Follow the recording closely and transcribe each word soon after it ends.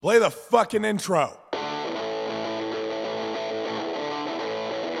Play the fucking intro.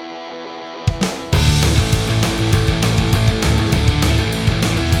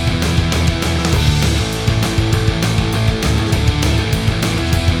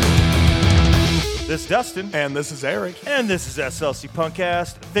 This is Dustin. And this is Eric. And this is SLC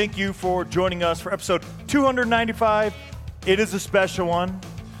Punkcast. Thank you for joining us for episode 295. It is a special one.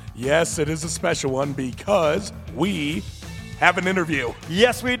 Yes, it is a special one because we have an interview.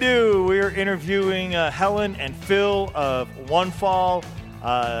 Yes, we do. We're interviewing Helen and Phil of One Fall,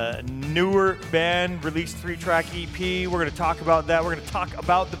 newer band, released 3-track EP. We're going to talk about that. We're going to talk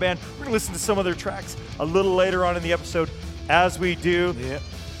about the band. We're going to listen to some of their tracks a little later on in the episode, as we do. Yeah.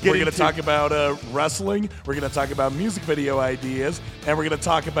 We're going to talk about wrestling, we're going to talk about music video ideas, and we're going to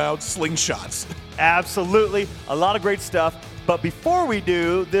talk about slingshots. Absolutely. A lot of great stuff. But before we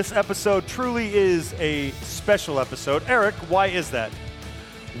do, this episode truly is a special episode. Eric, why is that?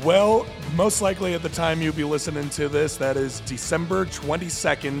 Well, most likely at the time you'll be listening to this, that is December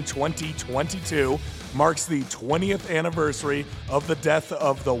 22nd, 2022, marks the 20th anniversary of the death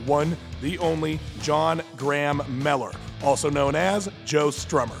of the one, the only John Graham Mellor, also known as Joe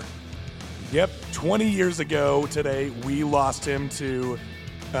Strummer. Yep, 20 years ago today, we lost him to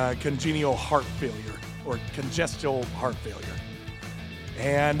congenital heart failure, or congestional heart failure.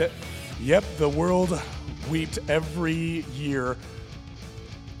 And, yep, the world wept every year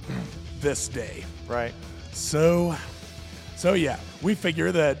this day. Right. So yeah, we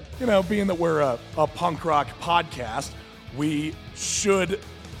figure that, being that we're a punk rock podcast, we should,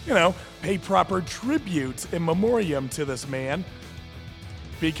 pay proper tribute in memoriam to this man,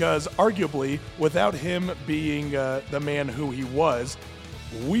 because arguably, without him being the man who he was,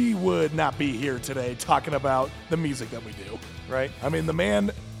 we would not be here today talking about the music that we do. Right. I mean, the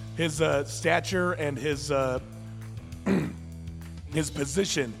man, his stature and his his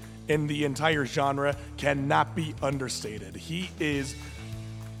position in the entire genre cannot be understated. He is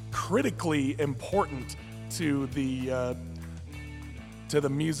critically important to the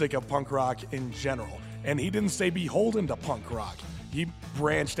music of punk rock in general. And he didn't stay beholden to punk rock. He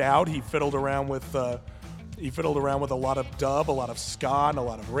branched out. He fiddled around with a lot of dub, a lot of ska, and a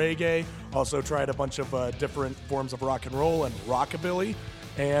lot of reggae. Also tried a bunch of different forms of rock and roll and rockabilly,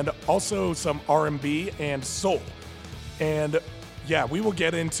 and also some R&B and soul. And yeah, we will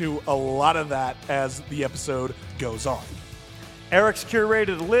get into a lot of that as the episode goes on. Eric's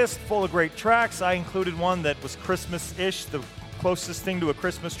curated a list full of great tracks. I included one that was Christmas-ish, the closest thing to a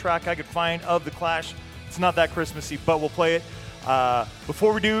Christmas track I could find of The Clash. It's not that Christmassy, but we'll play it.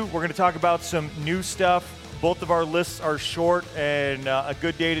 Before we do, we're going to talk about some new stuff. Both of our lists are short, and a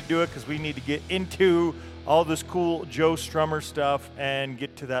good day to do it because we need to get into all this cool Joe Strummer stuff and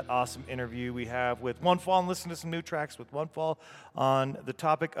get to that awesome interview we have with One Fall and listen to some new tracks with One Fall on the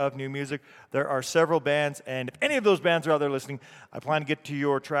topic of new music. There are several bands, and if any of those bands are out there listening, I plan to get to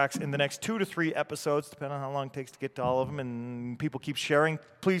your tracks in the next 2 to 3 episodes, depending on how long it takes to get to all of them, and people keep sharing.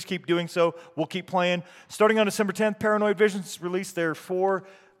 Please keep doing so. We'll keep playing. Starting on December 10th, Paranoid Visions released their four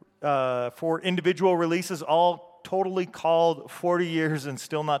individual releases, all totally called 40 Years and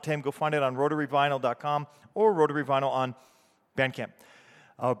Still Not Tame. Go find it on rotaryvinyl.com or Rotary Vinyl on Bandcamp.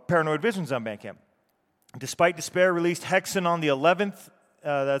 Paranoid Visions on Bandcamp. Despite Despair released Hexen on the 11th.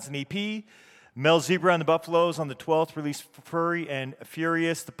 That's an EP. Mel Zebra and the Buffaloes on the 12th released Furry and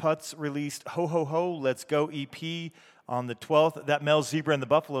Furious. The Putz released Ho Ho Ho, Let's Go EP on the 12th. That Mel Zebra and the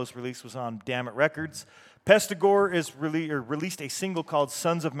Buffaloes release was on Damn It Records. Pestigore is released a single called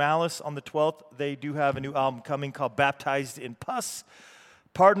Sons of Malice on the 12th. They do have a new album coming called Baptized in Pus.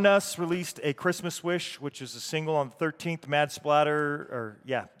 Pardon Us released a Christmas Wish, which is a single on the 13th. Mad Splatter,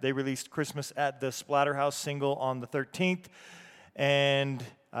 they released Christmas at the Splatterhouse single on the 13th. And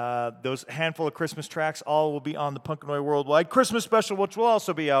those handful of Christmas tracks all will be on the Punkanoi Worldwide Christmas Special, which will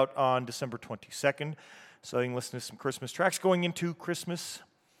also be out on December 22nd. So you can listen to some Christmas tracks going into Christmas.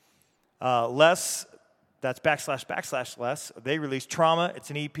 Less. That's / Less. They released Trauma.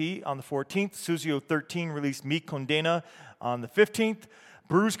 It's an EP on the 14th. Suzio 13 released Mi Condena on the 15th.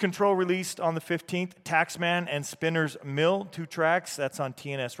 Bruise Control released on the 15th. Taxman and Spinner's Mill, 2 tracks. That's on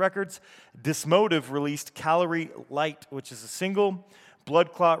TNS Records. Dismotive released Calorie Light, which is a single.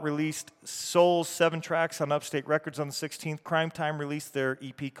 Blood Clot released Souls, 7 tracks on Upstate Records on the 16th. Crime Time released their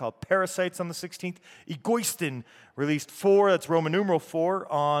EP called Parasites on the 16th. Egoistin released 4, that's Roman numeral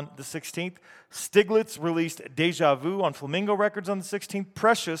 4, on the 16th. Stiglitz released Deja Vu on Flamingo Records on the 16th.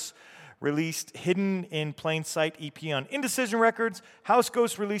 Precious released Hidden in Plain Sight EP on Indecision Records. House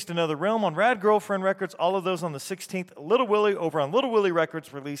Ghost released Another Realm on Rad Girlfriend Records, all of those on the 16th. Little Willie over on Little Willie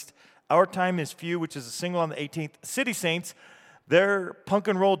Records released Our Time Is Few, which is a single on the 18th. City Saints, Their Punk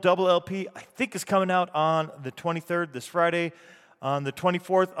and Roll double LP, I think, is coming out on the 23rd, this Friday. On the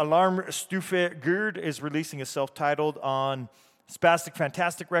 24th, Alarmstufe Gerd is releasing a self-titled on Spastic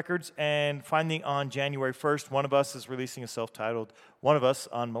Fantastic Records. And finally, on January 1st, One of Us is releasing a self-titled One of Us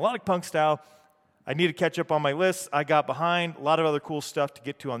on Melodic Punk Style. I need to catch up on my list. I got behind. A lot of other cool stuff to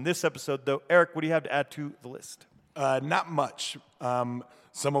get to on this episode, though. Eric, what do you have to add to the list? Not much.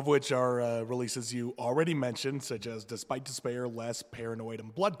 Some of which are releases you already mentioned, such as Despite Despair, Less, Paranoid,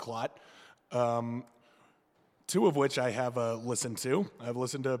 and Blood Clot. Two of which I have listened to. I've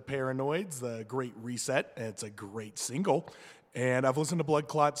listened to Paranoid's The Great Reset, and it's a great single. And I've listened to Blood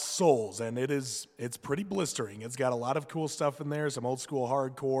Clot Souls, and it's pretty blistering. It's got a lot of cool stuff in there, some old school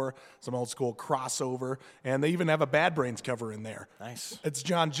hardcore, some old school crossover, and they even have a Bad Brains cover in there. Nice. It's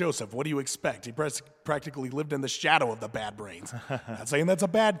John Joseph. What do you expect? He practically lived in the shadow of the Bad Brains. Not saying that's a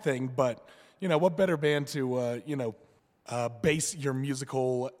bad thing, but, what better band to, base your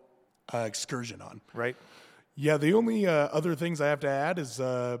musical excursion on? Right. Yeah, the only other things I have to add is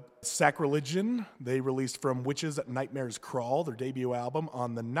Sacrilegion. They released From Witches Nightmares Crawl, their debut album,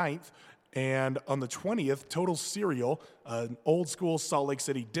 on the 9th. And on the 20th, Total Serial, an old school Salt Lake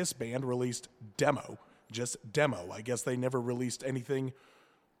City disc band, released Demo. Just Demo. I guess they never released anything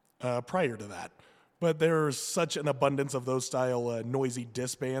prior to that. But there's such an abundance of those style noisy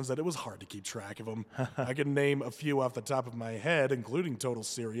disc bands that it was hard to keep track of them. I can name a few off the top of my head, including Total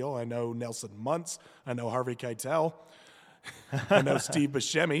Serial. I know Nelson Muntz. I know Harvey Keitel. I know Steve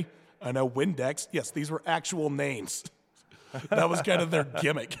Buscemi. I know Windex. Yes, these were actual names. That was kind of their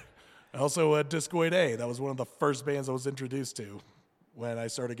gimmick. Also, Discoid A. That was one of the first bands I was introduced to when I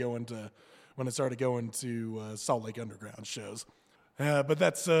started going to Salt Lake Underground shows. But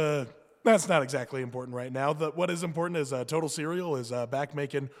that's not exactly important right now. What is important is Total Serial is back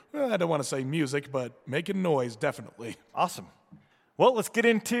making, I don't want to say music, but making noise, definitely. Awesome. Well, let's get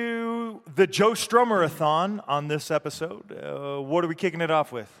into the Joe Strummer-a-thon on this episode. What are we kicking it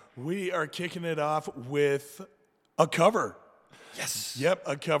off with? We are kicking it off with a cover. Yes. Yep,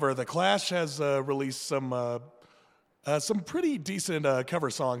 a cover. The Clash has released some pretty decent cover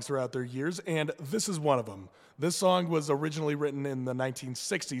songs throughout their years, and this is one of them. This song was originally written in the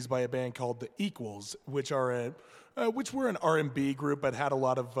 1960s by a band called The Equals, which were an R&B group but had a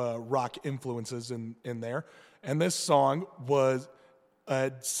lot of rock influences in there. And this song was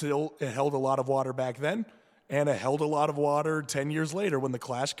it held a lot of water back then, and it held a lot of water 10 years later when The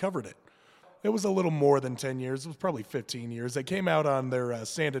Clash covered it. It was a little more than 10 years. It was probably 15 years. It came out on their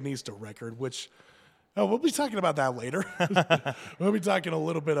Sandinista record, which... Oh, we'll be talking about that later. We'll be talking a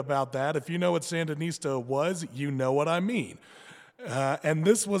little bit about that. If you know what Sandinista was, you know what I mean. And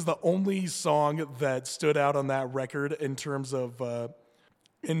this was the only song that stood out on that record in terms of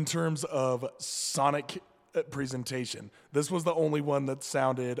sonic presentation. This was the only one that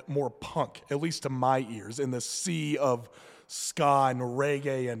sounded more punk, at least to my ears, in the sea of ska and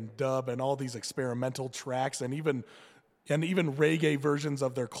reggae and dub and all these experimental tracks and even reggae versions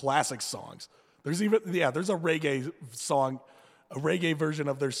of their classic songs. There's a reggae song, a reggae version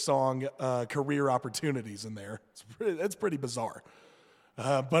of their song "Career Opportunities" in there. It's pretty bizarre,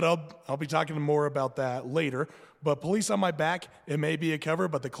 but I'll be talking more about that later. But "Police on My Back," it may be a cover,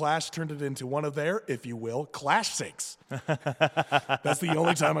 but the Clash turned it into one of their, if you will, classics. That's the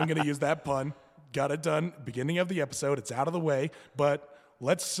only time I'm going to use that pun. Got it done. Beginning of the episode. It's out of the way. But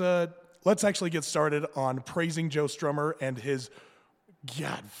let's actually get started on praising Joe Strummer and his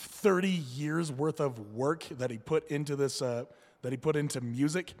 30 years worth of work that he put into this, that he put into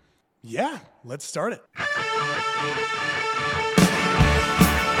music. Yeah, let's start it. Back.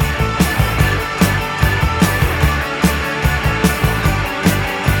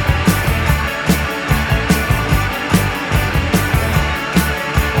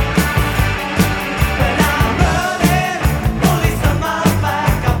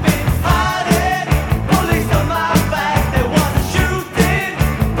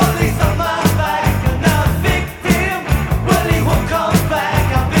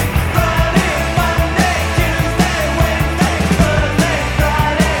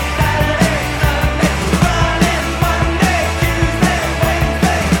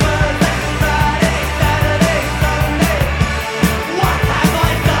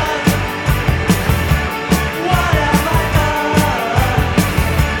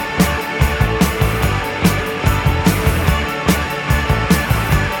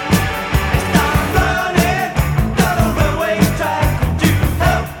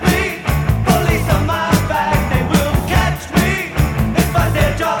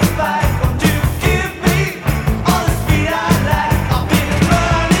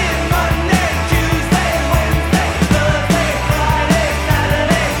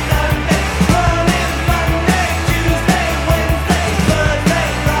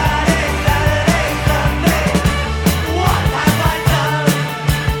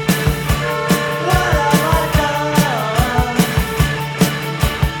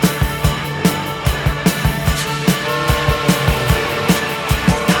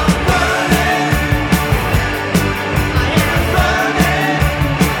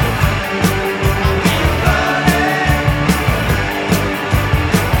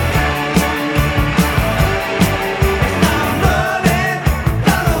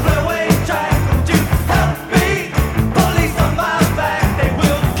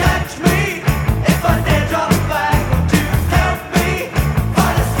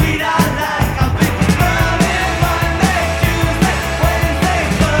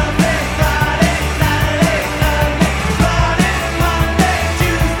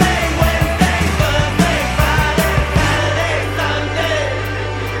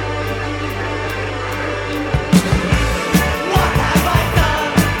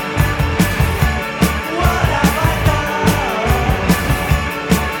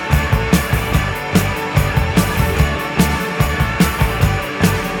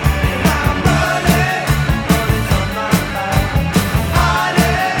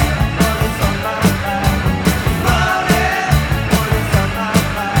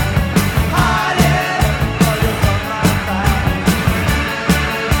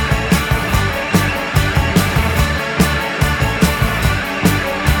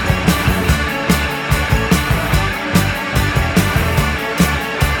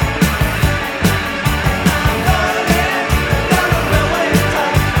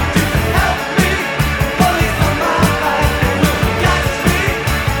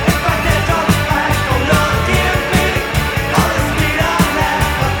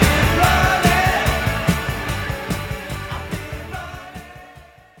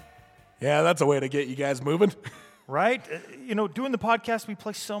 Yeah, that's a way to get you guys moving. Right? Doing the podcast, we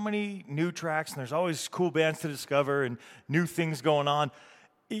play so many new tracks, and there's always cool bands to discover and new things going on.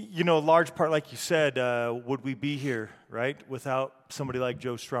 A large part, like you said, would we be here, right, without somebody like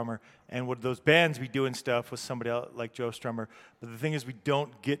Joe Strummer? And would those bands be doing stuff with somebody else like Joe Strummer? But the thing is, we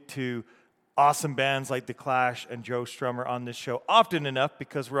don't get to awesome bands like The Clash and Joe Strummer on this show often enough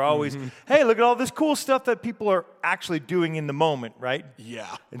because we're always, hey, look at all this cool stuff that people are actually doing in the moment, right?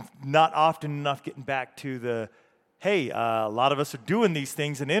 Yeah. And not often enough getting back to the, hey, a lot of us are doing these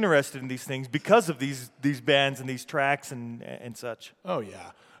things and interested in these things because of these bands and these tracks and such. Oh,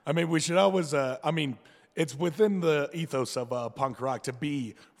 yeah. I mean, we should always, it's within the ethos of punk rock to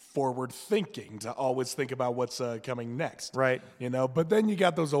be forward thinking, to always think about what's coming next. Right. But then you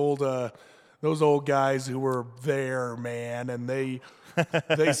got those old guys who were there, man, and they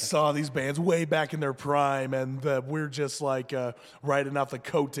saw these bands way back in their prime, and we're just like riding off the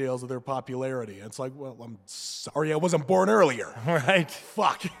coattails of their popularity. And it's like, well, I'm sorry I wasn't born earlier. Right.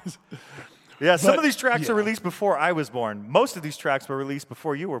 Fuck. Yeah, some of these tracks are released before I was born. Most of these tracks were released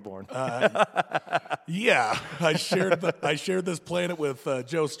before you were born. Yeah, I shared this planet with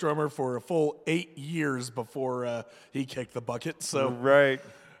Joe Strummer for a full 8 years before he kicked the bucket. So right.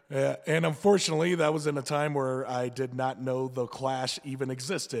 Yeah, and unfortunately, that was in a time where I did not know The Clash even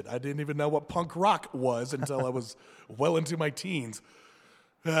existed. I didn't even know what punk rock was until I was well into my teens.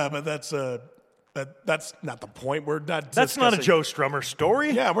 But that's not the point. We're not. That's not a Joe Strummer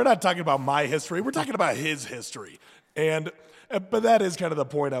story. Yeah, we're not talking about my history. We're talking about his history. But that is kind of the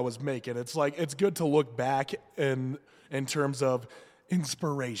point I was making. It's like it's good to look back in terms of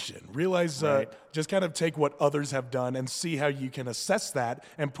inspiration. Realize, just kind of take what others have done and see how you can assess that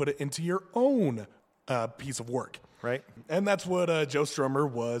and put it into your own piece of work. Right. And that's what Joe Strummer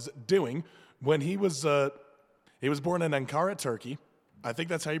was doing when he was born in Ankara, Turkey. I think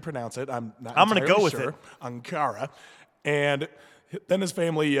that's how you pronounce it. I'm going to go with sure. it. Ankara. And then his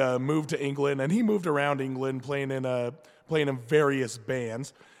family moved to England, and he moved around England playing in various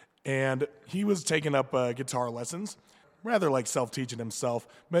bands. And he was taking up guitar lessons, rather like self-teaching himself.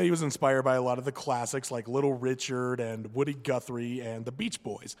 But he was inspired by a lot of the classics like Little Richard and Woody Guthrie and the Beach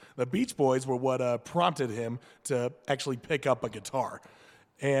Boys. The Beach Boys were what prompted him to actually pick up a guitar.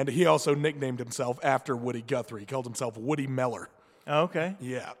 And he also nicknamed himself after Woody Guthrie. He called himself Woody Meller. Oh, okay.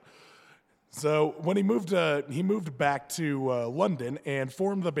 Yeah. So when he moved back to London and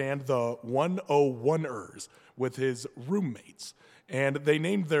formed the band the 101ers with his roommates. And they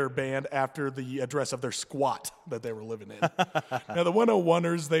named their band after the address of their squat that they were living in. Now, the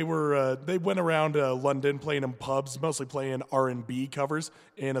 101ers, they went around London playing in pubs, mostly playing R&B covers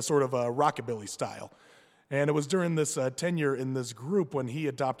in a sort of a rockabilly style. And it was during this tenure in this group when he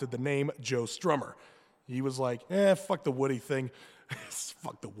adopted the name Joe Strummer. He was like, fuck the Woody thing.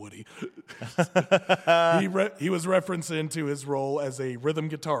 Fuck the Woody. He was referencing to his role as a rhythm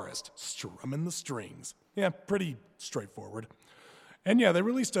guitarist, strumming the strings. Yeah, pretty straightforward. And yeah, they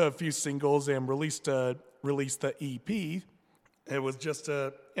released a few singles and released the EP. It was just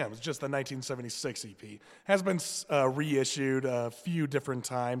the 1976 EP. Has been reissued a few different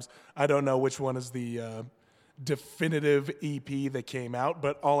times. I don't know which one is the definitive EP that came out,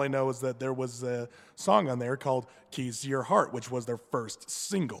 but all I know is that there was a song on there called Keys to Your Heart, which was their first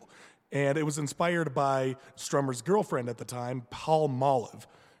single. And it was inspired by Strummer's girlfriend at the time, Paul Molive,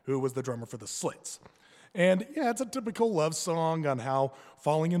 who was the drummer for the Slits. And yeah, it's a typical love song on how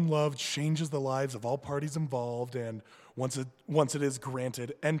falling in love changes the lives of all parties involved, and once it is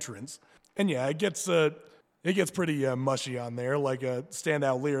granted entrance. And yeah, it gets pretty mushy on there. Like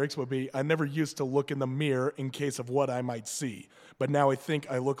standout lyrics would be, I never used to look in the mirror in case of what I might see, but now I think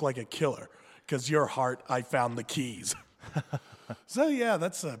I look like a killer, 'cause your heart, I found the keys. So yeah,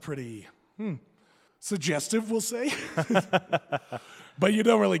 that's pretty suggestive, we'll say. But you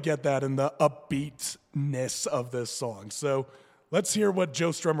don't really get that in the upbeatness of this song. So let's hear what Joe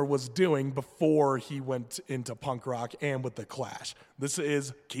Strummer was doing before he went into punk rock and with The Clash. This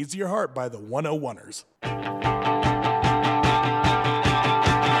is Keys to Your Heart by the 101ers.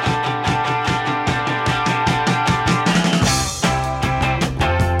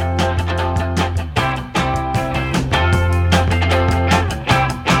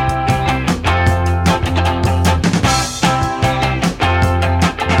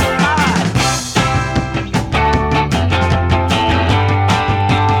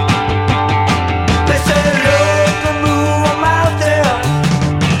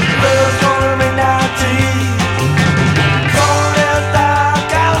 Love's gonna ring out to you.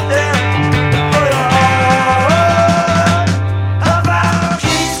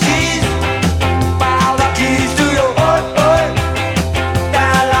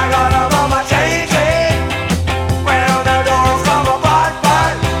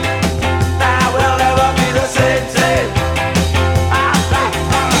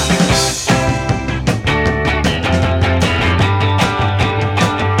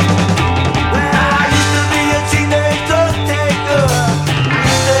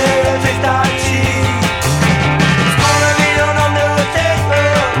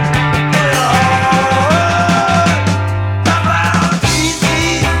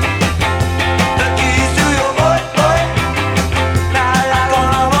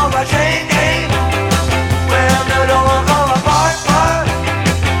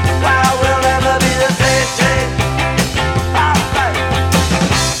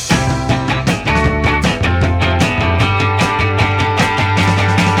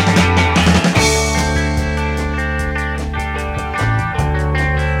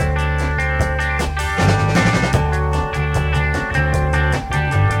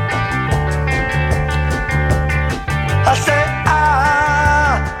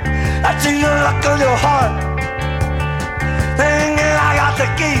 your heart, thinking I got the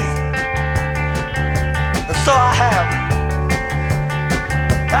keys, and so I have.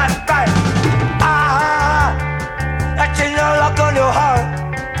 That's right. That's in your lock on your heart,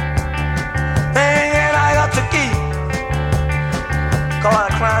 thinking I got the keys. Call it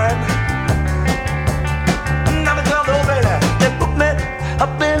a crime. Never tell the old lady. They put me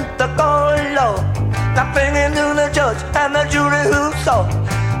up in the corridor, laughing into the judge and the jury who saw.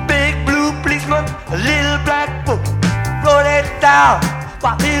 Big blue policeman, a little black book, wrote it down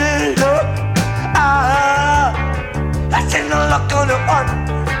while he didn't look. That's in the lock on your heart,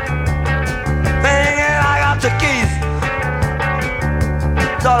 thinking I got the keys.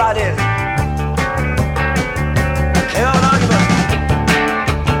 That's all I did. Hey, hold on, you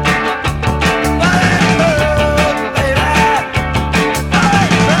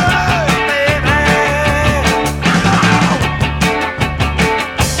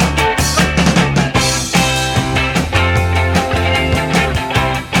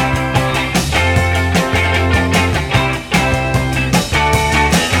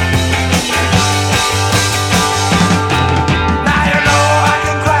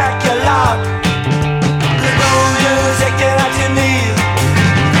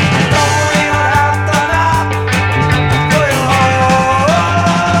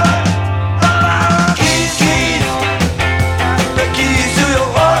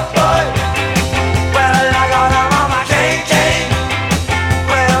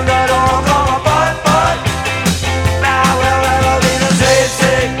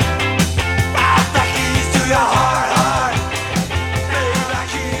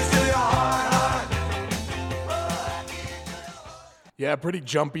Yeah, pretty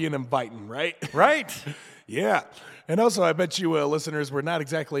jumpy and inviting, right? Right. Yeah. And also, I bet you listeners were not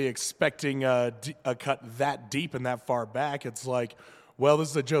exactly expecting a cut that deep and that far back. It's like, well, this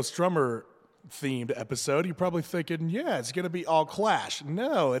is a Joe Strummer themed episode. You're probably thinking, yeah, it's going to be all Clash.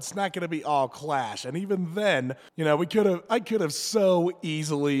 No, it's not going to be all Clash. And even then, you know, I could have so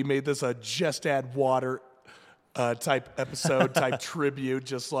easily made this a Just Add Water type episode, type tribute,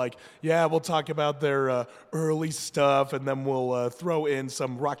 just like, yeah, we'll talk about their early stuff, and then we'll throw in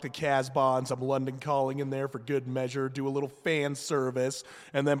some Rock the Casbah and some London Calling in there for good measure, do a little fan service,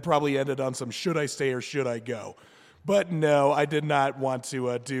 and then probably end it on some Should I Stay or Should I Go? But no, I did not want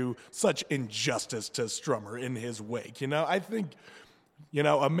to do such injustice to Strummer in his wake. You know, I think, you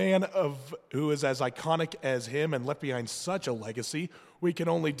know, a man who is as iconic as him and left behind such a legacy, we can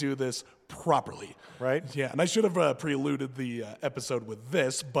only do this properly. Right. Yeah, and I should have preluded the episode with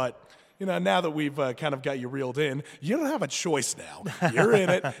this, but, you know, now that we've kind of got you reeled in, you don't have a choice now. You're in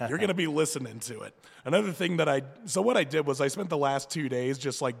it. You're going to be listening to it. Another thing so what I did was I spent the last 2 days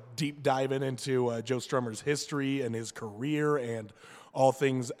just like deep diving into Joe Strummer's history and his career and all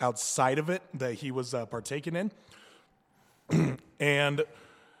things outside of it that he was partaking in. And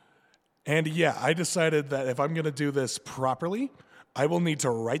yeah, I decided that if I'm going to do this properly, I will need to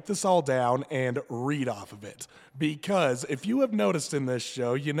write this all down and read off of it. Because if you have noticed in this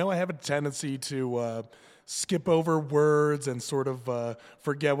show, you know I have a tendency to skip over words and sort of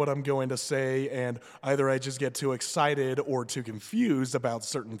forget what I'm going to say, and either I just get too excited or too confused about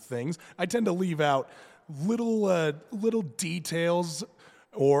certain things. I tend to leave out little details,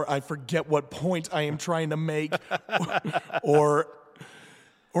 or I forget what point I am trying to make, or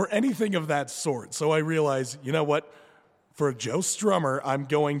anything of that sort. So I realize, you know what? For Joe Strummer, I'm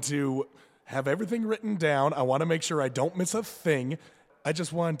going to have everything written down. I want to make sure I don't miss a thing. I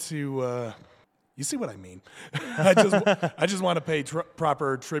just want to, you see what I mean? I just want to pay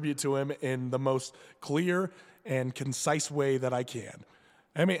proper tribute to him in the most clear and concise way that I can.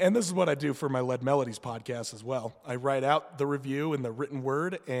 I mean, and this is what I do for my Lead Melodies podcast as well. I write out the review in the written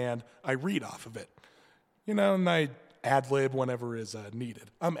word, and I read off of it. You know, and I ad-lib whenever is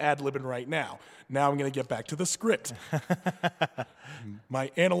needed. I'm ad-libbing right now. Now I'm going to get back to the script. My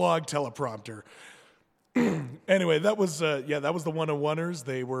analog teleprompter. Anyway, that was the 101ers.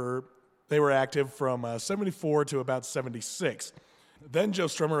 They were active from 74 to about 76. Then Joe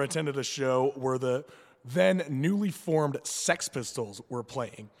Strummer attended a show where the then newly formed Sex Pistols were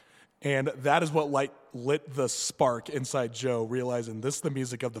playing. And that is what lit the spark inside Joe, realizing this is the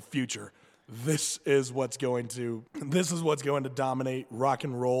music of the future. This is what's going to dominate rock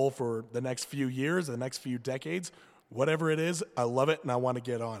and roll for the next few years, the next few decades. Whatever it is, I love it and I want to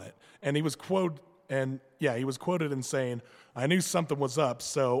get on it. And he was quoted in saying, "I knew something was up,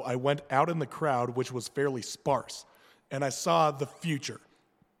 so I went out in the crowd, which was fairly sparse, and I saw the future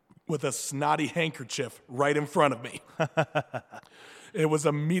with a snotty handkerchief right in front of me. It was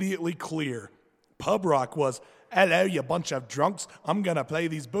immediately clear. Pub rock was "Hello, you bunch of drunks. I'm going to play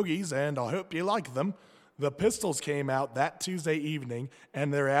these boogies, and I hope you like them." The Pistols came out that Tuesday evening,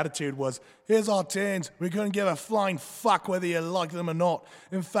 and their attitude was, "Here's our tunes. We're going to give a flying fuck whether you like them or not.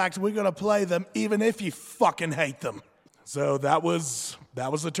 In fact, we're going to play them even if you fucking hate them." So that was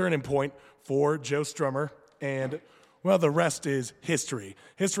the turning point for Joe Strummer, and, well, the rest is history.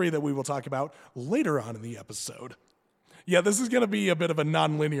 History that we will talk about later on in the episode. Yeah, this is going to be a bit of a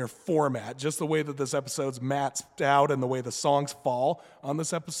non-linear format, just the way that this episode's mapped out and the way the songs fall on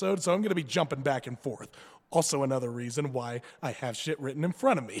this episode, so I'm going to be jumping back and forth. Also another reason why I have shit written in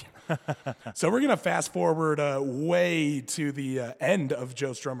front of me. So we're going to fast forward way to the end of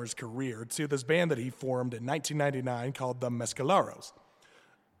Joe Strummer's career, to this band that he formed in 1999 called the Mescaleros.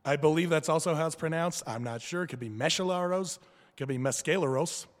 I believe that's also how it's pronounced. I'm not sure. It could be Mescaleros. It could be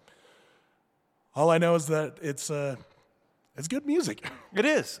Mescaleros. All I know is that it's good music. It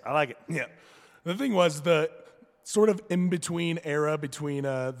is. I like it. Yeah. The thing was, the sort of in-between era between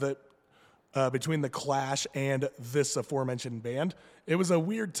the Clash and this aforementioned band, it was a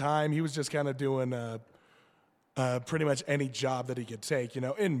weird time. He was just kind of doing pretty much any job that he could take,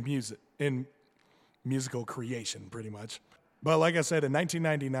 in musical creation, pretty much. But like I said, in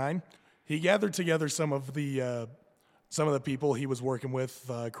 1999, he gathered together some of the people he was working with,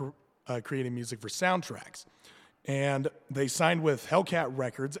 creating music for soundtracks. And they signed with Hellcat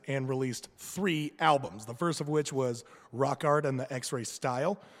Records and released 3 albums, the first of which was Rock Art and the X-Ray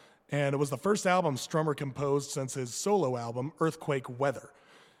Style. And it was the first album Strummer composed since his solo album, Earthquake Weather.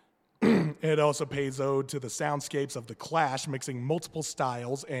 It also pays ode to the soundscapes of The Clash, mixing multiple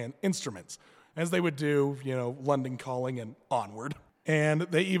styles and instruments, as they would do, London Calling and Onward. And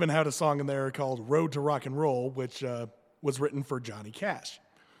they even had a song in there called Road to Rock and Roll, which was written for Johnny Cash.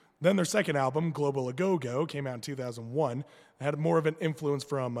 Then their second album, Global A Go-Go, came out in 2001. It had more of an influence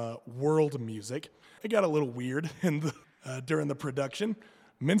from world music. It got a little weird during the production.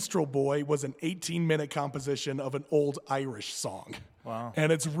 Minstrel Boy was an 18-minute composition of an old Irish song. Wow.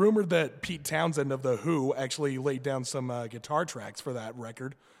 And it's rumored that Pete Townsend of The Who actually laid down some guitar tracks for that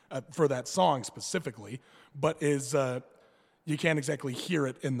record, for that song specifically, but you can't exactly hear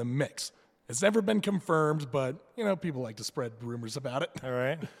it in the mix. It's never been confirmed, but, people like to spread rumors about it. All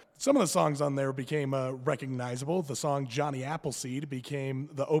right. Some of the songs on there became recognizable. The song Johnny Appleseed became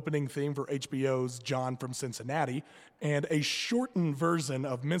the opening theme for HBO's John from Cincinnati, and a shortened version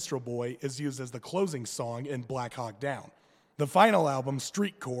of Minstrel Boy is used as the closing song in Black Hawk Down. The final album,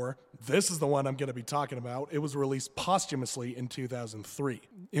 Streetcore, this is the one I'm going to be talking about. It was released posthumously in 2003.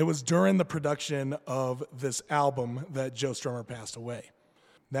 It was during the production of this album that Joe Strummer passed away.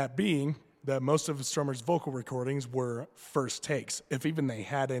 That being that most of Strummer's vocal recordings were first takes, if even they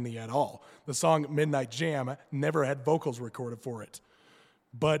had any at all. The song Midnight Jam never had vocals recorded for it.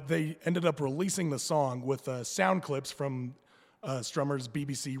 But they ended up releasing the song with sound clips from Strummer's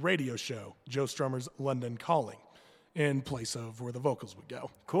BBC radio show, Joe Strummer's London Calling, in place of where the vocals would go.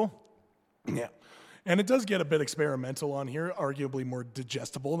 Cool. Yeah. And it does get a bit experimental on here, arguably more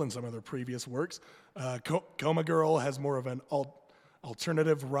digestible than some of their previous works. Coma Girl has more of an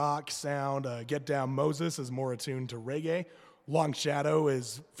alternative rock sound. Get Down Moses is more attuned to reggae. Long Shadow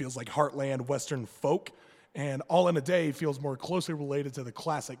feels like heartland Western folk. And All in a Day feels more closely related to the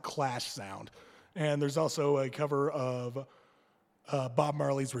classic Clash sound. And there's also a cover of Bob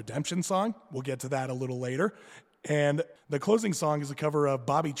Marley's Redemption Song. We'll get to that a little later. And the closing song is a cover of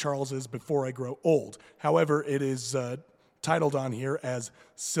Bobby Charles's Before I Grow Old. However, it is titled on here as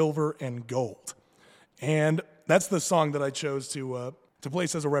Silver and Gold. And that's the song that I chose to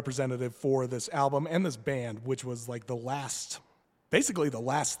place as a representative for this album and this band, which was like basically the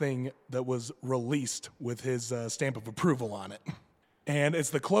last thing that was released with his stamp of approval on it. And it's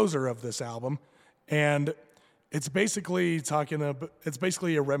the closer of this album, and it's basically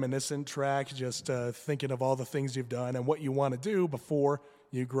a reminiscent track, just thinking of all the things you've done and what you want to do before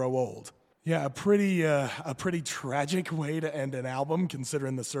you grow old. Yeah, a pretty tragic way to end an album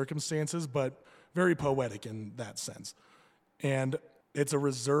considering the circumstances, but very poetic in that sense. And it's a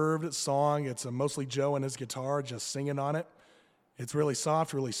reserved song. It's mostly Joe and his guitar just singing on it. It's really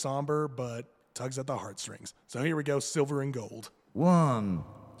soft, really somber, but tugs at the heartstrings. So here we go, Silver and Gold. 1,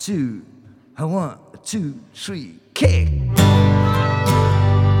 2, 1, 2, 3, kick!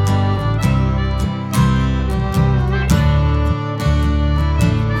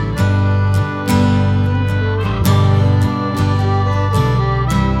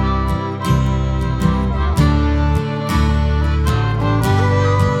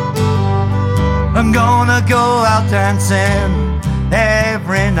 I'm gonna go out dancing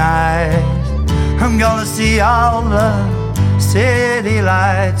every night. I'm gonna see all the city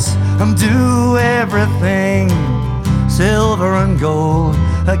lights, do everything silver and gold.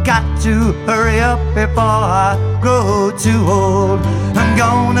 I got to hurry up before I grow too old. I'm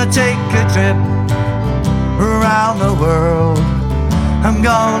gonna take a trip around the world. I'm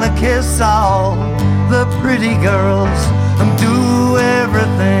gonna kiss all the pretty girls. I'm do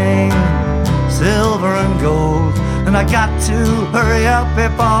everything silver and gold. And I got to hurry up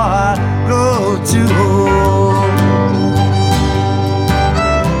before I grow too old.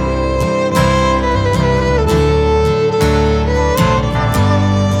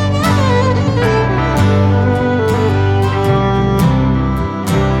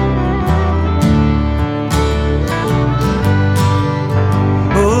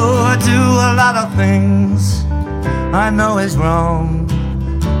 A lot of things I know is wrong.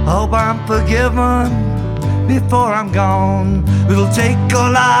 Hope I'm forgiven before I'm gone. It'll take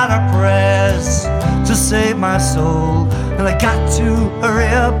a lot of prayers to save my soul, and I got to hurry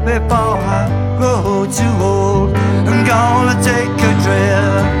up before I grow too old. I'm gonna take a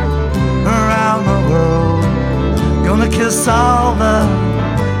trip around the world. Gonna kiss all the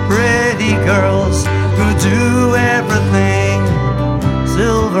pretty girls. Gonna do everything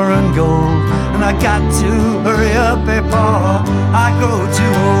silver and gold, and I got to hurry up before I grow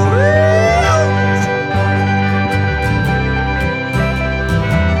too old.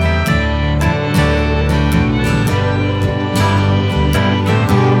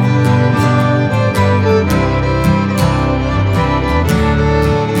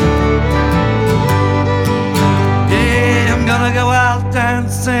 Yeah, I'm gonna go out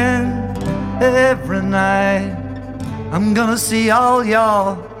dancing every night. I'm gonna see all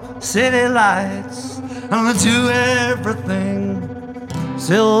your city lights. I'm gonna do everything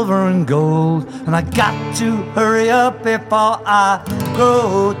silver and gold, and I got to hurry up before I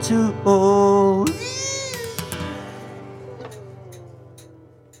grow too old.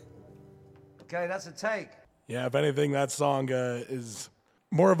 Okay, that's a take. Yeah, if anything, that song is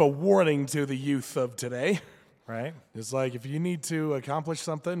more of a warning to the youth of today. Right? It's like, if you need to accomplish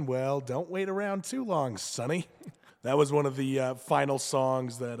something, well, don't wait around too long, sonny. That was one of the final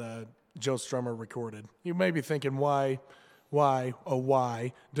songs that Joe Strummer recorded. You may be thinking, why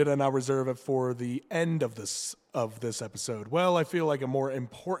did I not reserve it for the end of this episode? Well, I feel like a more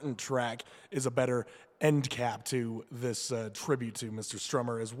important track is a better end cap to this tribute to Mr.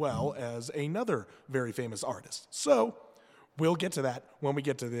 Strummer, as well as another very famous artist. So we'll get to that when we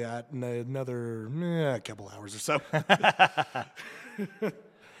get to that in another couple hours or so.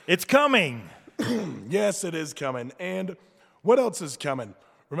 It's coming. Yes, it is coming. And what else is coming?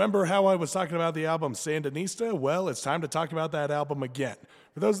 Remember how I was talking about the album Sandinista? Well, it's time to talk about that album again.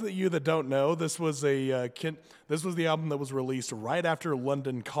 For those of you that don't know, this was the album that was released right after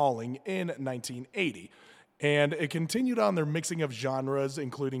London Calling in 1980. And it continued on their mixing of genres,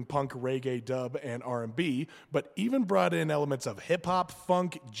 including punk, reggae, dub, and R&B, but even brought in elements of hip-hop,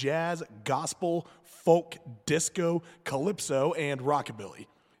 funk, jazz, gospel, folk, disco, calypso, and rockabilly.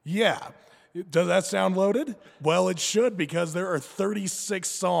 Yeah. Does that sound loaded? Well, it should, because there are 36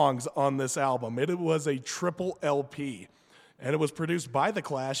 songs on this album. It was a triple LP, and it was produced by The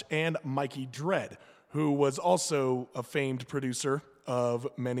Clash and Mikey Dread, who was also a famed producer of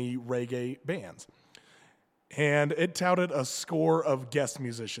many reggae bands. And it touted a score of guest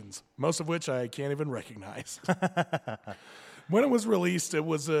musicians, most of which I can't even recognize. When it was released, it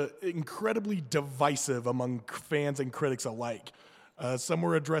was incredibly divisive among fans and critics alike. Some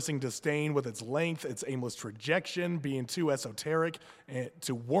were addressing disdain with its length, its aimless trajectory, being too esoteric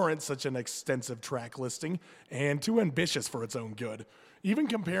to warrant such an extensive track listing, and too ambitious for its own good. Even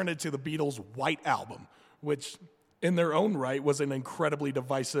comparing it to the Beatles' White Album, which in their own right was an incredibly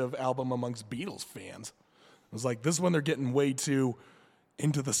divisive album amongst Beatles fans. It was like, this one they're getting way too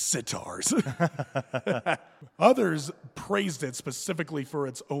into the sitars. Others praised it specifically for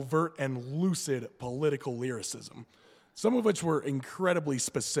its overt and lucid political lyricism, some of which were incredibly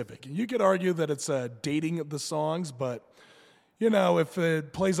specific. You could argue that it's dating the songs, but, you know, if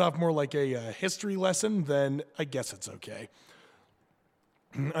it plays off more like a history lesson, then I guess it's okay.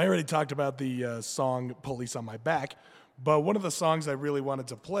 I already talked about the song Police on My Back, but one of the songs I really wanted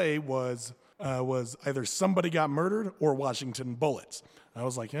to play was either Somebody Got Murdered or Washington Bullets. I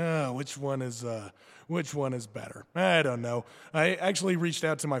was like, which one is better? I don't know. I actually reached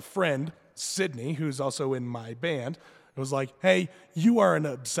out to my friend, Sydney, who's also in my band. I was like, hey, you are an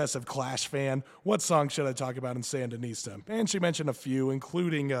obsessive Clash fan. What song should I talk about in Sandinista? And she mentioned a few,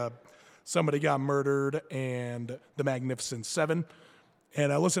 including Somebody Got Murdered and The Magnificent Seven.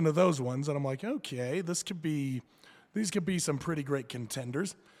 And I listened to those ones, and I'm like, okay, these could be some pretty great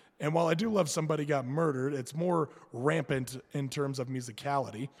contenders. And while I do love Somebody Got Murdered, it's more rampant in terms of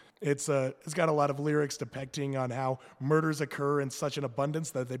musicality. It's got a lot of lyrics depicting on how murders occur in such an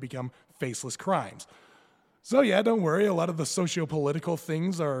abundance that they become faceless crimes. So yeah, don't worry. A lot of the socio-political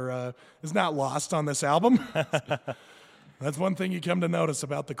things is not lost on this album. That's one thing you come to notice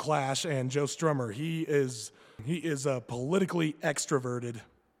about The Clash and Joe Strummer. He is politically extroverted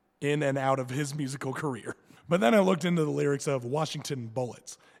in and out of his musical career. But then I looked into the lyrics of Washington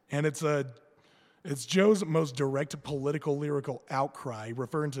Bullets, and it's Joe's most direct political lyrical outcry,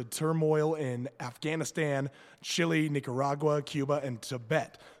 referring to turmoil in Afghanistan, Chile, Nicaragua, Cuba, and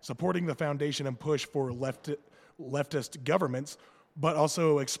Tibet, supporting the foundation and push for leftist governments, but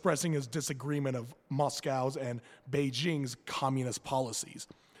also expressing his disagreement of Moscow's and Beijing's communist policies.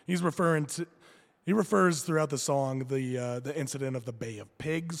 He refers throughout the song the incident of the Bay of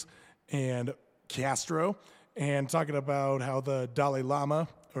Pigs and Castro, and talking about how the Dalai Lama,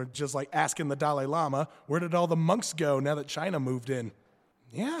 or just like asking the Dalai Lama, where did all the monks go now that China moved in?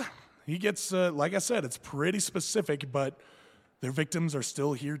 Yeah, he gets, like I said, it's pretty specific, but their victims are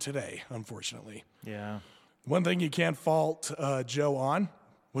still here today, unfortunately. Yeah. One thing you can't fault Joe on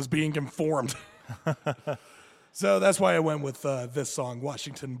was being informed. So that's why I went with this song,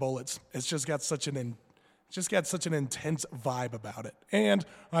 Washington Bullets. It's just got such an intense vibe about it. And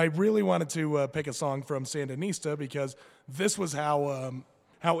I really wanted to pick a song from Sandinista because this was how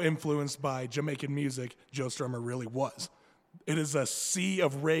influenced by Jamaican music Joe Strummer really was. It is a sea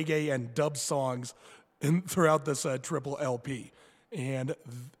of reggae and dub songs throughout this triple LP. And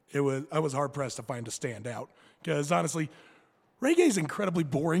I was hard-pressed to find a standout because, honestly, reggae is incredibly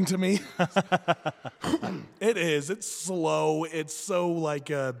boring to me. It is. It's slow. It's so,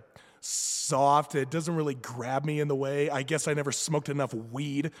 soft. It doesn't really grab me in the way. I guess I never smoked enough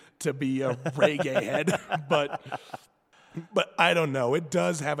weed to be a reggae head, but I don't know. It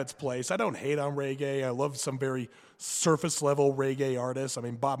does have its place. I don't hate on reggae. I love some very surface-level reggae artists. I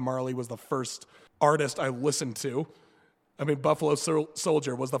mean, Bob Marley was the first artist I listened to. I mean, Buffalo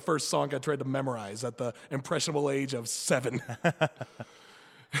Soldier was the first song I tried to memorize at the impressionable age of 7.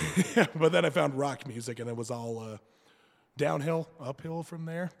 But then I found rock music, and it was all downhill, uphill from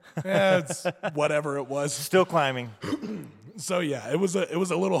there. It's whatever it was. Still climbing. So yeah, it was a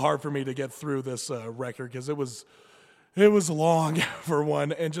little hard for me to get through this record because it was long for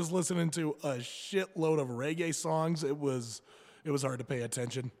one, and just listening to a shitload of reggae songs, it was hard to pay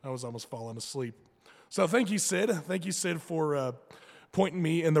attention. I was almost falling asleep. So thank you, Sid. Thank you, Sid, for pointing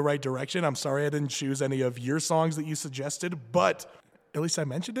me in the right direction. I'm sorry I didn't choose any of your songs that you suggested, but at least I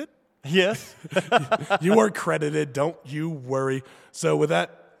mentioned it. Yes. You are credited. Don't you worry. So with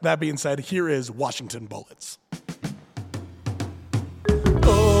that being said, here is Washington Bullets.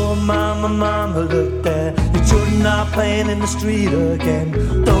 Oh, mama, mama, look there. Your children are playing in the street again.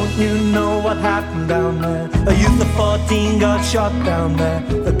 Don't you know what happened down there? A youth of 14 got shot down there.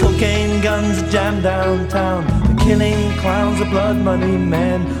 The cocaine guns are jammed downtown. The killing clowns, the blood money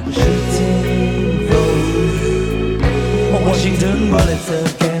men, the shooting those Washington bullets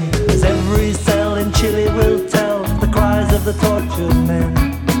again. As every cell in Chile will tell the cries of the tortured men.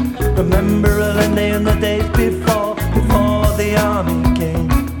 Remember Allende in the days before the army came.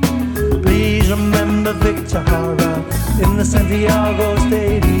 Please remember Victor Jara in the Santiago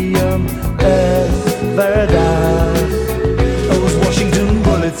Stadium. Es verdad, those Washington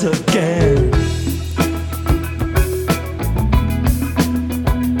bullets again.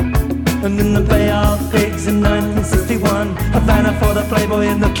 And in the Bay of Pigs in 1961, Havana for the Playboy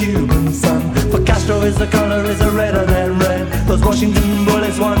and the Cuban sun. For Castro is the color is a redder than red. Those Washington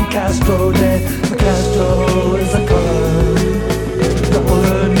bullets want Castro dead. For Castro is the color, the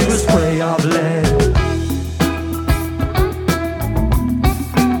word new spray of lead.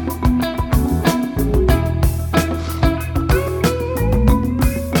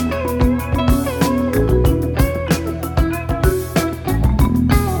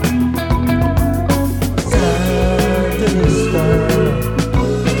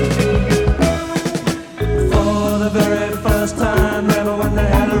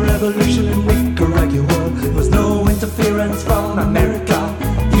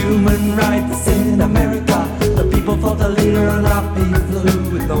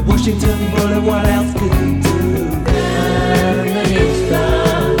 Washington bullet, what else could he do?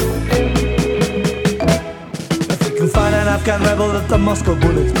 If we can find an Afghan rebel that the Moscow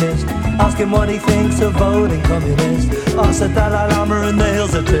bullets missed, ask him what he thinks of voting communist. Ask the Dalai Lama in the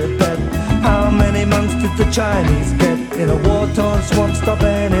hills of Tibet, how many monks did the Chinese get? In a war-torn swamp, stop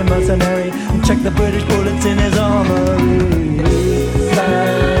any mercenary and check the British bullets in his armory.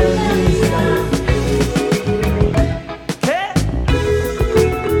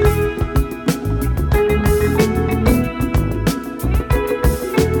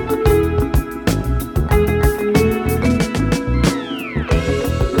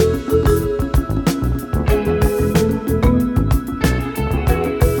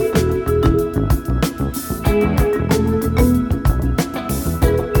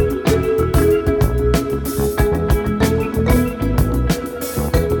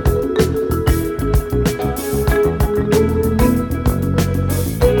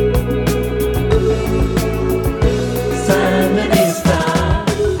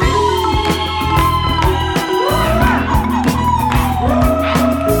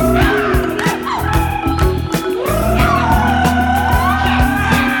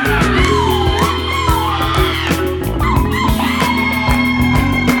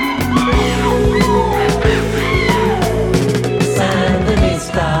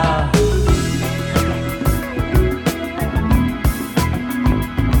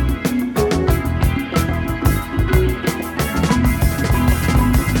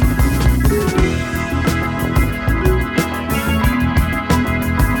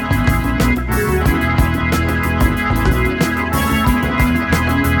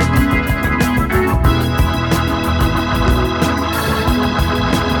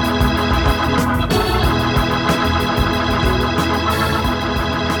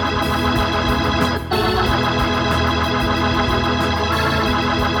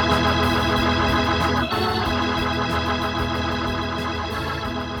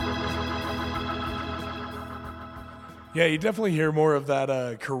 Yeah, you definitely hear more of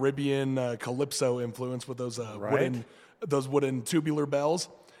that Caribbean calypso influence with those wooden tubular bells,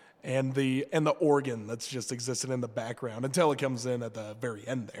 and the organ that's just existing in the background until it comes in at the very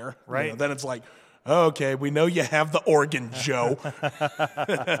end there. Right. Then it's like, okay, we know you have the organ, Joe.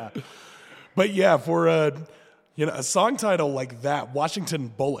 But yeah, for a song title like that, Washington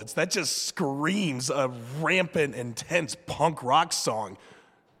Bullets, that just screams a rampant, intense punk rock song.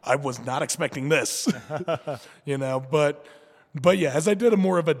 I was not expecting this, but yeah, as I did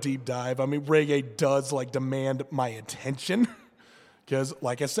more of a deep dive, I mean, reggae does like demand my attention because,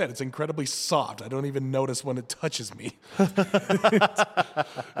 like I said, it's incredibly soft. I don't even notice when it touches me.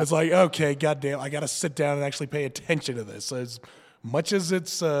 It's like, okay, goddamn, I got to sit down and actually pay attention to this. As much as it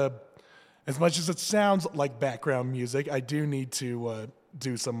sounds like background music, I do need to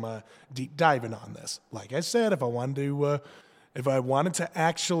do some deep diving on this. Like I said, if I wanted to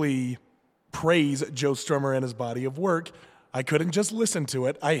actually praise Joe Strummer and his body of work, I couldn't just listen to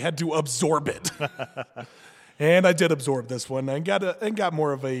it. I had to absorb it. And I did absorb this one and got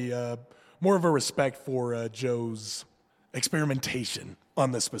more of a respect for Joe's experimentation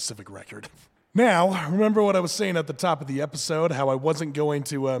on this specific record. Now, remember what I was saying at the top of the episode, how I wasn't going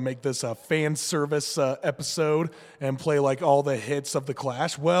to make this a fan service episode and play like all the hits of The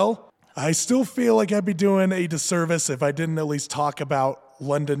Clash? Well, I still feel like I'd be doing a disservice if I didn't at least talk about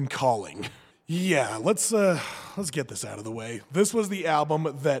London Calling. Yeah, let's get this out of the way. This was the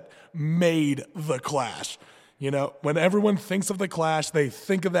album that made The Clash. When everyone thinks of The Clash, they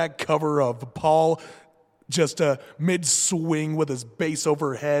think of that cover of Paul just mid-swing with his bass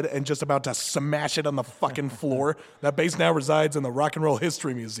overhead and just about to smash it on the fucking floor. That bass now resides in the Rock and Roll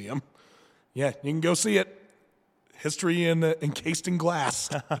History Museum. Yeah, you can go see it. History encased in glass.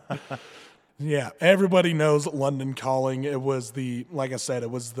 Yeah, everybody knows London Calling. It was like I said,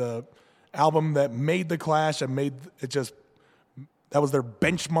 it was the album that made The Clash and that was their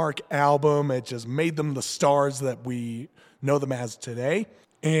benchmark album. It just made them the stars that we know them as today.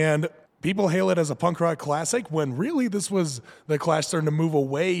 And people hail it as a punk rock classic when really this was The Clash starting to move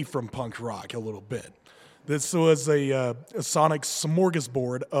away from punk rock a little bit. This was a sonic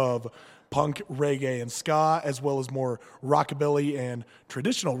smorgasbord of punk, reggae, and ska, as well as more rockabilly and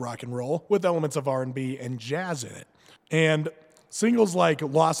traditional rock and roll with elements of R&B and jazz in it. And singles like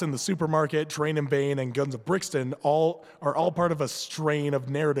Lost in the Supermarket, Train and Bane, and Guns of Brixton are all part of a strain of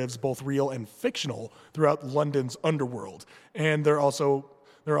narratives, both real and fictional, throughout London's underworld. And there are also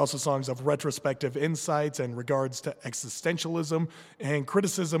songs of retrospective insights and regards to existentialism and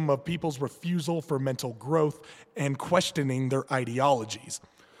criticism of people's refusal for mental growth and questioning their ideologies.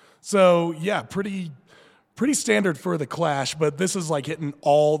 So yeah, pretty standard for The Clash, but this is like hitting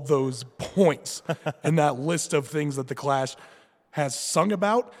all those points in that list of things that The Clash has sung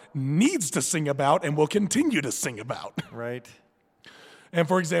about, needs to sing about, and will continue to sing about. Right. And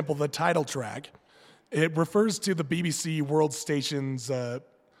for example, the title track, it refers to the BBC World Station's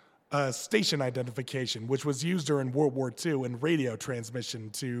station identification, which was used during World War II in radio transmission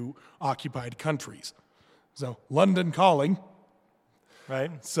to occupied countries. So, London Calling.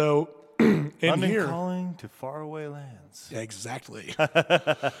 Right. So, London Calling to faraway lands. Exactly.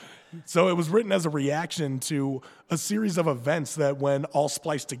 So it was written as a reaction to a series of events that, when all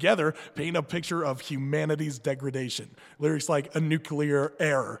spliced together, paint a picture of humanity's degradation. Lyrics like "a nuclear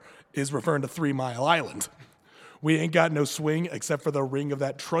error" is referring to 3 Mile Island. "We ain't got no swing except for the ring of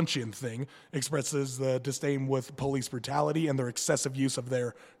that truncheon thing" expresses the disdain with police brutality and their excessive use of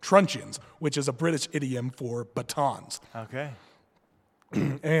their truncheons, which is a British idiom for batons. Okay.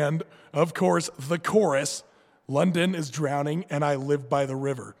 And, of course, the chorus, "London is drowning and I live by the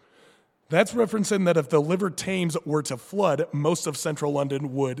river." That's referencing that if the River Thames were to flood, most of central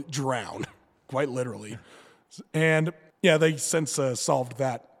London would drown, quite literally. And, yeah, they since solved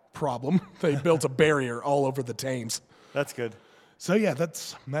that problem. They built a barrier all over the Thames. That's good. So, yeah,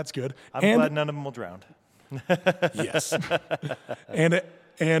 that's good. I'm glad none of them will drown. Yes. And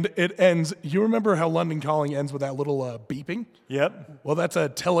it ends, you remember how London Calling ends with that little beeping? Yep. Well, that's a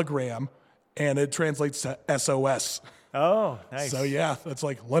telegram, and it translates to SOS. Oh, nice. So, yeah, that's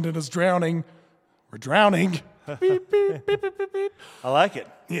like, London is drowning. We're drowning. Beep, beep, beep, beep, beep, beep. I like it.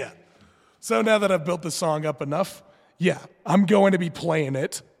 Yeah. So now that I've built the song up enough, yeah, I'm going to be playing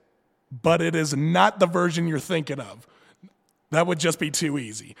it, but it is not the version you're thinking of. That would just be too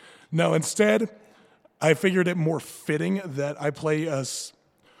easy. No, instead, I figured it more fitting that I play a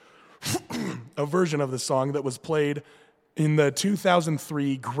version of the song that was played in the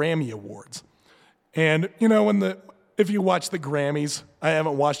 2003 Grammy Awards. And, if you watch the Grammys, I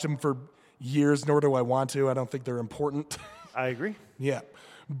haven't watched them for years, nor do I want to. I don't think they're important. I agree. Yeah.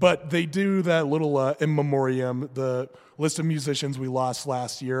 But they do that little in memoriam, the list of musicians we lost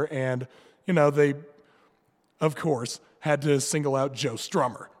last year, and they, of course, had to single out Joe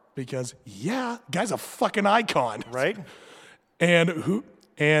Strummer because guy's a fucking icon, Right?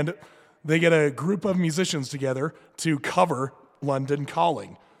 And they get a group of musicians together to cover London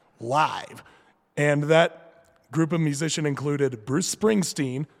Calling live, and that group of musicians included Bruce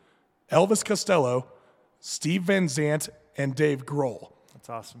Springsteen, Elvis Costello, Steve Van Zandt, and Dave Grohl. That's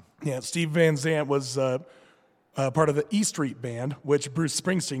awesome. Yeah, Steve Van Zandt was part of the E Street Band, which Bruce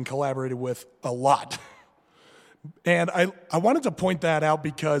Springsteen collaborated with a lot. And I wanted to point that out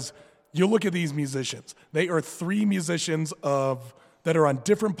because you look at these musicians. They are three musicians that are on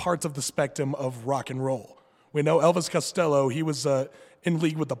different parts of the spectrum of rock and roll. We know Elvis Costello, he was in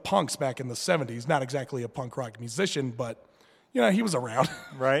league with the punks back in the 70s. Not exactly a punk rock musician, but he was around.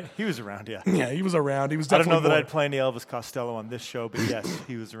 Right? He was around, yeah. Yeah, he was around. He was I don't definitely know that I'd play any Elvis Costello on this show, but yes,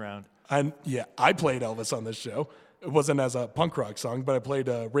 he was around. I played Elvis on this show. It wasn't as a punk rock song, but I played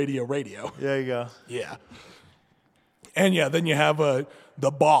Radio. There you go. Yeah. And then you have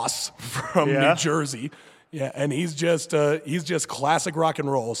the boss from New Jersey. Yeah, and he's just classic rock and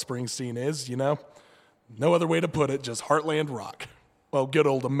roll. Springsteen is, no other way to put it, just heartland rock. Well, good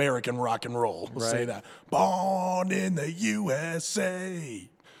old American rock and roll. We'll say that. Born in the USA.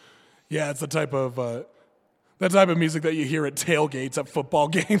 Yeah, it's the type of music that you hear at tailgates at football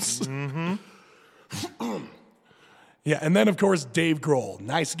games. Mm-hmm. Yeah, and then, of course, Dave Grohl.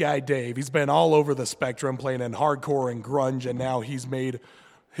 Nice guy Dave. He's been all over the spectrum, playing in hardcore and grunge, and now he's made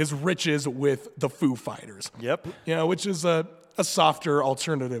his riches with the Foo Fighters. Yep. Which is a softer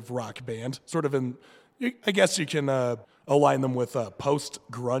alternative rock band. Sort of I guess you can align them with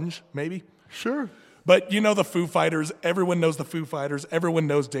post-grunge, maybe. Sure. But the Foo Fighters, everyone knows the Foo Fighters, everyone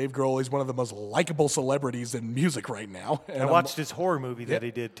knows Dave Grohl. He's one of the most likable celebrities in music right now. And I watched his horror movie that he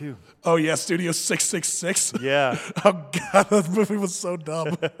did, too. Oh, yeah, Studio 666? Yeah. Oh, God, that movie was so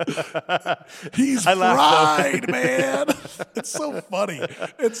dumb. He's fried, man. It's so funny.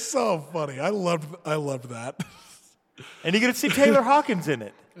 It's so funny. I loved that. And you get to see Taylor Hawkins in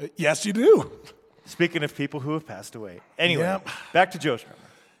it. Yes, you do. Speaking of people who have passed away. Anyway, back to Joe Strummer.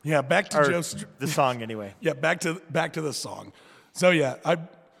 Yeah, back to the song anyway. Yeah, back to the song. So yeah,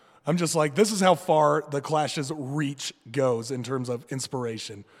 I'm just like, this is how far the Clash's reach goes in terms of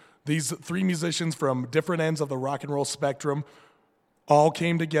inspiration. These three musicians from different ends of the rock and roll spectrum all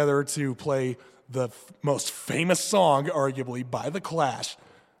came together to play the most famous song, arguably, by the Clash,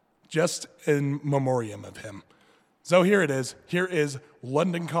 just in memoriam of him. So here it is. Here is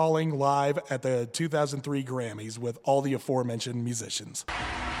London Calling live at the 2003 Grammys with all the aforementioned musicians.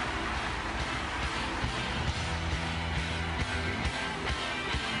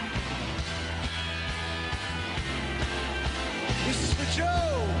 This is for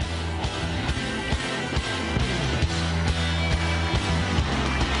Joe.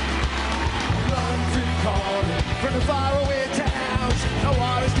 London calling from the faraway towns. No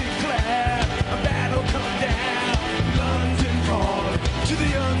orders declared, a battle come down. London calling to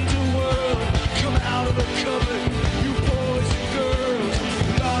the underworld. Come out of the cupboard, you boys and girls.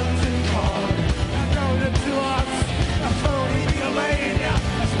 London calling, not going to us. A phony Elaine, a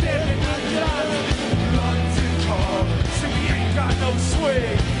stepping the dust. London calling, so we ain't got no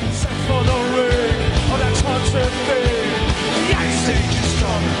swing. Except for the ring of that concert thing. The ice age is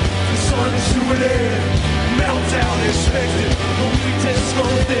coming, the sun is zooming in. Meltdown expected, but we just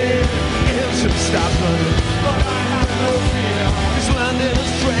slowed in. Engine stop running, but I have no fear. 'Cause London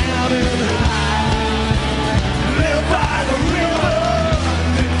is drowning high.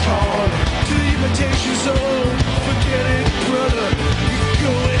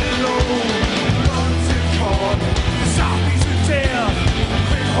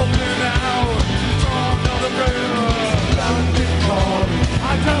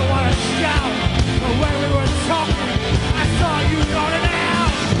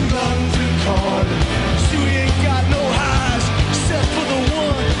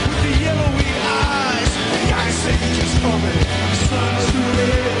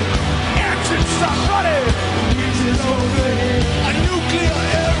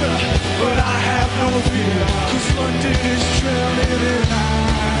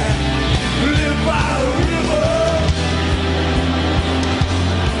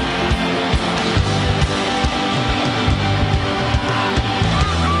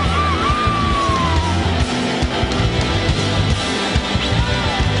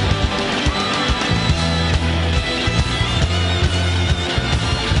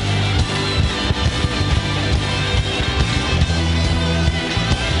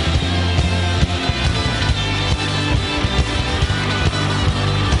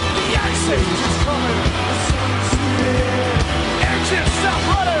 change is coming. The sun's here. Engine stop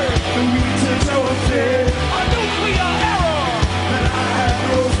running. The winter's open. A nuclear error. And I have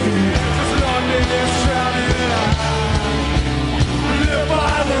no fear. 'Cause London is drowning and I live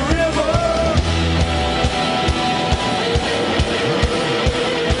by the river.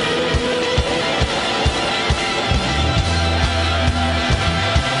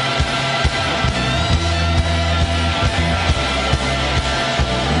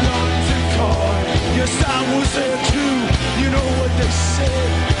 Yes, I was there too. You know what they said,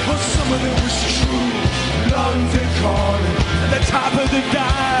 but some of it was true. London calling at the top of the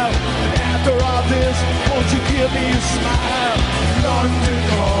dial. And after all this, won't you give me a smile? London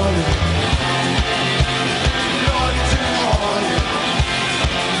calling. London calling.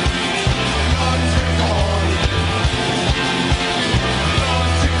 London calling.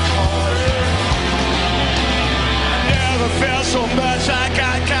 London calling. I never felt so much like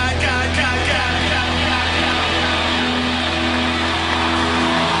I got.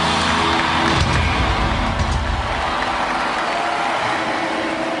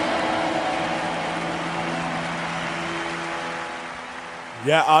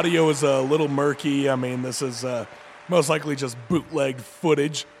 Yeah, audio is a little murky. I mean, this is most likely just bootlegged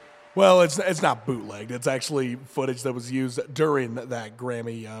footage. Well, it's not bootlegged. It's actually footage that was used during that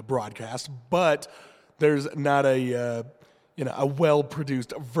Grammy broadcast. But there's not a a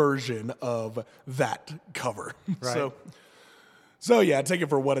well-produced version of that cover. Right. So yeah, take it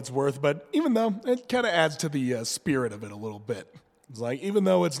for what it's worth. But even though it kind of adds to the spirit of it a little bit, it's like even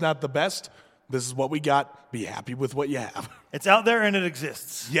though it's not the best, this is what we got. Be happy with what you have. It's out there and it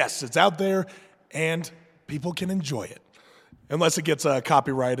exists. Yes, it's out there, and people can enjoy it, unless it gets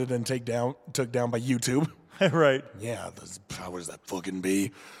copyrighted and took down by YouTube. Right. Yeah, the powers that fucking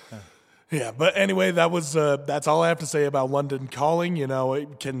be. Yeah, but anyway, that's all I have to say about London Calling. You know,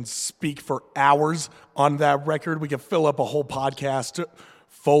 it can speak for hours on that record. We could fill up a whole podcast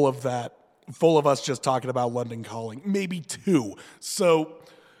full of us just talking about London Calling, maybe 2. So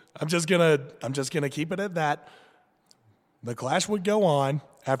I'm just gonna keep it at that. The Clash would go on.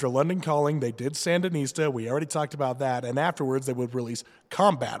 After London Calling, they did Sandinista. We already talked about that. And afterwards, they would release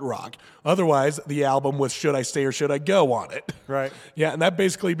Combat Rock. Otherwise, the album was Should I Stay or Should I Go on it. Right. Yeah, and that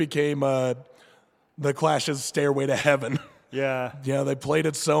basically became the Clash's Stairway to Heaven. Yeah. Yeah, they played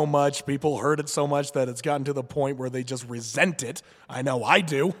it so much, people heard it so much that it's gotten to the point where they just resent it. I know I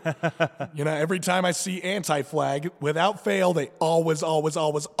do. Every time I see Anti-Flag, without fail, they always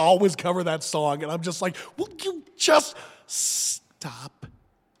cover that song. And I'm just like, will you just stop?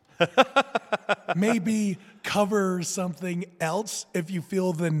 Maybe cover something else if you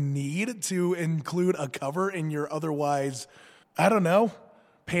feel the need to include a cover in your otherwise, I don't know,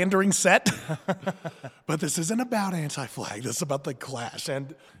 pandering set. But this isn't about Anti-Flag. This is about the Clash.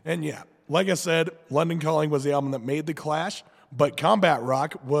 And yeah, like I said, London Calling was the album that made the Clash, but Combat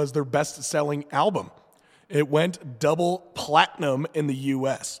Rock was their best-selling album. It went double platinum in the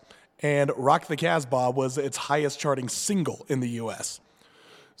U.S., and Rock the Casbah was its highest-charting single in the U.S.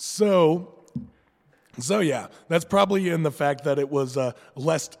 So yeah, that's probably in the fact that it was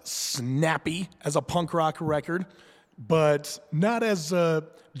less snappy as a punk rock record, but not as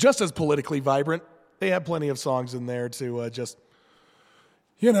just as politically vibrant. They had plenty of songs in there to just,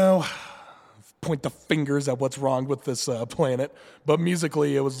 point the fingers at what's wrong with this planet. But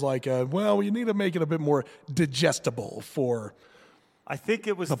musically, it was like, well, you need to make it a bit more digestible for. I think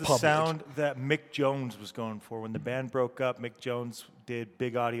it was the public. sound that Mick Jones was going for. When the band broke up, Mick Jones did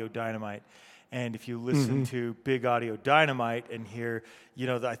Big Audio Dynamite. And if you listen to Big Audio Dynamite and hear,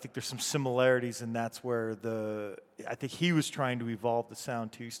 I think there's some similarities, and that's where I think he was trying to evolve the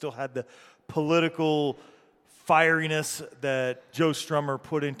sound too. He still had the political fieriness that Joe Strummer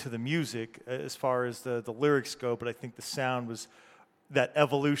put into the music as far as the lyrics go, but I think the sound was that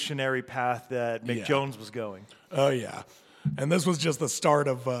evolutionary path that Mick Jones was going. Oh, yeah. And this was just the start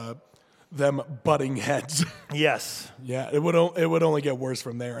of them butting heads. Yes. Yeah, it would only get worse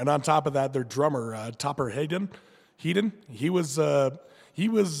from there. And on top of that, their drummer, Topper Headon, he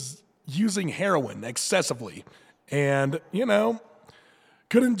was using heroin excessively, and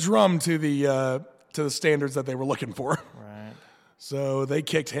couldn't drum to the standards that they were looking for. Right. So they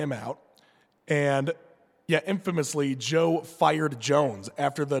kicked him out, and infamously, Joe fired Jones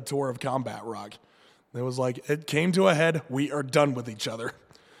after the tour of Combat Rock. It was like, it came to a head. We are done with each other.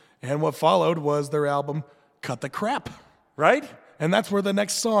 And what followed was their album, Cut the Crap. Right? And that's where the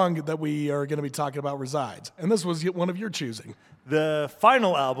next song that we are going to be talking about resides. And this was one of your choosing. The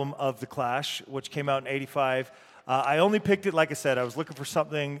final album of The Clash, which came out in '85, I only picked it, like I said, I was looking for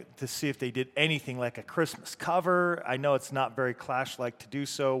something to see if they did anything like a Christmas cover. I know it's not very Clash-like to do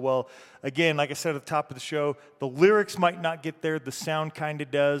so. Well, again, like I said at the top of the show, the lyrics might not get there. The sound kind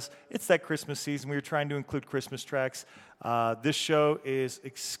of does. It's that Christmas season. We were trying to include Christmas tracks. This show is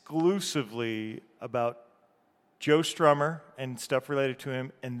exclusively about Joe Strummer and stuff related to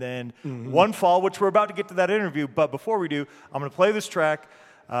him, and then One Fall, which we're about to get to that interview. But before we do, I'm going to play this track,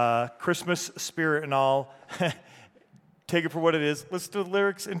 Christmas Spirit and all. Take it for what it is. Listen to the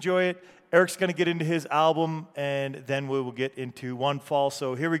lyrics, enjoy it. Eric's going to get into his album, and then we will get into One Fall.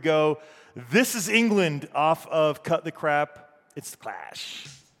 So here we go. This is England off of Cut the Crap. It's The Clash.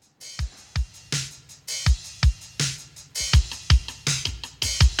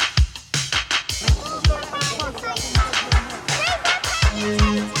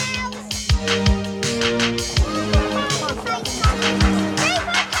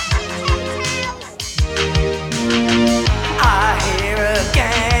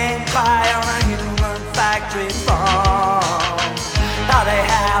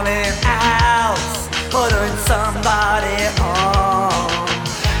 Somebody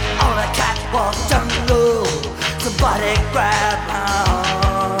on a catwalk jungle. Somebody grabbed my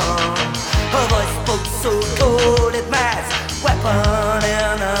arm. Her voice spoke so cold it matched weapon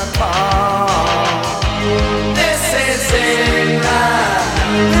in a palm. This is England.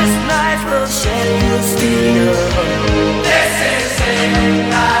 This knife will shed your steel. This is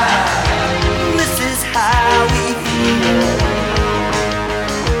England. This is how we feel.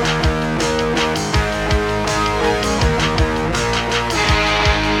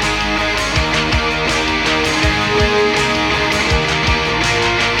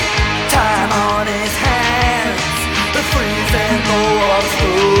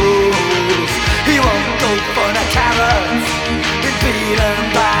 He won't go for the carrots, been beaten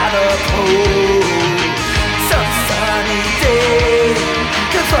by the cold. Some sunny day,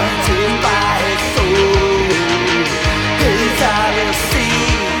 confronted by his soul. His eye will see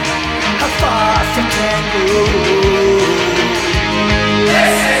how far she can go.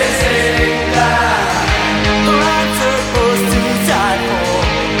 This is England, I'm supposed to die for.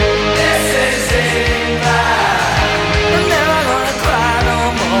 This is England.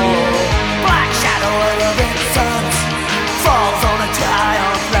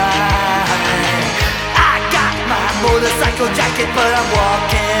 Motorcycle jacket, but I'm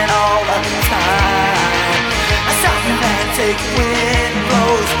walking all the time. A South Atlantic wind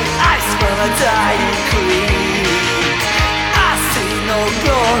blows ice from a dying creek. I see no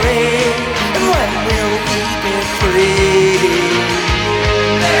glory, and when will we be free?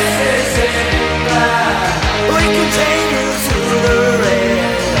 This is England. We can chain you to the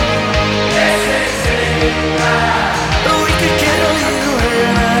rail. This is England. We can kill you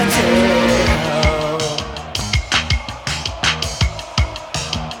in a jail.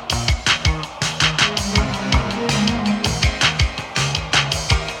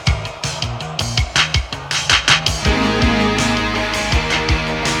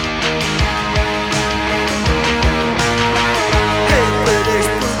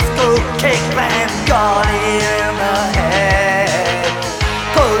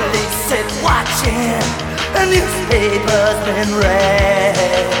 Newspapers been read.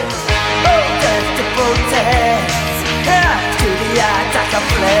 Protest to protest, to the attack of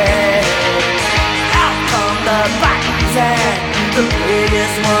flares. Out come the buttons and the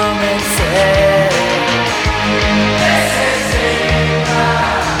biggest woman said, this is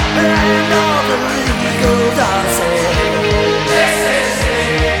England, and all the legal dances. This is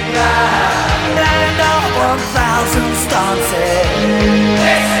England, and all 1,000 stances.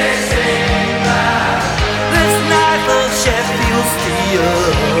 This is England. Sheffield Steel.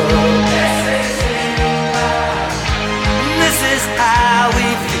 This is England. This is how we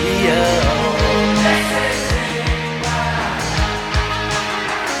feel. This is England.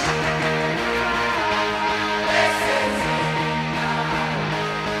 This is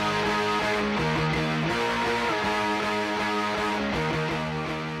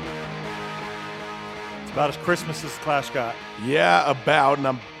It's about as Christmas as the Clash got. Yeah, about, and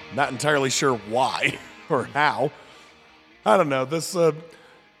I'm not entirely sure why or how. I don't know. This,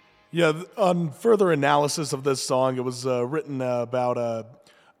 on further analysis of this song, it was written about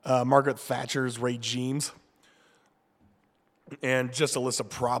Margaret Thatcher's regimes and just a list of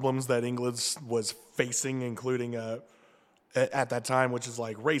problems that England was facing, including at that time, which is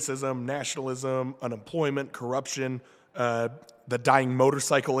like racism, nationalism, unemployment, corruption, the dying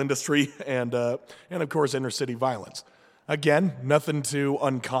motorcycle industry, and of course, inner city violence. Again, nothing too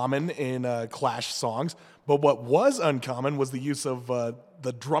uncommon in Clash songs. But what was uncommon was the use of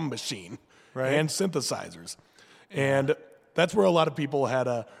the drum machine and synthesizers. And that's where a lot of people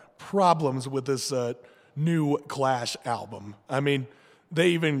had problems with this new Clash album. I mean, they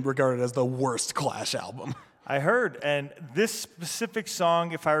even regard it as the worst Clash album. I heard, and this specific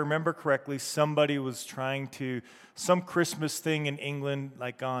song, if I remember correctly, somebody was trying to, some Christmas thing in England,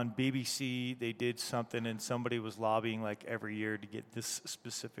 like on BBC, they did something, and somebody was lobbying like every year to get this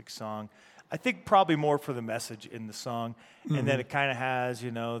specific song. I think probably more for the message in the song, and then it kind of has,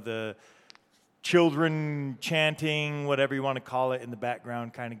 you know, the children chanting, whatever you want to call it, in the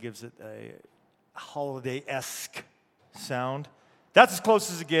background, kind of gives it a holiday-esque sound. That's as close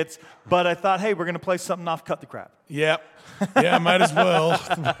as it gets, but I thought, hey, we're going to play something off Cut the Crap. Yep. Yeah, might as well.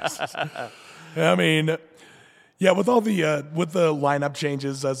 I mean, yeah, with all the with the lineup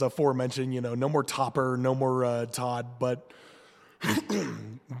changes, as aforementioned, you know, no more Topper, no more Todd, but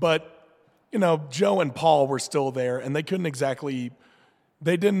you know, Joe and Paul were still there, and they didn't exactly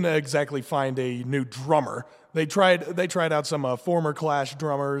find a new drummer. They tried out some former Clash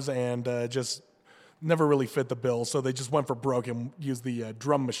drummers and just never really fit the bill, so they just went for broke and used the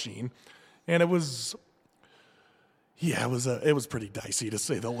drum machine, and it was pretty dicey to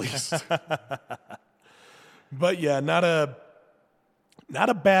say the least. But yeah, not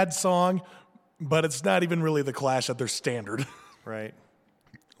a bad song, but it's not even really the Clash at their standard. Right.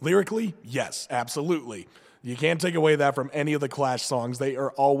 Lyrically, yes, absolutely. You can't take away that from any of the Clash songs. They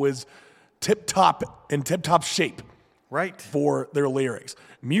are always in tip-top shape. Right. For their lyrics.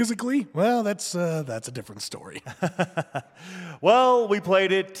 Musically, well, that's a different story. Well, we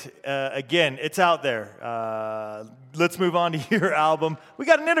played it. Again, it's out there. Let's move on to your album. We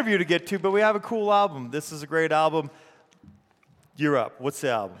got an interview to get to, but we have a cool album. This is a great album. You're up. What's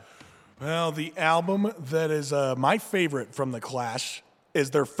the album? Well, the album that is my favorite from The Clash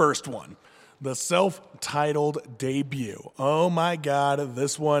is their first one, the self-titled debut. Oh my God,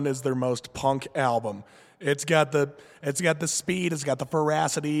 this one is their most punk album. It's got the speed, it's got the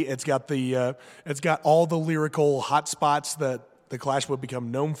veracity, it's got all the lyrical hot spots that the Clash would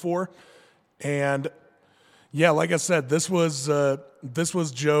become known for. And yeah, like I said, this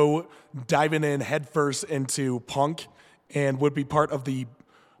was Joe diving in headfirst into punk and would be part of the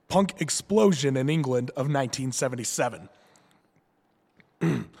punk explosion in England of 1977.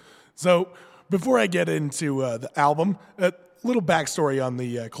 So before I get into the album, little backstory on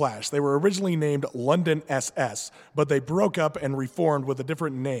the Clash. They were originally named London SS, but they broke up and reformed with a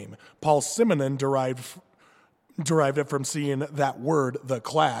different name. Paul Simonon derived it from seeing that word, the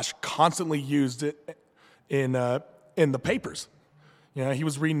Clash, constantly used it in the papers. You know, he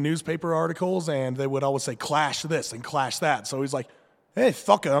was reading newspaper articles, and they would always say Clash this and Clash that. So he's like, hey,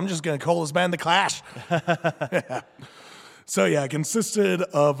 fuck it, I'm just going to call this band the Clash. So yeah, it consisted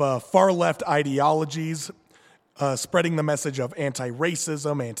of far-left ideologies, spreading the message of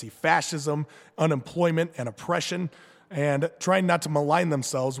anti-racism, anti-fascism, unemployment, and oppression, and trying not to malign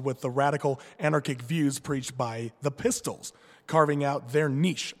themselves with the radical anarchic views preached by the Pistols, carving out their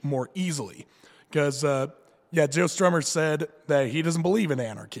niche more easily. Because, Joe Strummer said that he doesn't believe in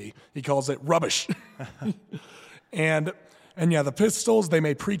anarchy. He calls it rubbish. and yeah, the Pistols, they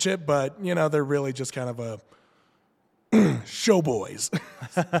may preach it, but, you know, they're really just kind of a showboys.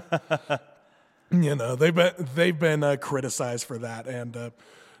 You know, they've been criticized for that, and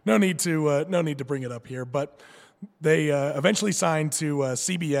no need to bring it up here. But they eventually signed to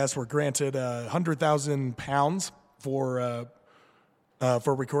CBS, were granted £100,000 for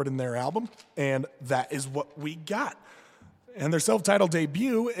recording their album, and that is what we got. And their self-titled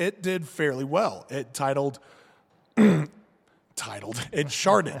debut, it did fairly well. It it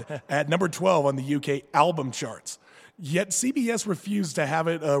charted at number 12 on the UK album charts. Yet CBS refused to have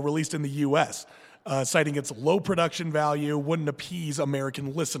it released in the U.S., citing its low production value wouldn't appease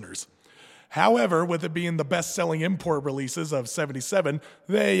American listeners. However, with it being the best-selling import releases of '77,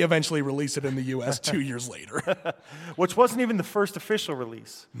 they eventually released it in the U.S. 2 years later. Which wasn't even the first official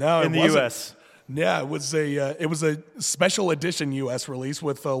release in the U.S. Yeah, it was a special edition U.S. release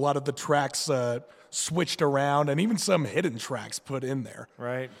with a lot of the tracks switched around and even some hidden tracks put in there.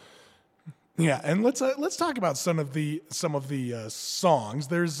 Right. Yeah, and let's talk about some of the songs.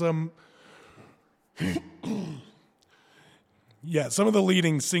 There's some of the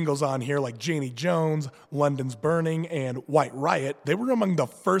leading singles on here, like Janie Jones, London's Burning, and White Riot. They were among the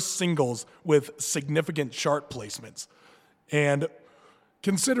first singles with significant chart placements, and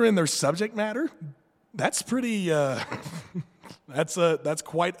considering their subject matter, that's pretty. That's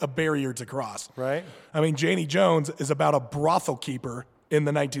quite a barrier to cross. Right. I mean, Janie Jones is about a brothel keeper in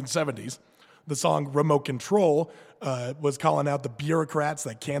the 1970s. The song Remote Control was calling out the bureaucrats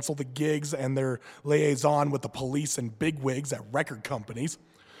that cancel the gigs and their liaison with the police and bigwigs at record companies.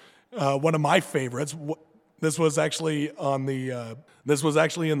 One of my favorites, This was actually on the. This was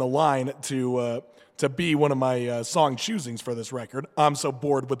actually in the line to be one of my song choosings for this record. I'm So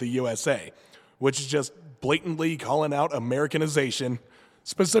Bored with the USA, which is just blatantly calling out Americanization,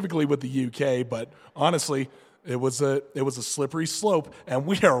 specifically with the UK. But honestly, it was a slippery slope, and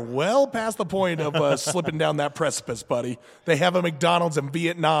we are well past the point of slipping down that precipice, buddy. They have a McDonald's in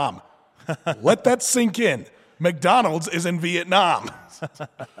Vietnam. Let that sink in. McDonald's is in Vietnam.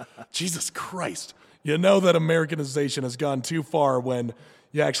 Jesus Christ. You know that Americanization has gone too far when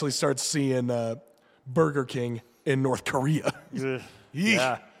you actually start seeing Burger King in North Korea.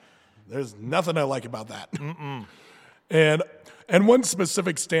 Yeah. There's nothing I like about that. And one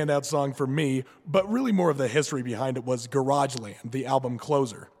specific standout song for me, but really more of the history behind it, was Garageland, the album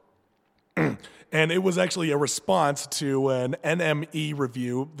closer. And it was actually a response to an NME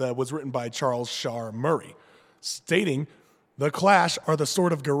review that was written by Charles Shaar Murray, stating, "The Clash are the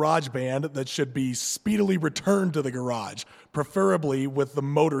sort of garage band that should be speedily returned to the garage, preferably with the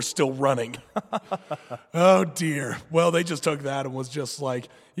motor still running." Oh dear. Well, they just took that and was just like,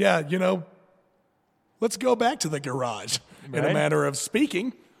 yeah, let's go back to the garage. In a Right. manner of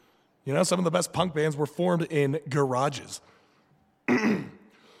speaking, some of the best punk bands were formed in garages.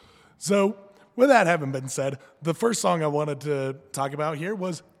 So, with that having been said, the first song I wanted to talk about here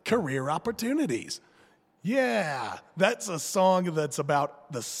was Career Opportunities. Yeah, that's a song that's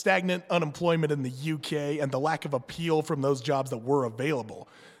about the stagnant unemployment in the UK and the lack of appeal from those jobs that were available.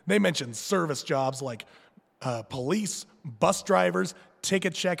 They mentioned service jobs like police, bus drivers,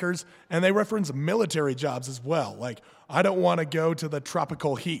 ticket checkers, and they reference military jobs as well, like, I don't want to go to the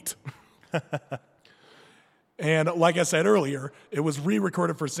tropical heat. And like I said earlier, it was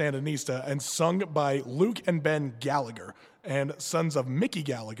re-recorded for Sandinista and sung by Luke and Ben Gallagher, and sons of Mickey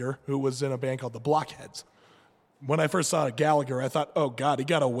Gallagher, who was in a band called the Blockheads. When I first saw Gallagher, I thought, oh God, he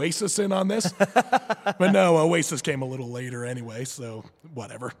got Oasis in on this? But no, Oasis came a little later anyway, so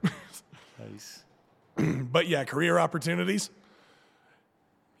whatever. Nice. But yeah, career opportunities.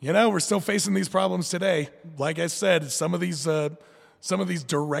 We're still facing these problems today. Like I said, some of these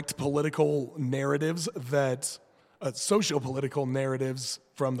direct political narratives that socio-political narratives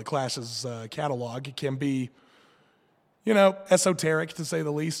from the Clash's catalog can be, esoteric to say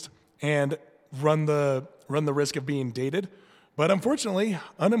the least, and run the risk of being dated. But unfortunately,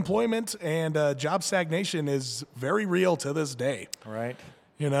 unemployment and job stagnation is very real to this day. Right.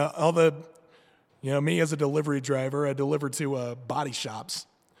 Me as a delivery driver, I deliver to body shops.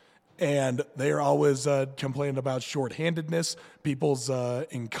 And they are always complaining about shorthandedness, people's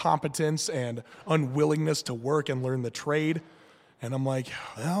incompetence and unwillingness to work and learn the trade. And I'm like,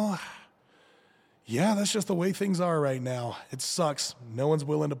 well, yeah, that's just the way things are right now. It sucks. No one's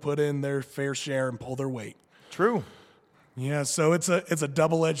willing to put in their fair share and pull their weight. True. Yeah, so it's a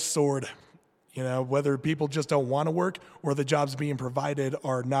double-edged sword. Whether people just don't want to work or the jobs being provided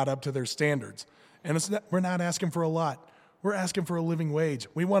are not up to their standards. And we're not asking for a lot. We're asking for a living wage.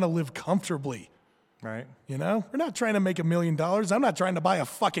 We want to live comfortably. Right. We're not trying to make $1 million. I'm not trying to buy a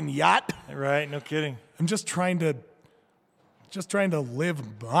fucking yacht. Right. No kidding. I'm just trying to live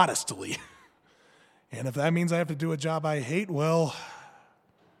modestly. And if that means I have to do a job I hate, well,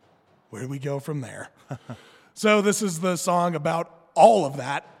 where do we go from there? So this is the song about all of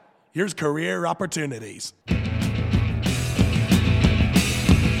that. Here's Career Opportunities.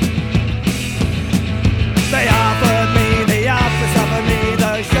 They offered me the office, offered me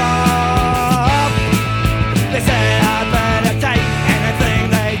the job. They said I'd better take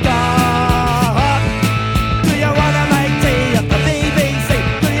anything they got. Do you wanna make tea at the BBC?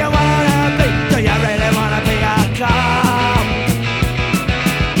 Do you really wanna be a cop?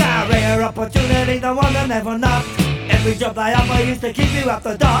 Career opportunity, the one that never knocked. Every job they offer used to keep you at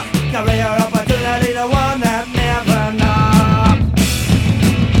the dock. Career opportunity, the one that never knocked.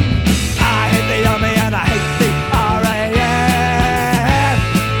 I hate the army and I hate the RAF.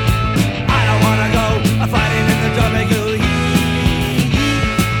 I don't wanna go fighting in the tropical heat.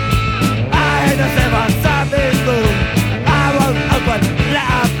 I hate the 7-Service boom. I won't open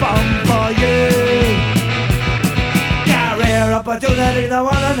that bomb for you. Career opportunity, the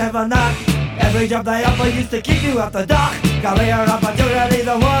one I never knocked. Every job they offer used to keep you at the dock. Career opportunity,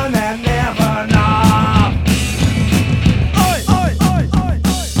 the one that never knocked.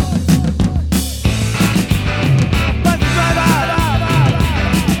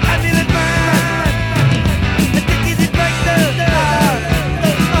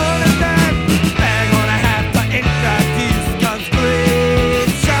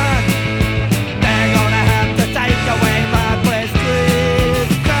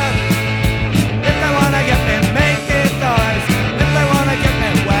 If they wanna get me making noise, if they wanna get me,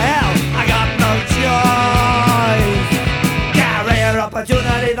 well, I got no choice.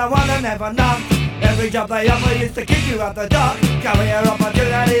 never knocked. Every job they offer used to kick you out the door. Career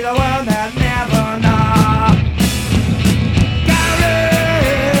opportunity, the world had never knocked.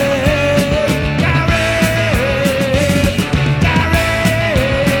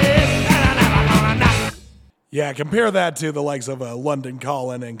 Yeah, compare that to the likes of London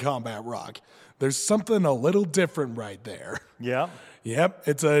Calling and Combat Rock. There's something a little different right there. Yeah. Yep,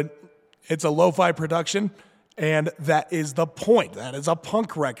 it's a lo-fi production, and that is the point. That is a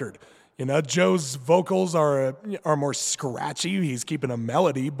punk record. You know, Joe's vocals are more scratchy. He's keeping a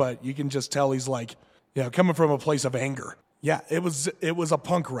melody, but you can just tell he's like, you know, coming from a place of anger. Yeah, it was a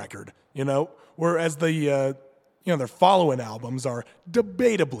punk record. You know, whereas the their following albums are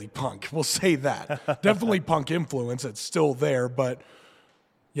debatably punk. We'll say that. Definitely punk influence. It's still there, but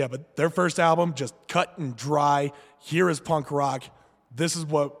yeah, but their first album, just cut and dry. Here is punk rock. This is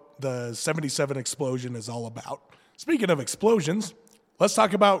what the 77 Explosion is all about. Speaking of explosions, let's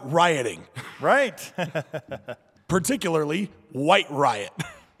talk about rioting. Right. Particularly White Riot.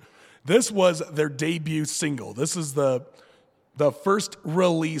 This was their debut single. This is the first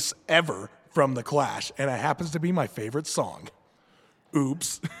release ever from The Clash, and it happens to be my favorite song.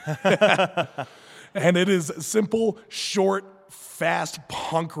 Oops. And it is simple, short, fast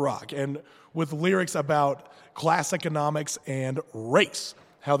punk rock, and with lyrics about class economics and race,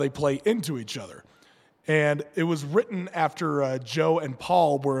 how they play into each other. And it was written after Joe and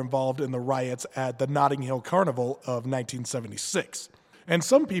Paul were involved in the riots at the Notting Hill Carnival of 1976. And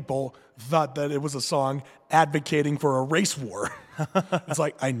some people thought that it was a song advocating for a race war. It's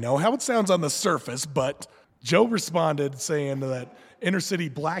like, I know how it sounds on the surface, but Joe responded saying that inner city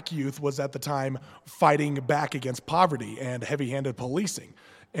black youth was at the time fighting back against poverty and heavy-handed policing,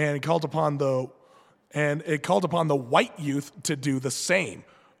 and it called upon the white youth to do the same.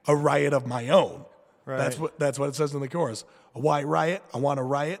 A riot of my own. Right. That's what it says in the chorus. A white riot, I want a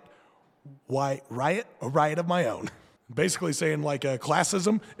riot. White riot, a riot of my own. Basically saying like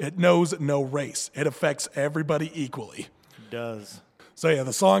classism, it knows no race. It affects everybody equally. It does. So yeah,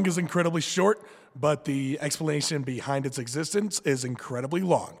 the song is incredibly short, but the explanation behind its existence is incredibly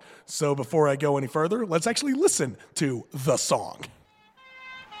long. So before I go any further, let's actually listen to the song.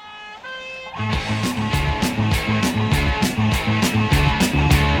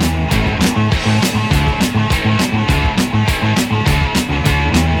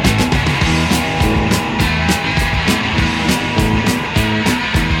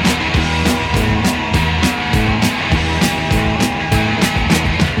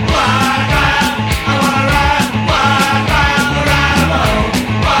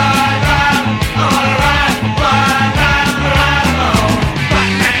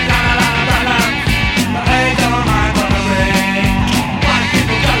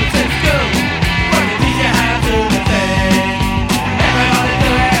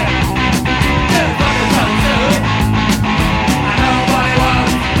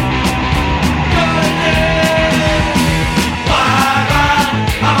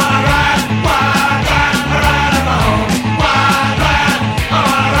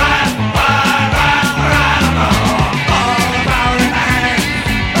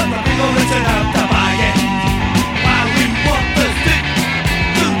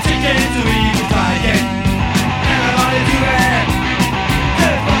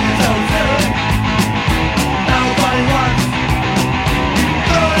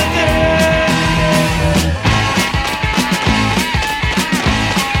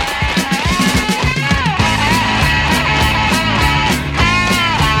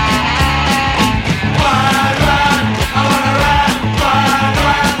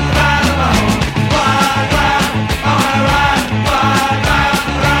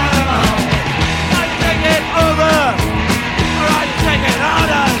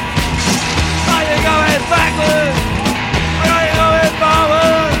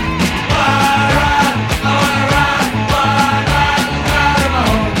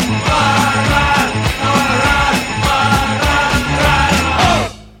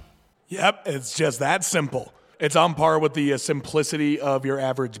 Yep, it's just that simple. It's on par with the simplicity of your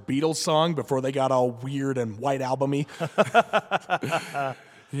average Beatles song before they got all weird and white album-y.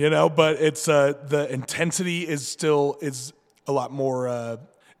 But it's the intensity is a lot more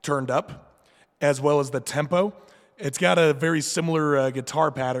turned up, as well as the tempo. It's got a very similar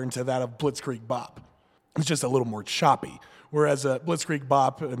guitar pattern to that of Blitzkrieg Bop. It's just a little more choppy. Whereas Blitzkrieg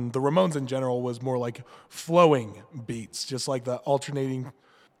Bop and the Ramones in general was more like flowing beats, just like the alternating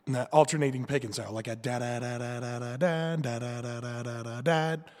picking style, like a da da da da da da da da da da da da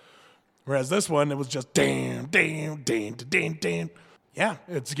da. Whereas this one, it was just damn, damn, damn, damn, damn. Yeah,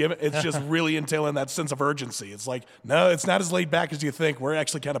 it's just really entailing that sense of urgency. It's like, no, it's not as laid back as you think. We're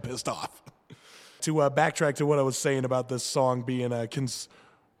actually kind of pissed off. To backtrack to what I was saying about this song being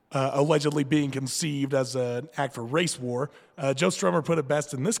allegedly being conceived as an act for race war, Joe Strummer put it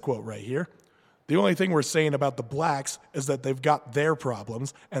best in this quote right here. The only thing we're saying about the blacks is that they've got their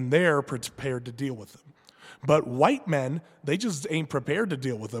problems and they're prepared to deal with them. But white men, they just ain't prepared to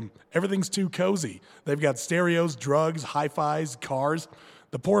deal with them. Everything's too cozy. They've got stereos, drugs, hi-fis, cars.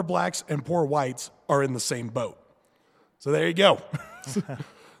 The poor blacks and poor whites are in the same boat. So there you go.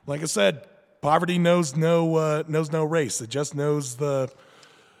 Like I said, poverty knows no race. It just knows the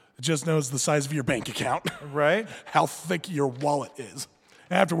size of your bank account. Right. How thick your wallet is.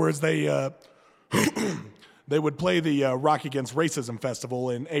 Afterwards, they would play the Rock Against Racism Festival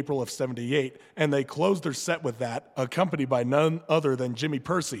in April of '78, and they closed their set with that, accompanied by none other than Jimmy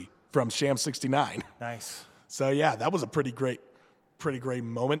Percy from Sham 69. Nice. So yeah, that was a pretty great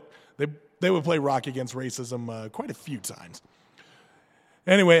moment. They would play Rock Against Racism quite a few times.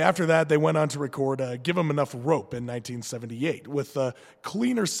 Anyway, after that, they went on to record Give 'Em Enough Rope in 1978 with a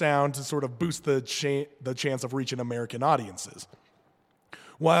cleaner sound to sort of boost the chance of reaching American audiences.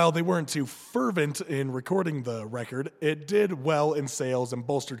 While they weren't too fervent in recording the record, it did well in sales and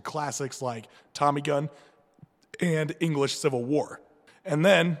bolstered classics like Tommy Gun and English Civil War. And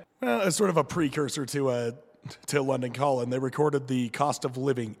then, as sort of a precursor to London Calling, they recorded the Cost of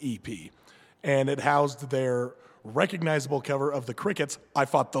Living EP, and it housed their recognizable cover of the Crickets' I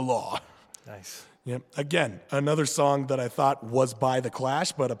Fought the Law. Nice. Yeah. Again, another song that I thought was by The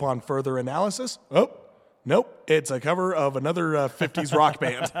Clash, but upon further analysis, nope, it's a cover of another 50s rock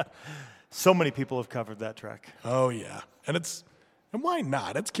band. So many people have covered that track. Oh, yeah. And why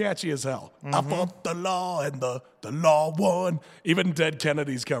not? It's catchy as hell. Mm-hmm. I fought the law and the law won. Even Dead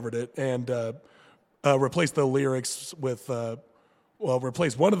Kennedys covered it and replaced the lyrics with,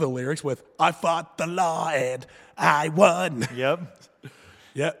 replaced one of the lyrics with, I fought the law and I won. Yep.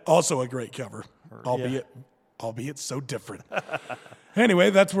 Yeah, also a great cover, albeit so different. Anyway,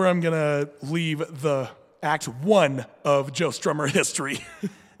 that's where I'm going to leave the Act 1 of Joe Strummer history.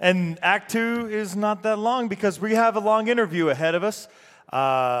 And Act 2 is not that long because we have a long interview ahead of us.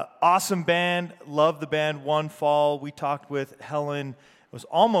 Awesome band. Love the band One Fall. We talked with Helen, it was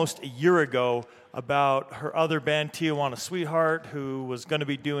almost a year ago, about her other band, Tijuana Sweetheart, who was going to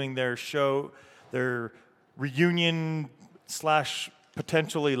be doing their show, their reunion /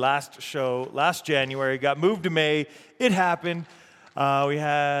 potentially last show last January. Got moved to May. It happened. We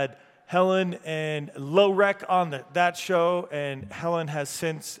had Helen and Low Rec on that show, and Helen has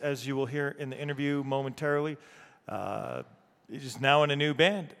since, as you will hear in the interview momentarily, is now in a new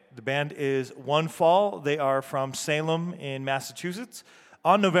band. The band is One Fall. They are from Salem in Massachusetts.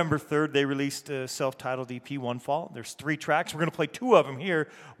 On November 3rd, they released a self-titled EP, One Fall. There's 3 tracks. We're going to play 2 of them here,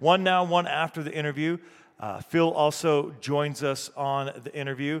 one now, one after the interview. Phil also joins us on the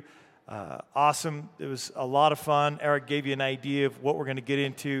interview. Awesome. It was a lot of fun. Eric gave you an idea of what we're going to get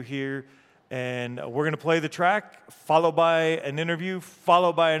into here. And we're going to play the track, followed by an interview,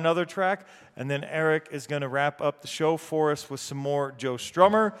 followed by another track. And then Eric is going to wrap up the show for us with some more Joe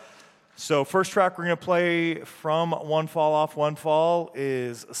Strummer. So first track we're going to play from One Fall Off One Fall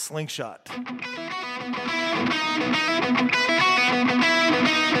is Slingshot.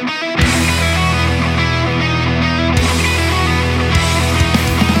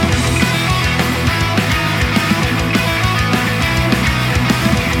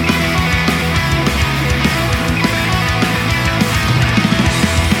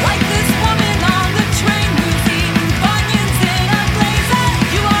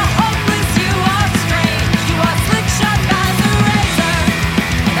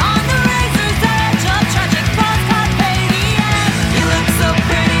 On the razor's edge of tragic falls caught baby, and you look so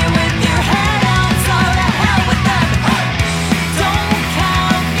pretty with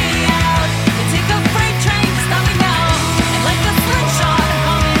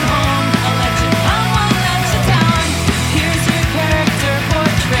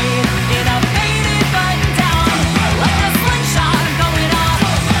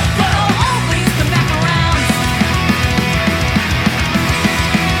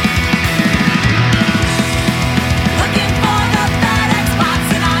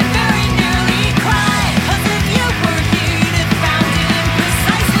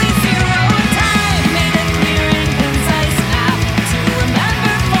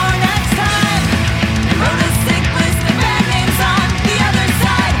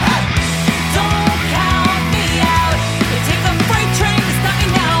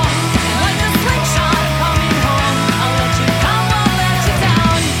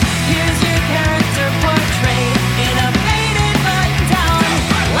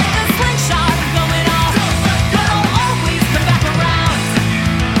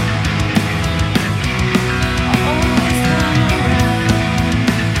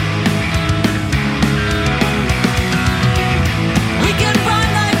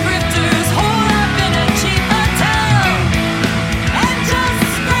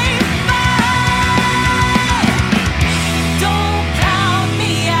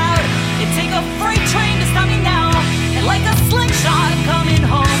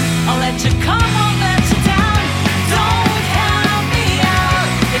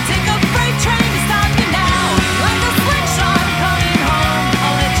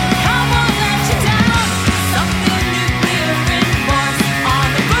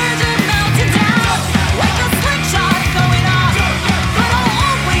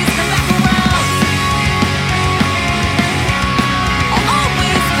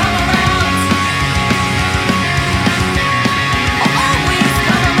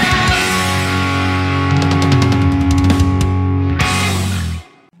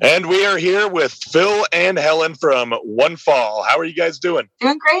are here with Phil and Helen from One Fall. How are you guys doing?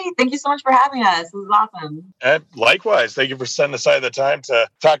 Doing great. Thank you so much for having us. This is awesome. And likewise, thank you for setting aside the time to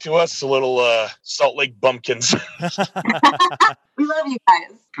talk to us, little Salt Lake bumpkins. We love you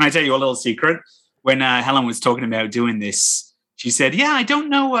guys. Can I tell you a little secret? When Helen was talking about doing this, she said, "Yeah, I don't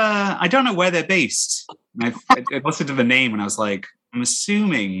know where they're based." And I listened to the name, and I was like, "I'm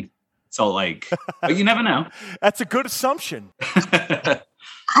assuming Salt Lake, but you never know." That's a good assumption.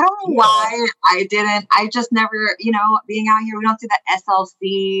 I don't know why I didn't. I just never, being out here, we don't see the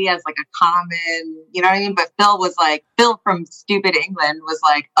SLC as like a common, you know what I mean? But Phil from Stupid England was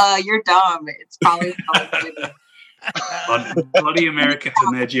like, you're dumb. It's probably Bloody Americans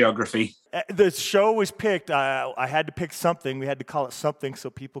and their geography. The show was picked. I had to pick something. We had to call it something so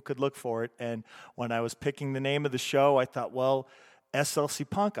people could look for it. And when I was picking the name of the show, I thought, well, SLC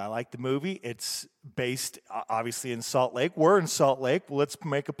Punk. I like the movie. It's based, obviously, in Salt Lake. We're in Salt Lake. Well, let's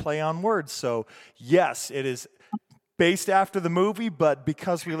make a play on words. So, yes, it is based after the movie, but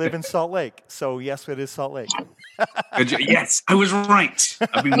because we live in Salt Lake. So, yes, it is Salt Lake. Yes, I was right.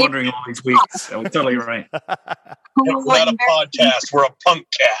 I've been wondering all these weeks. I was totally right. We're not a podcast. We're a punk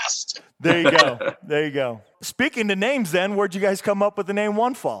cast. There you go. There you go. Speaking to names, then, where'd you guys come up with the name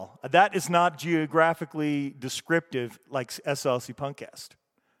One Fall? That is not geographically descriptive like SLC Punkcast.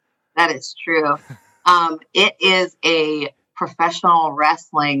 That is true. It is a professional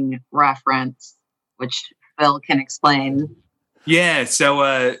wrestling reference, which Phil can explain. Yeah,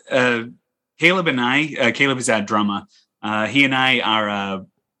 so Caleb and I, Caleb is our drummer. He and I are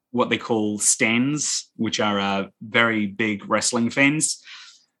what they call stans, which are very big wrestling fans.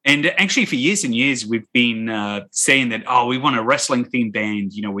 And actually, for years and years, we've been saying that, we want a wrestling themed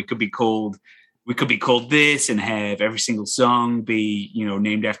band. We could be called this and have every single song be,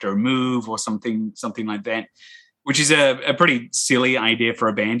 named after a move or something like that, which is a pretty silly idea for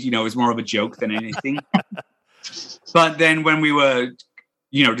a band. It was more of a joke than anything. But then when we were,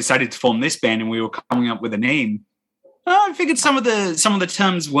 decided to form this band and we were coming up with a name, I figured some of the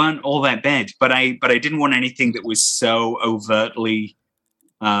terms weren't all that bad, but I didn't want anything that was so overtly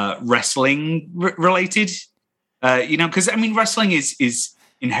wrestling related, because wrestling is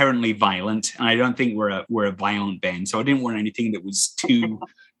inherently violent, and I don't think we're a violent band, so I didn't want anything that was too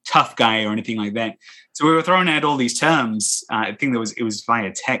tough guy or anything like that. So we were throwing out all these terms. I think it was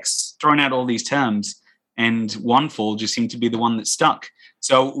via text, throwing out all these terms, and One Fall just seemed to be the one that stuck.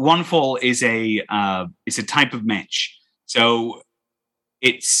 So One Fall is a type of match. So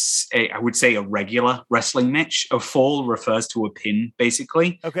it's I would say a regular wrestling match. A fall refers to a pin,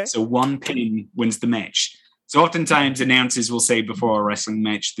 basically. Okay. So one pin wins the match. So oftentimes announcers will say before a wrestling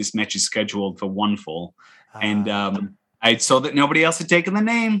match, this match is scheduled for one fall. And I saw that nobody else had taken the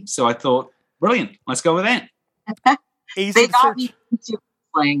name. So I thought, brilliant, let's go with that. They got me into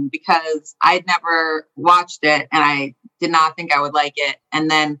wrestling because I'd never watched it and I did not think I would like it.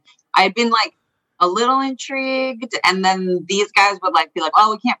 And then I'd been like a little intrigued. And then these guys would be like,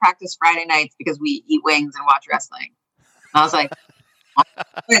 we can't practice Friday nights because we eat wings and watch wrestling. And I was like,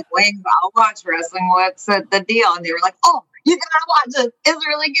 wings, I'll watch wrestling. What's the deal? And they were like, you gotta watch it. It's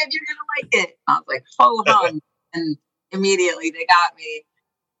really good. You're gonna like it. And I was like, hold on. And immediately they got me.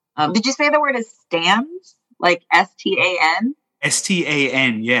 Did you say the word is stans? Like STAN?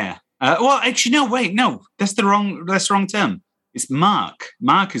 STAN, yeah. Well, actually, no, wait, no. That's the wrong term. It's mark.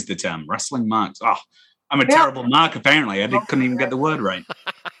 Mark is the term. Wrestling marks. Oh, I'm a terrible mark, apparently. I couldn't even get the word right.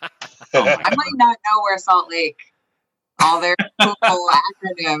 I might not know where Salt Lake, all their cool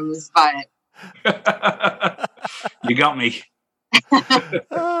acronyms, but... You got me.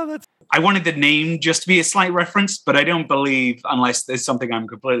 I wanted the name just to be a slight reference, but I don't believe, unless there's something I'm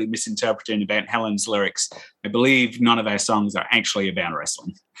completely misinterpreting about Helen's lyrics, I believe none of our songs are actually about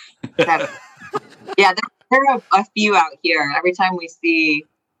wrestling. Yeah, there are a few out here. Every time we see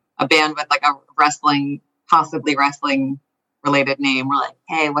a band with like a possibly wrestling related name, we're like,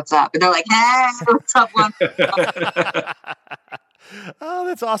 hey, what's up? And they're like, hey, what's up? Oh,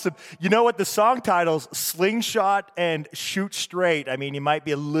 that's awesome. You know what? The song titles, Slingshot and Shoot Straight. I mean, you might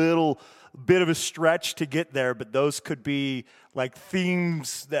be a little bit of a stretch to get there, but those could be like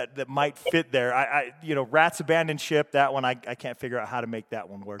themes that might fit there. Rats Abandoned Ship, that one, I can't figure out how to make that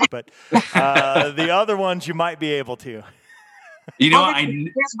one work. But the other ones, you might be able to.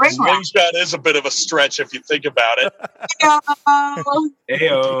 Slingshot is a bit of a stretch if you think about it.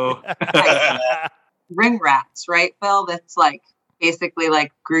 Heyo. Ring rats, right, Phil? That's like basically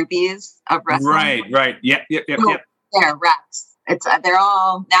like groupies of wrestling. Right. Yep. They're rats. It's they're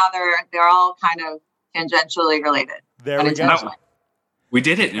all kind of tangentially related. There we go. We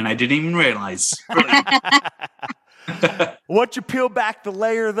did it, and I didn't even realize. Once you peel back the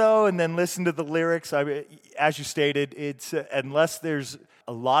layer, though, and then listen to the lyrics, I mean, as you stated, it's unless there's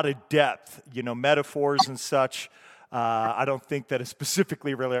a lot of depth, metaphors and such, I don't think that is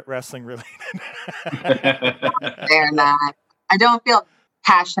specifically wrestling related. They're not. I don't feel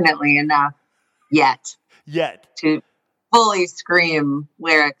passionately enough yet to fully scream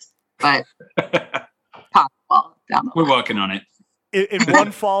lyrics, but possible down the We're line. working on it. In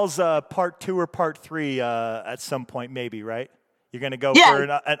One Falls part 2 or part 3 at some point, maybe, right? You're going to go Yeah. for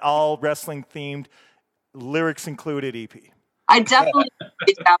an all wrestling themed, lyrics included EP. I definitely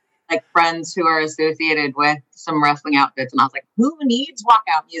reached out to like friends who are associated with some wrestling outfits, and I was like, "Who needs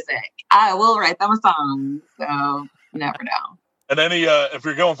walkout music? I will write them a song." So you never know. And any, if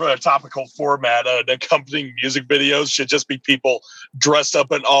you're going for a topical format, the accompanying music videos should just be people dressed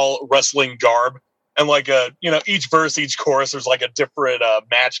up in all wrestling garb. And like, each verse, each chorus, there's like a different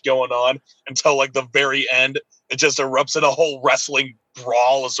match going on until like the very end. It just erupts in a whole wrestling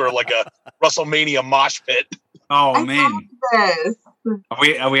brawl, sort of like a WrestleMania mosh pit. Oh I man, love this.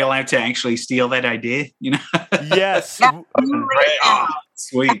 are we allowed to actually steal that idea? Yes. Yeah, you lay it Oh, down.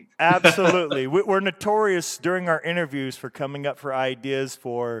 sweet. Absolutely. We're notorious during our interviews for coming up for ideas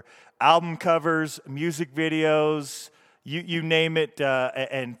for album covers, music videos, you name it,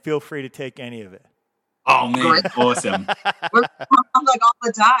 and feel free to take any of it. Oh man, awesome. We're like all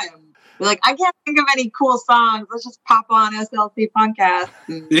the time. We're like, I can't think of any cool songs. Let's just pop on SLC Punkcast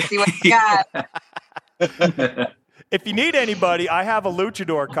and see what you got. If you need anybody, I have a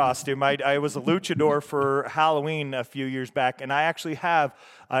luchador costume. I was a luchador for Halloween a few years back, and I actually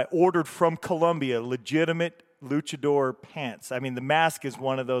I ordered from Colombia legitimate luchador pants. I mean, the mask is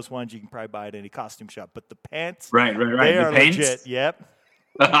one of those ones you can probably buy at any costume shop, but the pants, Right. they The are pants? legit. Yep.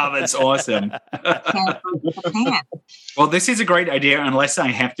 Oh, that's awesome. Can't forget the pants. Well, this is a great idea unless I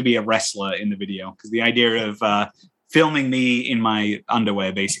have to be a wrestler in the video, because the idea of filming me in my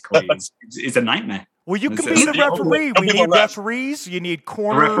underwear basically is a nightmare. Well, you can That's be it. the referee. We need referees. You need A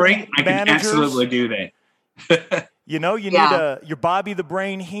corner referee, I can managers. absolutely do that. You need your Bobby the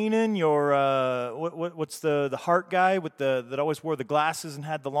Brain Heenan, your what's the Hart guy with that always wore the glasses and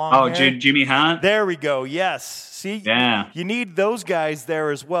had the long Oh, hair? Jimmy Hart. There we go. Yes. See, Yeah. you need those guys there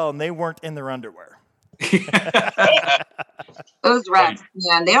as well, and they weren't in their underwear. Those refs,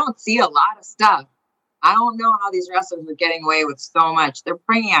 man, they don't see a lot of stuff. I don't know how these wrestlers are getting away with so much. They're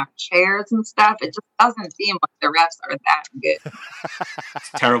bringing out chairs and stuff. It just doesn't seem like the refs are that good.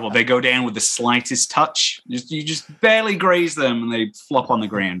 It's terrible. They go down with the slightest touch. You just barely graze them and they flop on the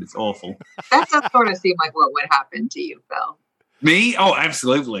ground. It's awful. That does sort of seem like what would happen to you, Phil. Me? Oh,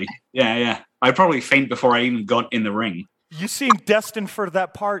 absolutely. Yeah. I'd probably faint before I even got in the ring. You seem destined for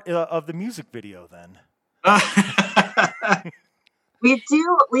that part of the music video, then. We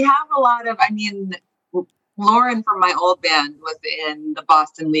have a lot of, Lauren from my old band was in the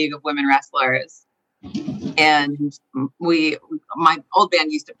Boston League of Women Wrestlers. And my old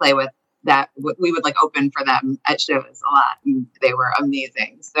band used to play with that. We would like open for them at shows a lot. And they were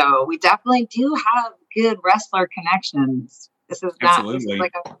amazing. So we definitely do have good wrestler connections. This is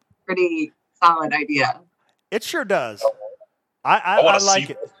like a pretty solid idea. It sure does. I wanna like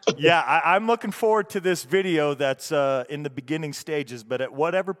see it. Yeah, I'm looking forward to this video that's in the beginning stages. But at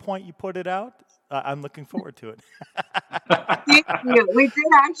whatever point you put it out, I'm looking forward to it. Thank you. We did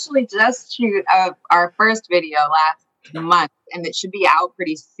actually just shoot our first video last month, and it should be out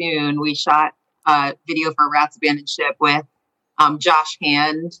pretty soon. We shot a video for Rats Abandonship with Josh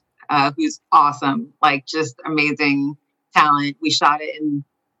Hand, who's awesome, like just amazing talent. We shot it in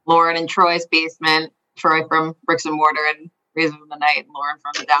Lauren and Troy's basement, Troy from Bricks and Mortar and Razor of the Night, and Lauren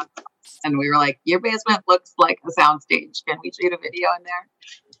from the Downtown. And we were like, your basement looks like a soundstage. Can we shoot a video in there?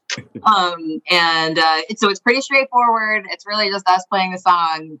 So it's pretty straightforward. It's really just us playing the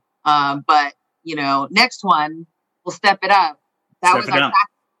song. But next one, we'll step it up. That was our practice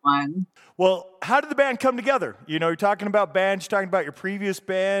one. Well, how did the band come together? You're talking about bands, you're talking about your previous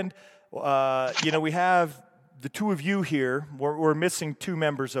band. We have the two of you here. We're missing two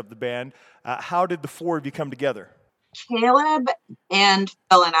members of the band. How did the four of you come together? Caleb and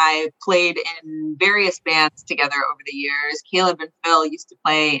Phil and I played in various bands together over the years. Caleb and Phil used to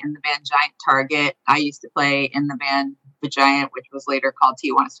play in the band Giant Target. I used to play in the band The Giant, which was later called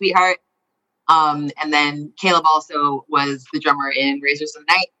Tijuana Sweetheart. And then Caleb also was the drummer in Razors of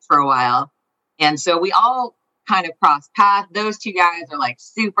the Night for a while. And so we all kind of crossed paths. Those two guys are like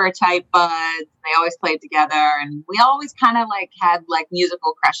super tight buds. They always played together. And we always kind of like had like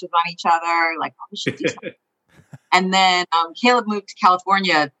musical crushes on each other. Like, oh, we should do something. And then Caleb moved to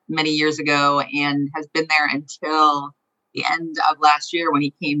California many years ago and has been there until the end of last year when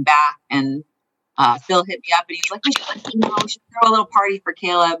he came back. And Phil hit me up and he's like, we should throw a little party for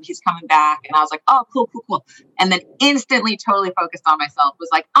Caleb. He's coming back. And I was like, oh, cool. And then instantly totally focused on myself. Was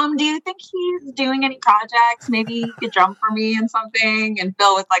like, do you think he's doing any projects? Maybe he could drum for me and something. And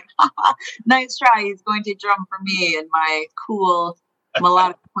Phil was like, nice try. He's going to drum for me in my cool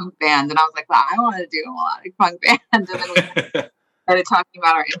melodic punk band. And I was like, wow, I want to do a melodic punk band. And then we started talking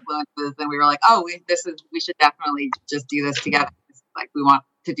about our influences and we were like, we should definitely just do this together. Like we want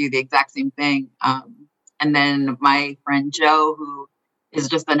to do the exact same thing. And then my friend Joe, who is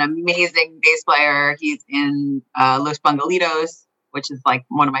just an amazing bass player, he's in Los Bungalitos, which is like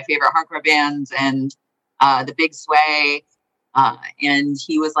one of my favorite hardcore bands, and The Big Sway. And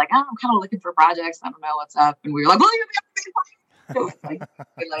he was like, I'm kind of looking for projects. I don't know what's up. And we were like, well, you're so it's like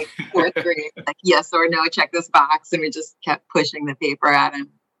 4th grade, like yes or no, check this box. And we just kept pushing the paper at him.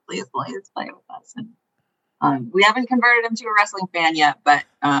 Please play with us. And we haven't converted him to a wrestling fan yet, but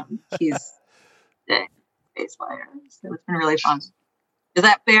he's a bass player. So it's been really fun. Is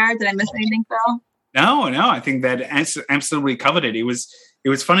that fair? Did I miss anything, Phil? No. I think that absolutely covered it. It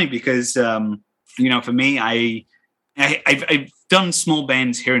was funny because for me, I've done small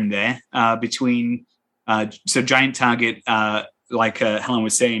bands here and there between. So Giant Target, like Helen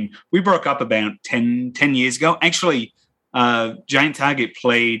was saying, we broke up about 10 years ago. Actually, Giant Target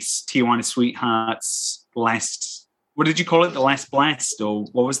played Tijuana Sweethearts last, what did you call it? The Last Blast, or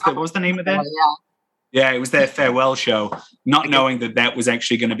what was the name of that? Yeah, it was their farewell show, not knowing that was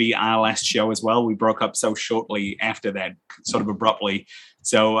actually going to be our last show as well. We broke up so shortly after that, sort of abruptly.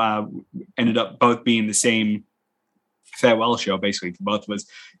 So ended up both being the same farewell show, basically, for both of us.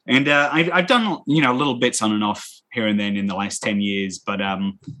 And I've done, little bits on and off here and then in the last 10 years. But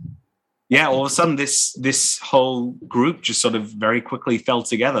all of a sudden this whole group just sort of very quickly fell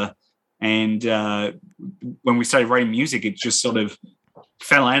together. And when we started writing music, it just sort of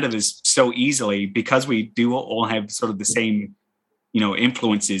fell out of us so easily because we do all have sort of the same,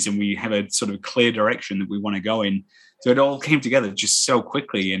 influences, and we have a sort of clear direction that we want to go in. So it all came together just so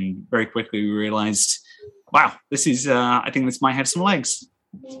quickly, and very quickly we realized, wow, this is, I think this might have some legs.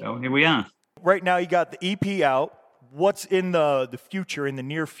 So here we are. Right now you got the EP out. What's in the future, in the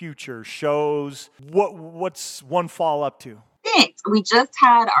near future? Shows? What's One Fall up to? Thanks. We just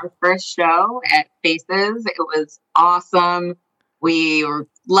had our first show at Faces. It was awesome. We were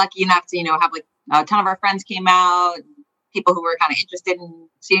lucky enough to, have like a ton of our friends came out, people who were kind of interested in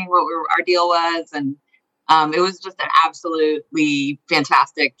seeing what our deal was. And it was just an absolutely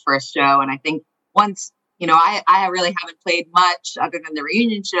fantastic first show. And I think once, I really haven't played much other than the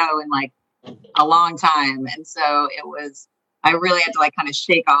reunion show in like a long time. And so I really had to like kind of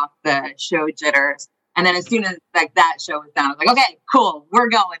shake off the show jitters. And then as soon as like that show was done, I was like, okay, cool, we're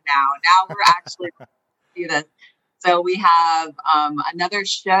going now. Now we're actually do this. So we have another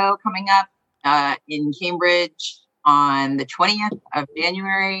show coming up in Cambridge on the 20th of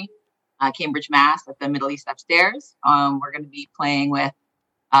January, Cambridge, Mass, at the Middle East Upstairs. We're going to be playing with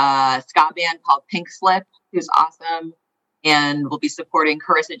a ska band called Pink Slip, who's awesome. And we'll be supporting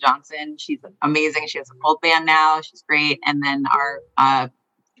Carissa Johnson. She's amazing. She has a full band now. She's great. And then our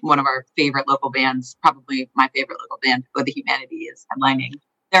one of our favorite local bands, probably my favorite local band, With the Humanity, is headlining.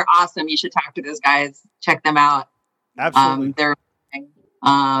 They're awesome. You should talk to those guys. Check them out. Absolutely. They're amazing.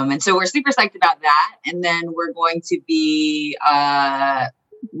 And so we're super psyched about that. And then we're going to be,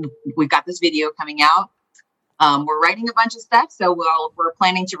 we've got this video coming out. We're writing a bunch of stuff. So we're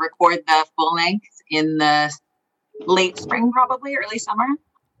planning to record the full length in the late spring, probably early summer,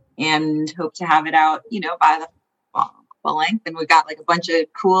 and hope to have it out, by the full length. And we've got like a bunch of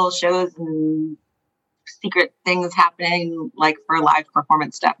cool shows and secret things happening, like for live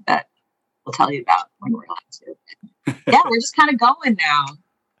performance stuff that we'll tell you about when we're allowed to. Yeah, we're just kind of going now.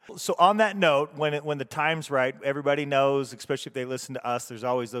 So on that note, when the time's right, everybody knows, especially if they listen to us, there's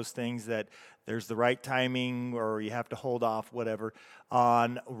always those things that there's the right timing or you have to hold off, whatever,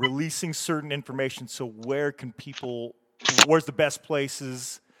 on releasing certain information. So where's the best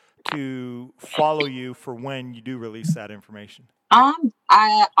places to follow you for when you do release that information? Our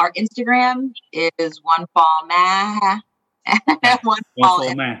Instagram is One Fall Ma. One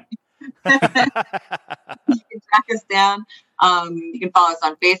Fall Ma. You can track us down. You can follow us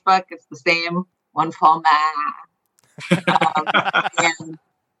on Facebook. It's the same, One Fall Ma. And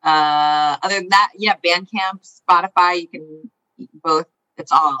other than that, Bandcamp, Spotify, you can both.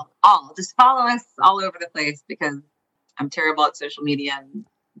 It's all. Just follow us all over the place because I'm terrible at social media and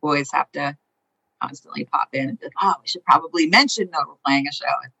boys have to constantly pop in and just, we should probably mention that we're playing a show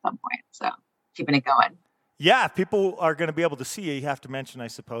at some point. So keeping it going. Yeah, if people are going to be able to see you have to mention, I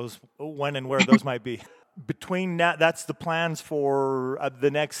suppose, when and where those might be. Between that, that's the plans for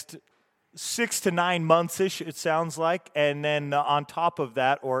the next 6 to 9 months-ish, it sounds like. And then on top of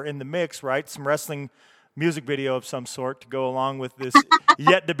that, or in the mix, right, some wrestling music video of some sort to go along with this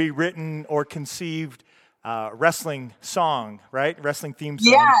yet to be written or conceived wrestling song, right? Wrestling theme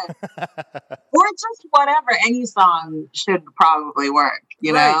song. Yeah. Or just whatever. Any song should probably work,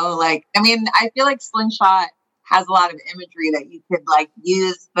 you know? Like, I mean, I feel like Slingshot has a lot of imagery that you could like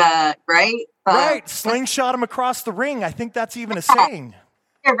use right? Slingshot him across the ring. I think that's even a saying.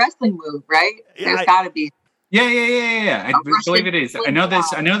 A wrestling move, right? Yeah, There's got to be. Yeah. I believe it is. I know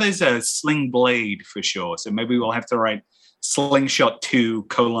there's a Sling Blade for sure. So maybe we'll have to write Slingshot 2: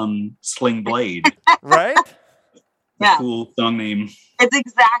 Sling Blade. Right? Yeah. Cool song name. It's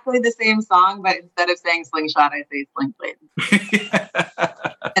exactly the same song, but instead of saying Slingshot, I say Sling Blade.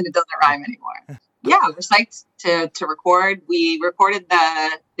 And it doesn't rhyme anymore. Yeah, we're psyched to record. We recorded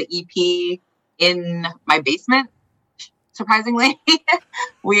the EP in my basement. Surprisingly,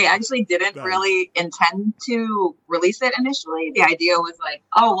 we actually didn't really intend to release it initially. The idea was like,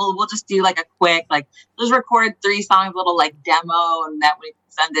 oh, well, we'll just do like a quick, like, just record 3 songs, little like demo, and that we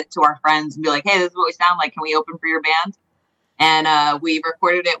send it to our friends and be like, hey, this is what we sound like. Can we open for your band? And we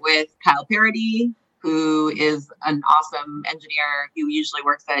recorded it with Kyle Parody, who is an awesome engineer who usually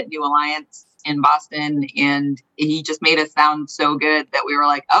works at New Alliance in Boston. And he just made us sound so good that we were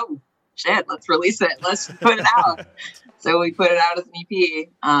like, oh, shit, let's release it. Let's put it out. So we put it out as an EP,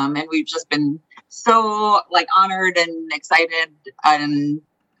 and we've just been so like honored and excited and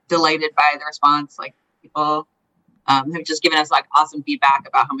delighted by the response. Like people have just given us like awesome feedback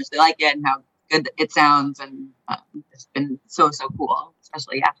about how much they like it and how good it sounds, and it's been so cool,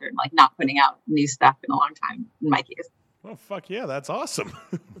 especially after like not putting out new stuff in a long time. In my case. Oh fuck yeah, that's awesome.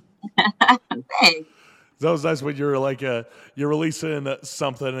 Thanks. That was nice when you're like, you're releasing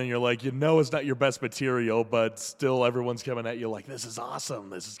something and you're like, you know, it's not your best material, but still everyone's coming at you like, this is awesome.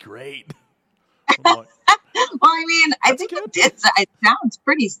 This is great. Well, I mean, I think it sounds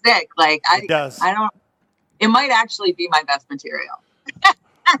pretty sick. Like, it does. It might actually be my best material.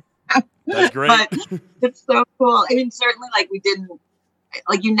 That's great. But it's so cool. I mean, certainly like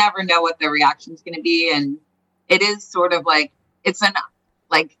you never know what the reaction's going to be. And it is sort of like, it's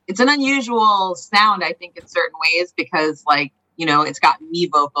an unusual sound, I think, in certain ways, because like, you know, it's got me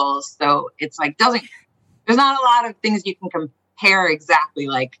vocals. So it's like, there's not a lot of things you can compare exactly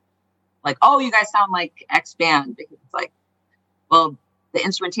like, oh, you guys sound like X band, because it's like, well, the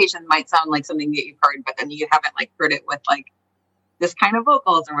instrumentation might sound like something that you've heard, but then you haven't like heard it with like this kind of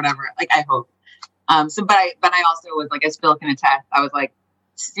vocals or whatever. Like, I hope. But I also was like, as Phil can attest, I was like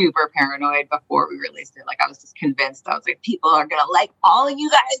super paranoid before we released it. Like, I was just convinced. I was like, people are gonna like all of you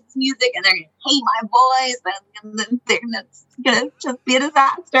guys' music and they're gonna hate my voice, and then it's gonna just be a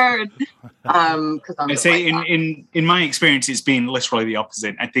disaster. Because I say in my experience, it's been literally the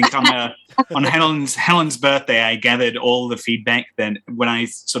opposite. I think on Helen's birthday, I gathered all the feedback that when I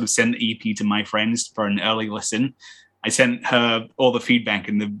sort of sent the EP to my friends for an early listen, I sent her all the feedback,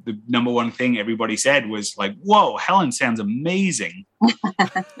 and the number one thing everybody said was like, whoa, Helen sounds amazing.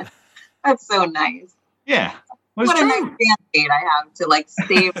 That's so nice. Yeah. What a nice fan date I have to like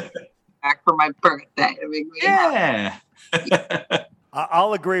save back for my birthday. Yeah.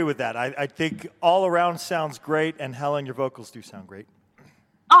 I'll agree with that. I think all around sounds great, and Helen, your vocals do sound great.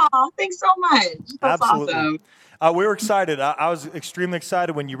 Oh, thanks so much. That's Absolutely. awesome. We were excited. I was extremely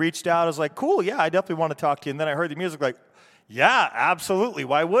excited when you reached out. I was like, cool, yeah, I definitely want to talk to you. And then I heard the music, like, yeah, absolutely.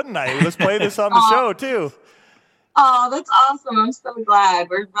 Why wouldn't I? Let's play this on the show, too. Oh, that's awesome. I'm so glad.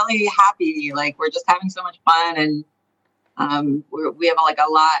 We're really happy. Like, we're just having so much fun. And we have like a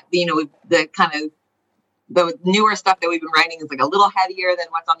lot, you know, the newer stuff that we've been writing is like a little heavier than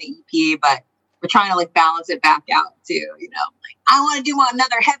what's on the EP, but we're trying to like balance it back out too, you know, like I want to do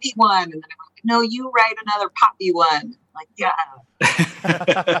another heavy one. And then I'm like, no, you write another poppy one. I'm like, yeah.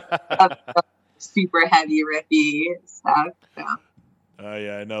 Super heavy, riffy stuff. So. Oh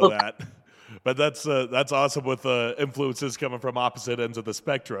yeah, I know that. But that's awesome with influences coming from opposite ends of the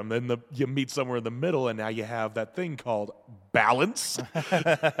spectrum. Then you meet somewhere in the middle, and now you have that thing called balance.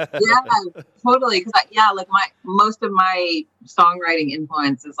 Yeah, totally. Because like most of my songwriting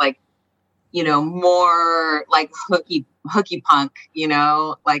influence is like, you know, more like hooky punk. You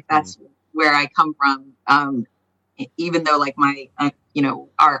know, like that's where I come from. Even though like my you know,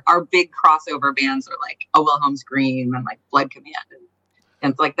 our big crossover bands are like a Wilhelm Scream and like Blood Command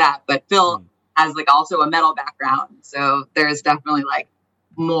and like that. But Phil has like also a metal background. So there's definitely like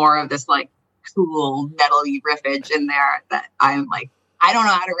more of this like cool metal-y riffage in there that I'm like, I don't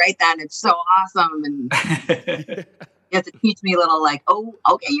know how to write that. And it's so awesome. And you have to teach me a little like, oh,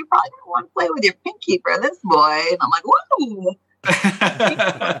 okay, you probably don't want to play with your pinky for this boy. And I'm like, whoa.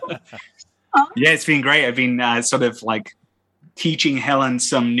 Yeah, it's been great. I've been sort of like teaching Helen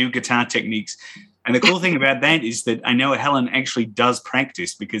some new guitar techniques. And the cool thing about that is that I know Helen actually does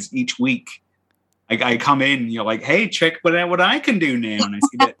practice, because each week I come in, you're like, hey, check what I can do now. And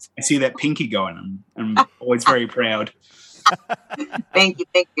I see that pinky going. I'm always very proud. Thank you.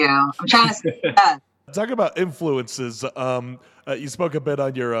 I'm trying to say that. Talk about influences. You spoke a bit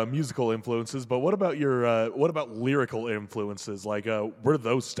on your musical influences, but what about lyrical influences? Like, where do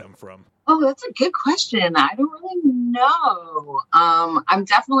those stem from? Oh, that's a good question. I don't really know. I'm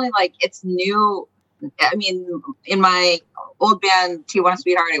definitely like, it's new. I mean, in my old band, Tijuana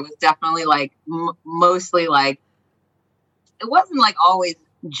Sweetheart, it was definitely like mostly like, it wasn't like always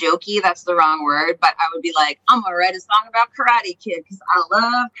jokey. That's the wrong word. But I would be like, I'm going to write a song about Karate Kid because I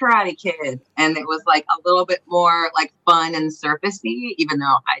love Karate Kid. And it was like a little bit more like fun and surfacey, even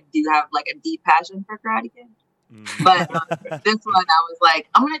though I do have like a deep passion for Karate Kid. But this one, I was like,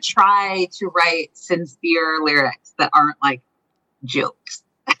 I'm going to try to write sincere lyrics that aren't like jokes.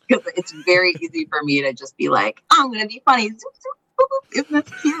 Because it's very easy for me to just be like, I'm going to be funny. Isn't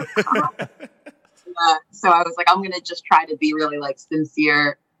this cute? So I was like, I'm going to just try to be really like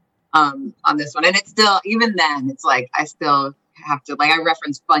sincere on this one. And it's still, even then, it's like, I still have to, like, I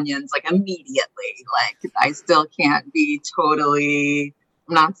reference Funyuns like immediately. Like, I still can't be totally,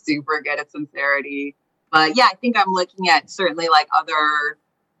 I'm not super good at sincerity. But yeah, I think I'm looking at certainly like other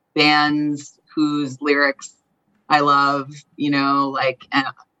bands whose lyrics I love, you know, like, and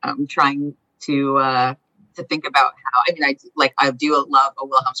I'm trying to think about how, I mean, I do love a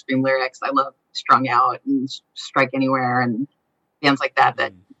Wilhelm Scream lyrics. I love Strung Out and Strike Anywhere and bands like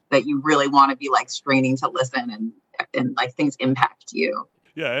that you really want to be like straining to listen and like things impact you.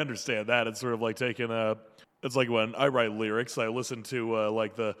 Yeah, I understand that. It's sort of like it's like when I write lyrics, I listen to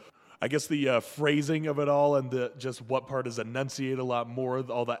like the phrasing of it all and just what part is enunciated a lot more,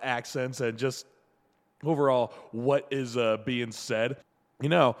 all the accents and just overall what is being said. You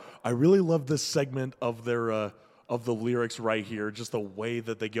know, I really love this segment of their of the lyrics right here. Just the way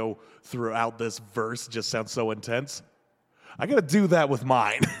that they go throughout this verse just sounds so intense. I gotta do that with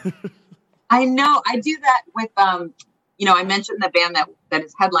mine. I know. I do that with you know, I mentioned the band that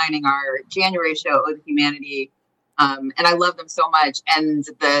is headlining our January show, Ode to Humanity. And I love them so much. And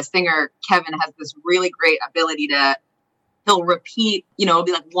the singer, Kevin, has this really great ability he'll repeat, you know, it'll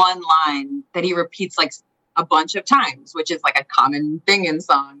be like one line that he repeats like a bunch of times, which is like a common thing in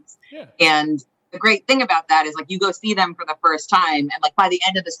songs. Yeah. And the great thing about that is like you go see them for the first time and like by the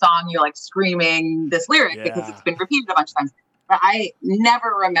end of the song, you're like screaming this lyric because it's been repeated a bunch of times. But I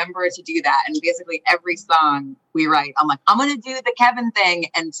never remember to do that. And basically every song we write, I'm like, I'm going to do the Kevin thing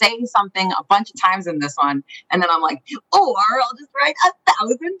and say something a bunch of times in this one. And then I'm like, or I'll just write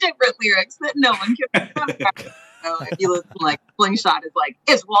 1,000 different lyrics that no one can remember. So if you listen, like Slingshot is like,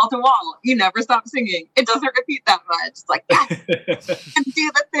 it's wall to wall. You never stop singing. It doesn't repeat that much. It's like, yes, and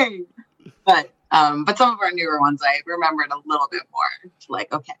do the thing. But some of our newer ones, I remember it a little bit more. It's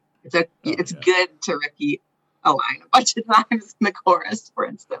like, okay, it's good to repeat a line a bunch of times in the chorus, for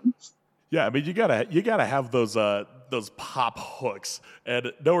instance. Yeah, I mean, you gotta have those pop hooks,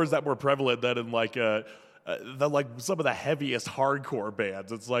 and nowhere's that more prevalent than in like some of the heaviest hardcore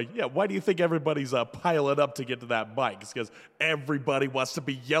bands. It's like, yeah, why do you think everybody's piling up to get to that mic? It's because everybody wants to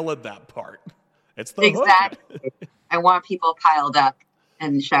be yelling that part. It's the exactly. hook. I want people piled up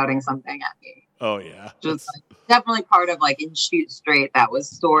and shouting something at me. Oh yeah, just like, definitely part of like in Shoot Straight. That was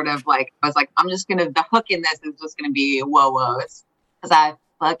sort of like I was like, the hook in this is just gonna be whoa woes because I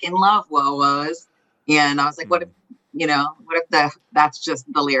fucking love whoa woes. And I was like, what if that's just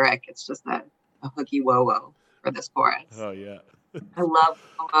the lyric? It's just a hooky whoa whoa for this chorus. Oh yeah. I love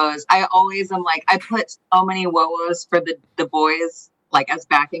whoa woes. I always am like, I put so many whoa woes for the boys like as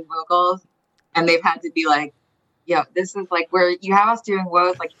backing vocals, and they've had to be like, yeah, this is like where you have us doing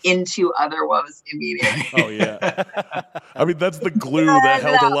woes like into other woes immediately. Oh yeah. I mean, that's the glue that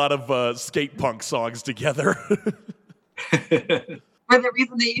held a lot of skate punk songs together. For the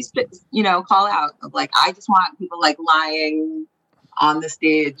reason they used to, you know, call out of like, I just want people like lying on the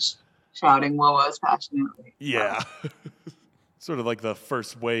stage shouting woes passionately. Yeah. Sort of like the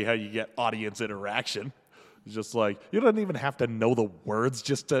first way how you get audience interaction. It's just like, you don't even have to know the words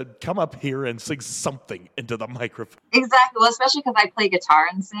just to come up here and sing something into the microphone. Exactly. Well, especially because I play guitar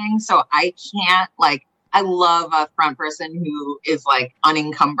and sing, so I can't like, I love a front person who is like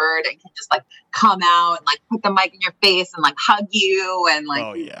unencumbered and can just like come out and like put the mic in your face and like hug you and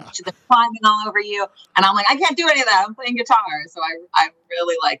like just climbing all over you. And I'm like, I can't do any of that. I'm playing guitar. So I'm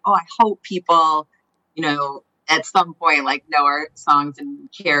really like, I hope people, you know, at some point like know our songs and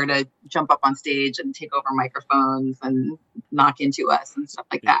care to jump up on stage and take over microphones and knock into us and stuff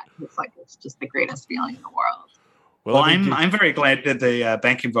like that. It's just the greatest feeling in the world. Well, I'm very glad that the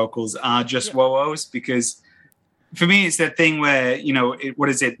backing vocals are just whoa-ohs, because for me it's that thing where, what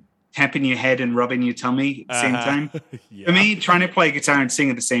is it? Tapping your head and rubbing your tummy at the same time. Yeah. For me, trying to play guitar and sing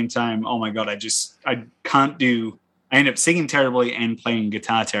at the same time, oh my God, I can't do. I end up singing terribly and playing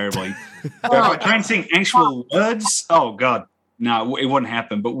guitar terribly. If I try and sing actual words, oh God, no, it wouldn't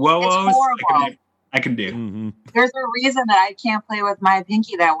happen. But whoa-ohs, I can do. Mm-hmm. There's a reason that I can't play with my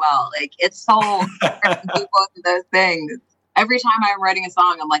pinky that well. Like, it's so hard to do both of those things. Every time I'm writing a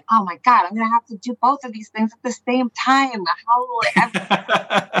song, I'm like, oh my God, I'm going to have to do both of these things at the same time. How will it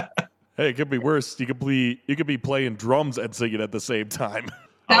ever? Hey, it could be worse. You could be playing drums and singing at the same time.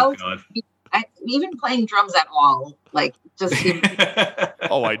 Oh God. Even playing drums at all, like, just.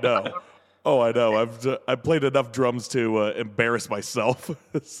 Oh, I know. I've played enough drums to embarrass myself.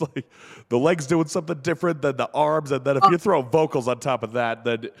 It's like the legs doing something different than the arms, and then if you throw vocals on top of that,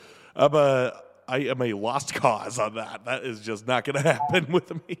 then I am a lost cause on that. That is just not going to happen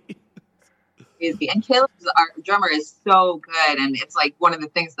with me. Crazy. And Caleb's our drummer is so good, and it's like one of the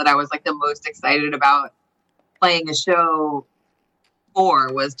things that I was like the most excited about playing a show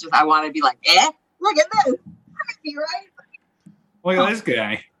for was just I want to be like, look at this, crazy, right? Look at this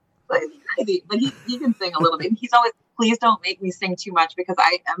guy. Crazy, but he can sing a little bit. He's always, please don't make me sing too much because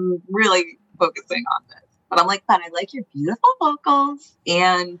I am really focusing on this. But I'm like, but I like your beautiful vocals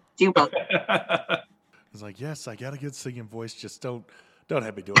and do both. I was like, yes, I got a good singing voice. Just don't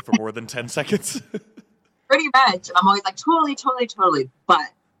have me do it for more than 10 seconds. Pretty much. And I'm always like, totally. But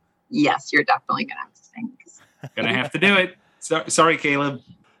yes, you're definitely going to have to sing. Gonna have to do it. Sorry, Caleb.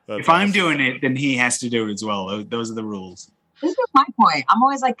 If I'm doing it, then he has to do it as well. Those are the rules. This is my point. I'm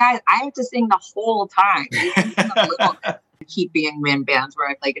always like, guys, I have to sing the whole time. Even a little bit. I keep being in bands where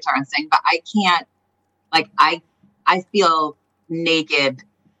I play guitar and sing, but I can't. Like, I feel naked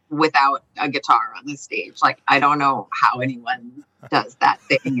without a guitar on the stage. Like, I don't know how anyone does that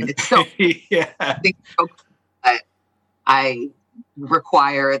thing. And it's so, I think so cool that I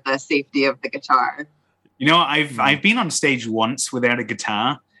require the safety of the guitar. I've been on stage once without a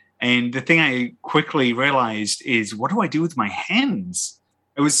guitar, and the thing I quickly realized is, what do I do with my hands?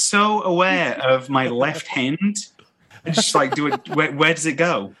 I was so aware of my left hand. I just like, do it. Where does it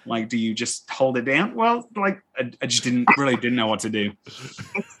go? Like, do you just hold it down? Well, like, I just didn't know what to do.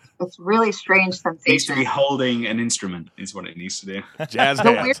 It's really strange sensation. It needs to be holding an instrument is what it needs to do. Jazz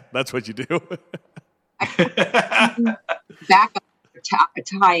hands. That's what you do. Back up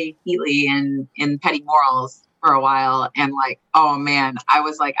Ty Healy in Petty Morals for a while, and like, oh man, I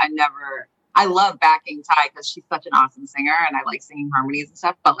was like, I love backing Ty because she's such an awesome singer, and I like singing harmonies and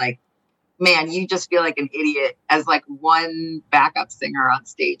stuff. But like, man, you just feel like an idiot as like one backup singer on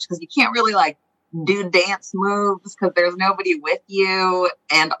stage because you can't really like do dance moves because there's nobody with you,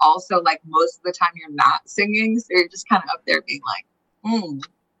 and also like most of the time you're not singing, so you're just kind of up there being like,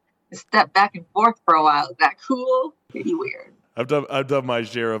 step back and forth for a while. Is that cool? Pretty weird. I've done my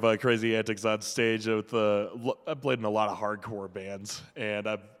share of crazy antics on stage. I've played in a lot of hardcore bands, and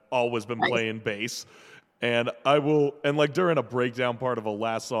I've always been playing bass. And like during a breakdown part of a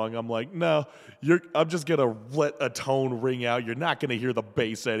last song, I'm like, no, I'm just gonna let a tone ring out. You're not gonna hear the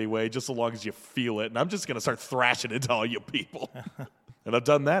bass anyway, just so long as you feel it. And I'm just gonna start thrashing into all you people. And I've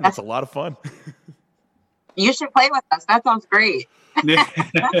done that. And it's a lot of fun. You should play with us. That sounds great.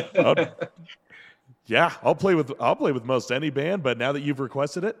 Yeah, I'll play with most any band, but now that you've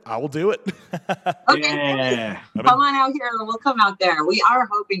requested it, I will do it. Okay, yeah. Come on out here. We'll come out there. We are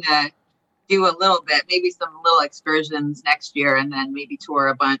hoping to do a little bit, maybe some little excursions next year, and then maybe tour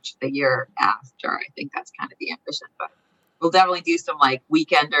a bunch the year after. I think that's kind of the ambition, but we'll definitely do some like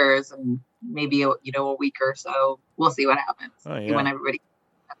weekenders and maybe a week or so. We'll see what happens. Oh, yeah. When everybody,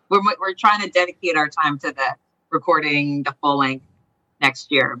 we're trying to dedicate our time to the recording the full length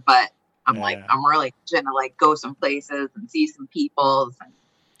next year, but I'm really gonna like go some places and see some people and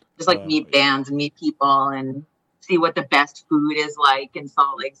just like meet bands and meet people and see what the best food is like in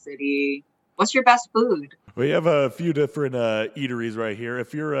Salt Lake City. What's your best food? We have a few different eateries right here.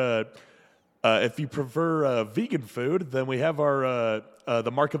 If you prefer vegan food, then we have our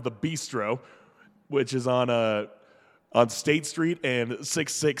the Mark of the Bistro, which is on State Street and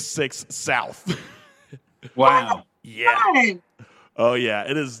 666 South. Wow. Yeah. Fun. Oh yeah,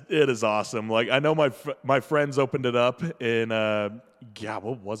 it is awesome. Like I know my friends opened it up in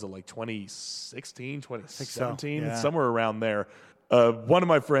what was it, like 2016, 2017, somewhere around there. one of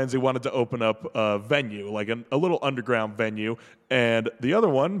my friends, he wanted to open up a venue, like a little underground venue, and the other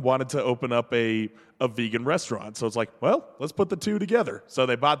one wanted to open up a vegan restaurant. So it's like, well, let's put the two together. So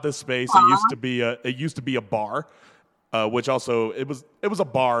they bought this space. It used to be a bar, which also it was a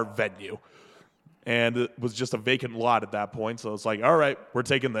bar venue, and it was just a vacant lot at that point. So it's like, all right, we're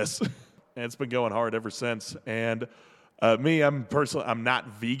taking this, and it's been going hard ever since. And I'm not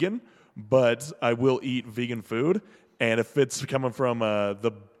vegan, but I will eat vegan food. And if it's coming from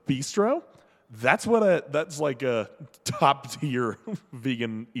the bistro, that's like a top tier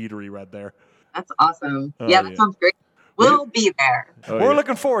vegan eatery right there. That's awesome. That sounds great. We'll be there. We're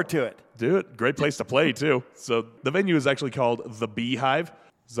looking forward to it. Dude, great place to play too. So the venue is actually called The Beehive.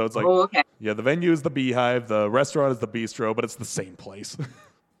 So it's like, the venue is The Beehive, the restaurant is The Bistro, but it's the same place.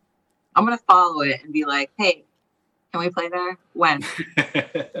 I'm going to follow it and be like, hey, can we play there? When?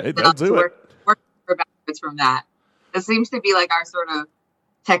 Hey, they'll do it. Work backwards from that. It seems to be like our sort of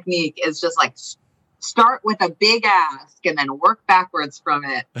technique is just like start with a big ask and then work backwards from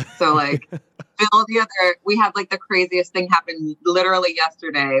it. So like we had like the craziest thing happen literally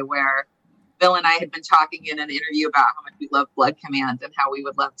yesterday where Bill and I had been talking in an interview about how much we love Blood Command and how we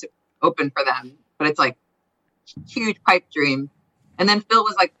would love to open for them. But it's like huge pipe dream. And then Phil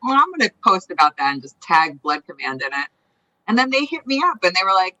was like, well, I'm going to post about that and just tag Blood Command in it. And then they hit me up and they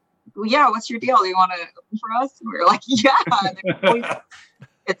were like, well, yeah, what's your deal? Do you want to open for us? And we were like, yeah.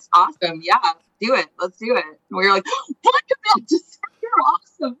 It's awesome. Yeah, do it. Let's do it. And we were like, Blood Command, you're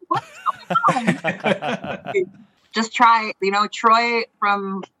awesome. What's going on? Just try. Troy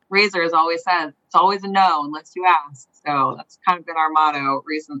from Razors always says, it's always a no unless you ask. So that's kind of been our motto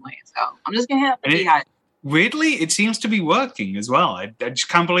recently. So I'm just going to hit up the Beehive. Weirdly, it seems to be working as well. I just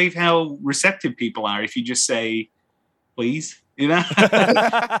can't believe how receptive people are if you just say, please. They'll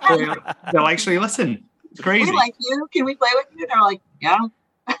actually listen. It's crazy. We like you. Can we play with you? They're like, yeah.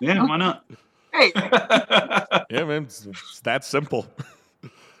 Yeah, why not? Great. Yeah, man, it's that simple.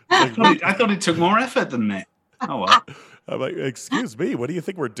 I thought it took more effort than that. Oh well. I'm like, excuse me, what do you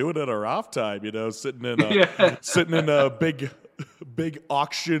think we're doing at our off time? Sitting in a big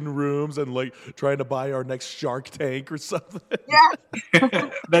auction rooms and like trying to buy our next Shark Tank or something. Yeah.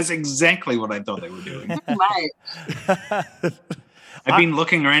 That's exactly what I thought they were doing. Right. I've been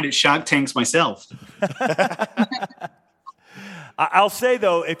looking around at Shark Tanks myself. I'll say,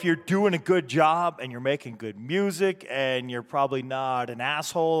 though, if you're doing a good job and you're making good music and you're probably not an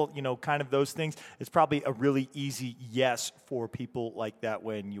asshole, kind of those things, it's probably a really easy yes for people like that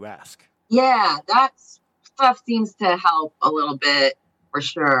when you ask. Yeah, that stuff seems to help a little bit for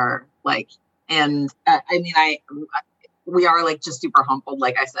sure. We are like just super humbled,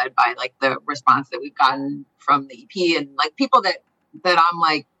 like I said, by like the response that we've gotten from the EP and like people that I'm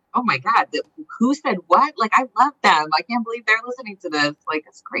like, oh my God, who said what? Like, I love them. I can't believe they're listening to this. Like,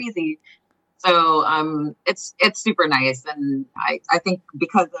 it's crazy. So it's super nice. And I think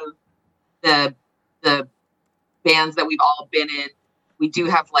because of the bands that we've all been in, we do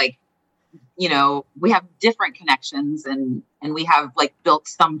have like, we have different connections and we have like built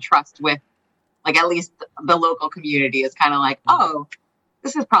some trust with like at least the local community is kind of like, oh,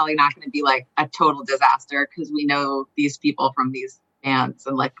 this is probably not going to be like a total disaster because we know these people from these bands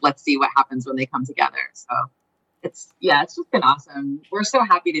and like, let's see what happens when they come together. So it's just been awesome. We're so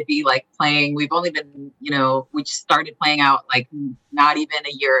happy to be like playing. We've only been, we just started playing out like not even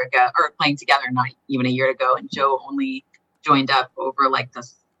a year ago or playing together, not even a year ago. And Joe only joined up over like the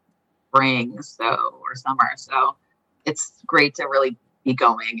spring or summer. So it's great to really be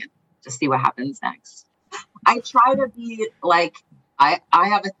going and just see what happens next. I try to be like, I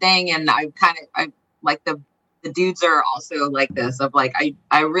have a thing and I like the dudes are also like this of like,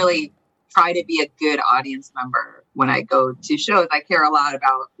 I really try to be a good audience member when I go to shows. I care a lot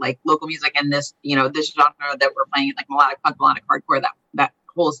about like local music and this, this genre that we're playing, like melodic punk, melodic hardcore, that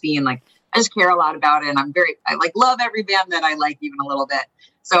whole scene. Like I just care a lot about it. And I like love every band that I like even a little bit.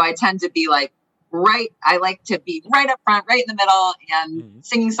 So I tend to be like, I like to be right up front, right in the middle and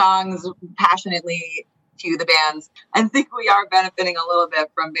singing songs passionately to the bands. I think we are benefiting a little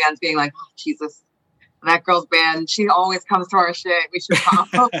bit from bands being like, oh, Jesus, that girl's band, she always comes to our shit. We should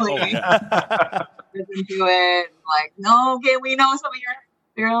probably listen to it. Like, no, okay, we know some of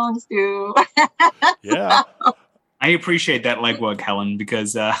your own too. Yeah. I appreciate that legwork, Helen,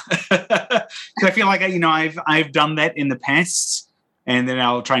 because I feel like I've done that in the past, and then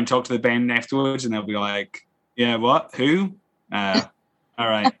I'll try and talk to the band afterwards, and they'll be like, "Yeah, what? Who? All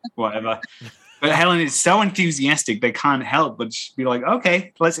right, whatever." But Helen is so enthusiastic; they can't help but be like,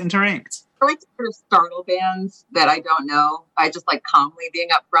 "Okay, let's interact." like to sort of startle bands that I don't know by just like calmly being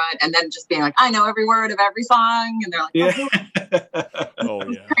up front and then just being like, I know every word of every song. And they're like, Oh,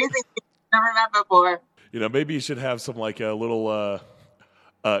 yeah. crazy never met before. You know, maybe you should have some like a little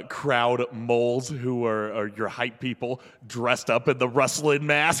crowd moles who are your hype people dressed up in the rustling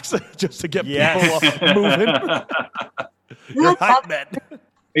masks just to get people moving. Your hype men.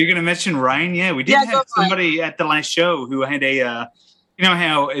 Are you going to mention Ryan? Yeah, we did have somebody at the last show who had a, you know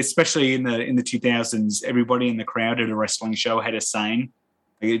how, especially in the 2000s, everybody in the crowd at a wrestling show had a sign.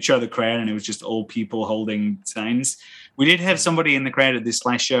 Like it'd show the crowd, and it was just old people holding signs. We did have somebody in the crowd at this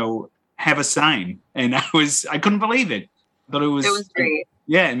last show have a sign, and I couldn't believe it. I thought it was great.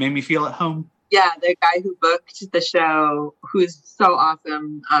 Yeah, it made me feel at home. Yeah, the guy who booked the show, who's so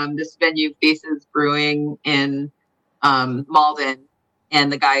awesome. This venue, Faces Brewing in Malden,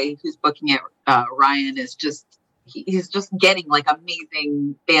 and the guy who's booking it, Ryan, is just he's just getting like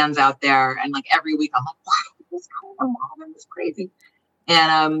amazing bands out there, and like every week I'm like, wow, this guy from Malden is crazy.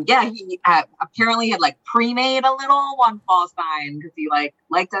 And he apparently had like pre-made a little One Fall sign because he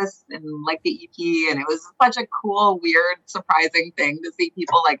liked us and liked the EP, and it was such a cool, weird, surprising thing to see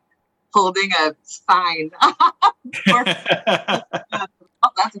people like holding a sign. Oh,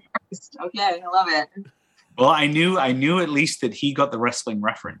 that's a first. Okay, I love it. Well, I knew at least that he got the wrestling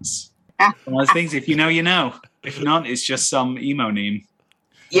reference. One of those things, if you know, you know. If not, it's just some emo name.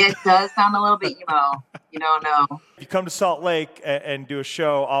 Yeah, it does sound a little bit emo. You don't know. If you come to Salt Lake and do a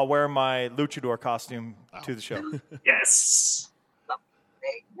show, I'll wear my luchador costume to the show. Yes.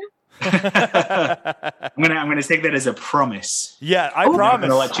 I'm gonna take that as a promise. Yeah, I promise. I'm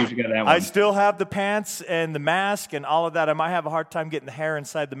gonna let you get that one. I still have the pants and the mask and all of that. I might have a hard time getting the hair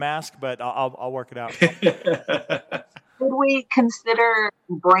inside the mask, but I'll work it out. Should we consider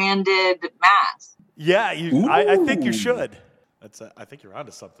branded masks? Yeah, I think you should. I think you're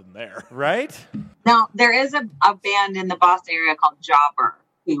onto something there. Right? Now, there is a band in the Boston area called Jobber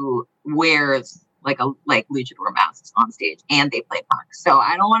who wears like luchador masks on stage, and they play punk. So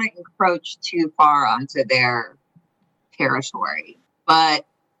I don't want to encroach too far onto their territory, but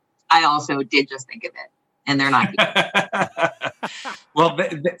I also did just think of it, and they're not. Well,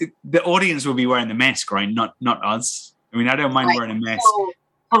 the audience will be wearing the mask, right? Not us. I mean, I don't mind wearing a mask.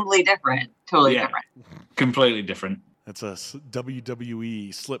 Totally different. Totally different. Completely different. That's a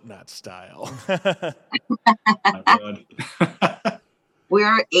WWE Slipknot style. My God.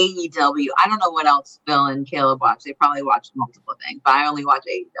 We're AEW. I don't know what else Phil and Caleb watch. They probably watch multiple things, but I only watch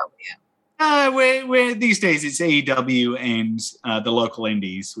AEW. We're these days it's AEW and the local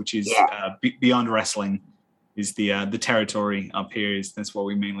indies, which is Beyond Wrestling, is the territory up here. That's what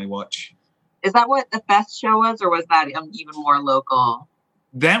we mainly watch. Is that what the Fest show was, or was that even more local?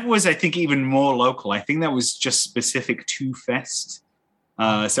 That was, I think, even more local. I think that was just specific to Fest.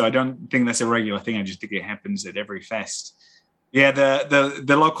 So I don't think that's a regular thing. I just think it happens at every Fest. Yeah,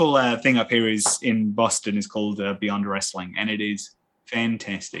 the local thing up here is in Boston is called Beyond Wrestling, and it is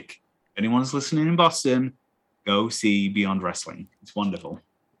fantastic. If anyone's listening in Boston, go see Beyond Wrestling. It's wonderful.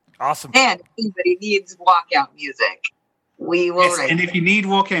 Awesome. And if anybody needs walkout music, we will. Yes, and if you need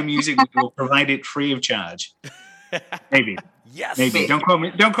walkout music, we will provide it free of charge. Maybe. Yes. Maybe. Don't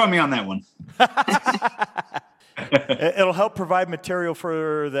quote me on that one. It'll help provide material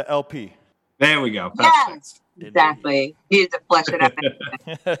for the LP. There we go. Yes, exactly. You need to flesh it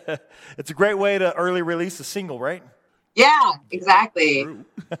out. It's a great way to early release a single, right? Yeah, exactly.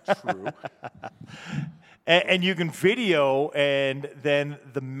 True. And you can video, and then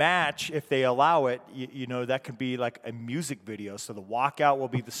the match, if they allow it, you know, that could be like a music video. So the walkout will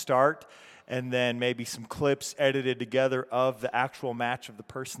be the start, and then maybe some clips edited together of the actual match of the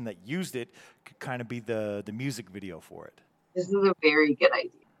person that used it could kind of be the music video for it. This is a very good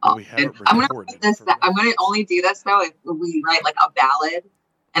idea. I'm gonna only do this though if we write like a ballad,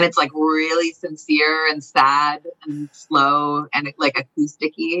 and it's like really sincere and sad and slow and like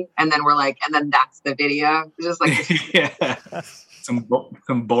acousticy, and then we're like, and then that's the video. It's just like yeah, some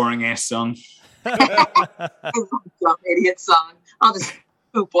boring ass song, some idiot song. I'll just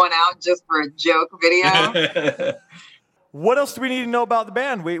poop one out just for a joke video. What else do we need to know about the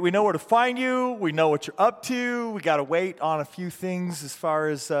band? We know where to find you. We know what you're up to. We got to wait on a few things as far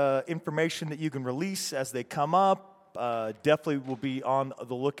as information that you can release as they come up. Definitely will be on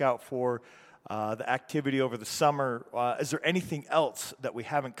the lookout for the activity over the summer. Is there anything else that we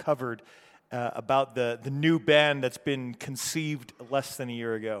haven't covered about the new band that's been conceived less than a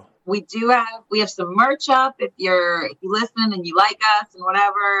year ago? We have some merch up. If you listen and you like us and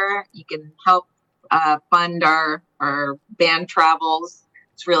whatever, you can help fund our band travels.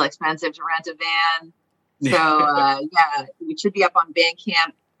 It's real expensive to rent a van. So, we should be up on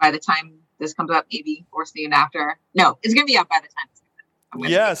Bandcamp by the time this comes out maybe or soon after. No, it's going to be out by the time it's I'm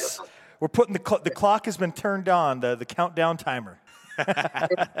gonna Yes. We're putting the clock has been turned on, the countdown timer.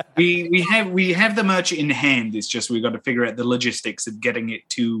 We have the merch in hand. It's just we've got to figure out the logistics of getting it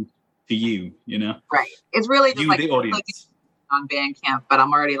to you. You know, Right. It's really just you like the audience. on Bandcamp, but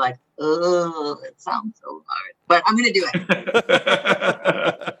I'm already like, oh, it sounds so hard. But I'm going to do it.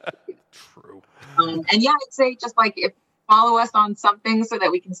 True. And yeah, I'd say just like if follow us on something so that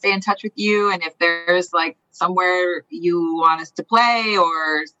we can stay in touch with you. And if there's like somewhere you want us to play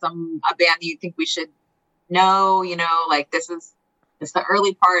or a band that you think we should know, you know, like it's the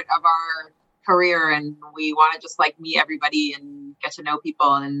early part of our career and we want to just like meet everybody and get to know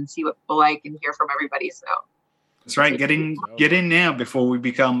people and see what people like and hear from everybody. So That's right. Get in now before we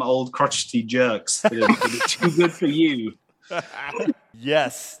become old crotchety jerks. That are too good for you.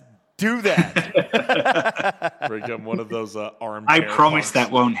 Yes. Do that. Become one of those armchair. I promise punks.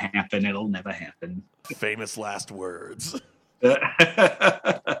 that won't happen. It'll never happen. Famous last words. we're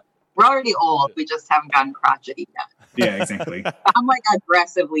already old. We just haven't gotten crotchety yet. Yeah, exactly. I'm like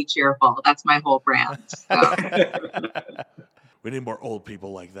aggressively cheerful. That's my whole brand. So. We need more old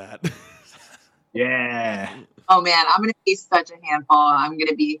people like that. Yeah. Oh man, I'm going to be such a handful. I'm going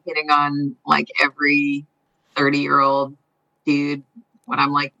to be hitting on like every 30-year-old dude when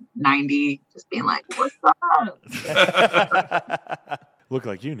I'm like 90, just being like, what's up? Look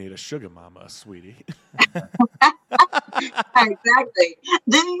like you need a sugar mama, sweetie. Exactly.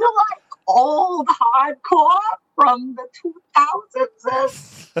 Do you like old hardcore from the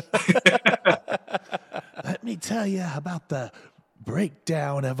 2000s? Let me tell you about the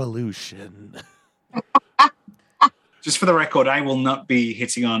breakdown evolution. Just for the record, I will not be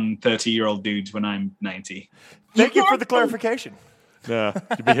hitting on 30-year-old dudes when I'm 90. Thank you for the clarification. No,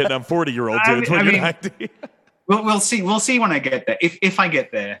 you'd be hitting on 40-year-old I dudes mean- when I you're mean- 90. We'll see. We'll see when I get there. If I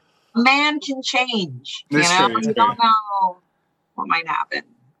get there. Man can change. You That's know, true, you that's don't know what might happen.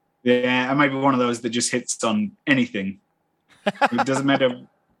 Yeah, I might be one of those that just hits on anything. It doesn't matter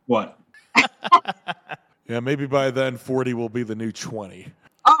what. Yeah, maybe by then 40 will be the new 20.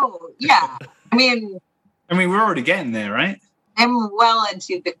 Oh, yeah. I mean, We're already getting there, right? I'm well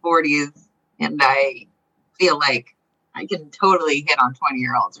into the 40s, and I feel like I can totally hit on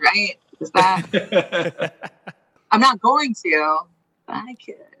 20-year-olds, right? Is that? I'm not going to, but I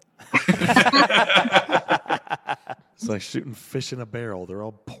could. It's like shooting fish in a barrel. They're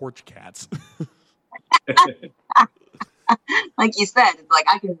all porch cats. Like you said, it's like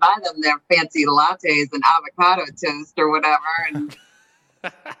I can buy them their fancy lattes and avocado toast or whatever. And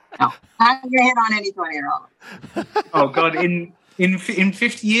no, I'm going to hit on any 20-year-old. Oh God! In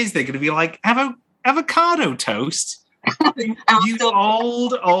 50 years, they're going to be like avocado toast. You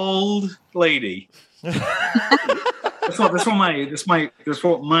old lady. That's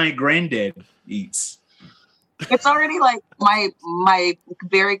what my granddad eats. It's already like my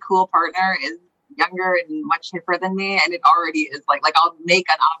very cool partner is younger and much hipper than me, and it already is like I'll make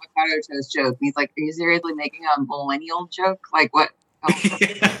an avocado toast joke. And he's like, "Are you seriously making a millennial joke? Like what?"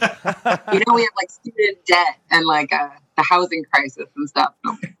 You know, we have like student debt and like the housing crisis and stuff.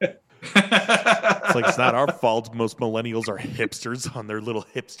 It's like it's not our fault. Most millennials are hipsters on their little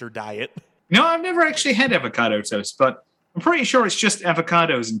hipster diet. No, I've never actually had avocado toast, but I'm pretty sure it's just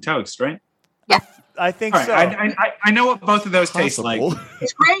avocados and toast, right? Yes, I think All right, so. I know what both of those taste like. Possible.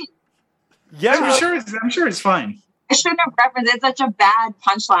 it's great. Yeah. I'm sure it's fine. I shouldn't have referenced. It's such a bad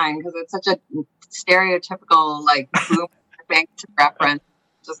punchline because it's such a stereotypical like boom bank reference.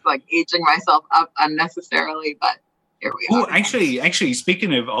 Just like aging myself up unnecessarily, but here we Oh, are. actually,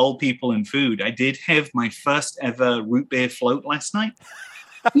 speaking of old people and food, I did have my first ever root beer float last night.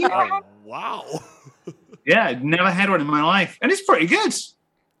 You know, Oh, wow. Yeah, I'd never had one in my life, and it's pretty good.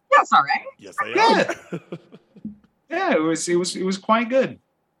 that's all right. Yes, they Yeah, are. yeah, it was quite good.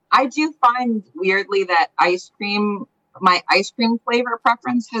 I do find weirdly that my ice cream flavor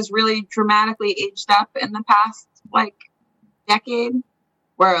preference has really dramatically aged up in the past like decade,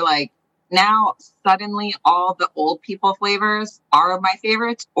 where like now suddenly all the old people flavors are my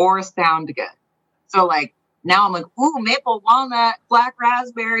favorites or sound good. So like now I'm like, ooh, maple walnut, black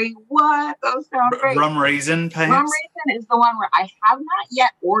raspberry, what? Those sound great. Rum raisin, perhaps. Rum raisin is the one where I have not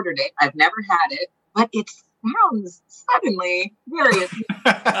yet ordered it. I've never had it, but it sounds suddenly very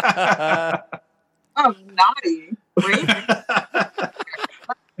naughty. Right?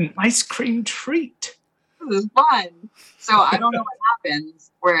 An ice cream treat. This is fun. So I don't know what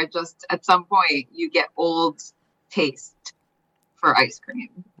happens where it just at some point you get old taste for ice cream.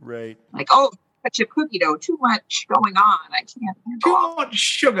 Right. Like, oh, such a cookie dough, too much going on. I can't handle Too all. much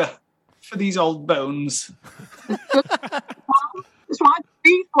sugar for these old bones. Just want to be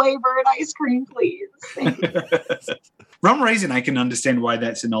Fruity flavored ice cream, please. Thank you. Rum raisin, I can understand why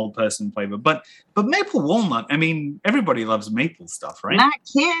that's an old person flavor, but maple walnut. I mean, everybody loves maple stuff, right? Not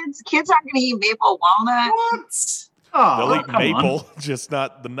kids. Kids aren't going to eat maple walnut. What? Oh, They'll eat come maple, on. just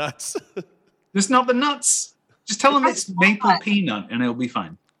not the nuts. Just not the nuts. Just tell them That's it's maple not. peanut, and it'll be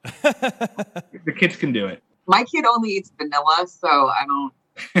fine. The kids can do it. My kid only eats vanilla, so I don't.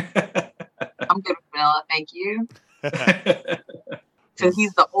 I'm good with vanilla, thank you. So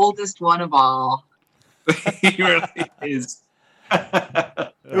he's the oldest one of all. He really is.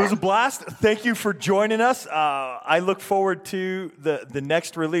 It was a blast. Thank you for joining us. I look forward to the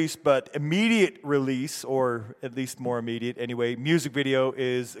next release, but immediate release, or at least more immediate anyway, music video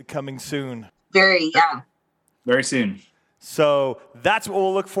is coming soon. Very, yeah. Very soon. So that's what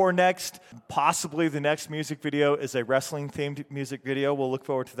we'll look for next. Possibly the next music video is a wrestling-themed music video. We'll look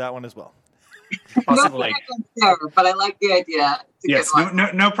forward to that one as well. Possibly. No, but I like the idea. It's a Yes, good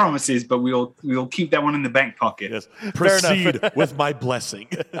one. no promises, but we'll keep that one in the back pocket. Yes. Proceed with my blessing.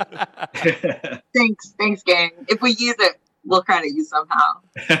 Thanks, gang. If we use it, we'll credit you somehow.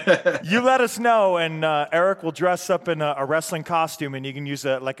 You let us know, and Eric will dress up in a wrestling costume, and you can use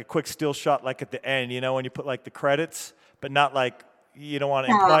like a quick still shot, like at the end, when you put like the credits, but not like you don't want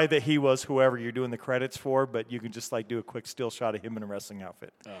to imply that he was whoever you're doing the credits for, but you can just like do a quick still shot of him in a wrestling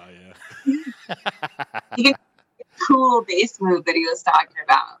outfit. Oh, yeah. You can cool bass move that he was talking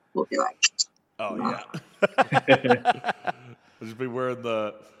about. We'll be like, Oh, yeah. Just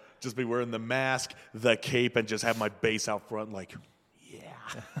be wearing the mask, the cape, and just have my bass out front, like, yeah.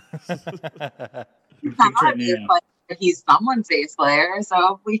 he's someone's bass player,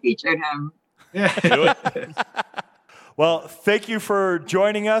 so we featured him. Do it. Well, thank you for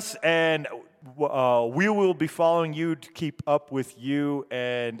joining us, and we will be following you to keep up with you,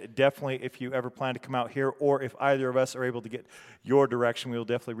 and definitely if you ever plan to come out here, or if either of us are able to get your direction, we will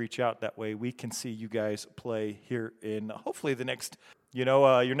definitely reach out. That way we can see you guys play here in hopefully the next,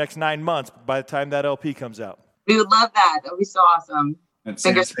 your next 9 months by the time that LP comes out. We would love that. That would be so awesome. That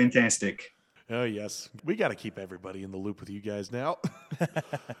sounds fantastic. Oh, yes. We got to keep everybody in the loop with you guys now.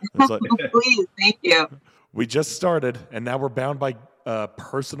 Please, thank you. We just started, and now we're bound by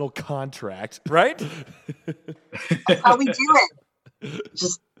personal contract. Right? That's how we do it.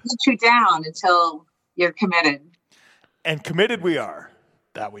 Just put you down until you're committed. And committed we are.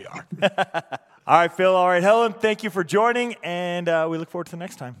 That we are. All right, Phil. All right, Helen, thank you for joining, and we look forward to the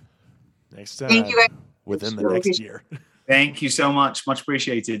next time. Next time. Thank you, guys. Within the next year. Thank you so much. Much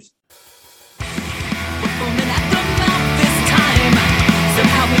appreciated. Foaming at the mouth this time.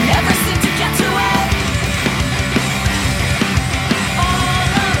 Somehow we never seem to get to it. All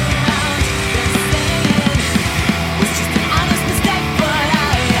around, they're saying was just an honest mistake, but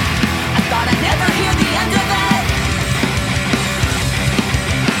I thought I'd never hear the end of it.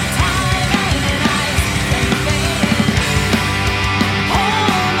 Time and ice, they fade.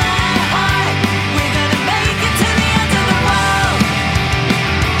 Hold my heart, we're gonna make it to the end of the world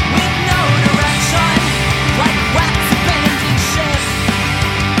with no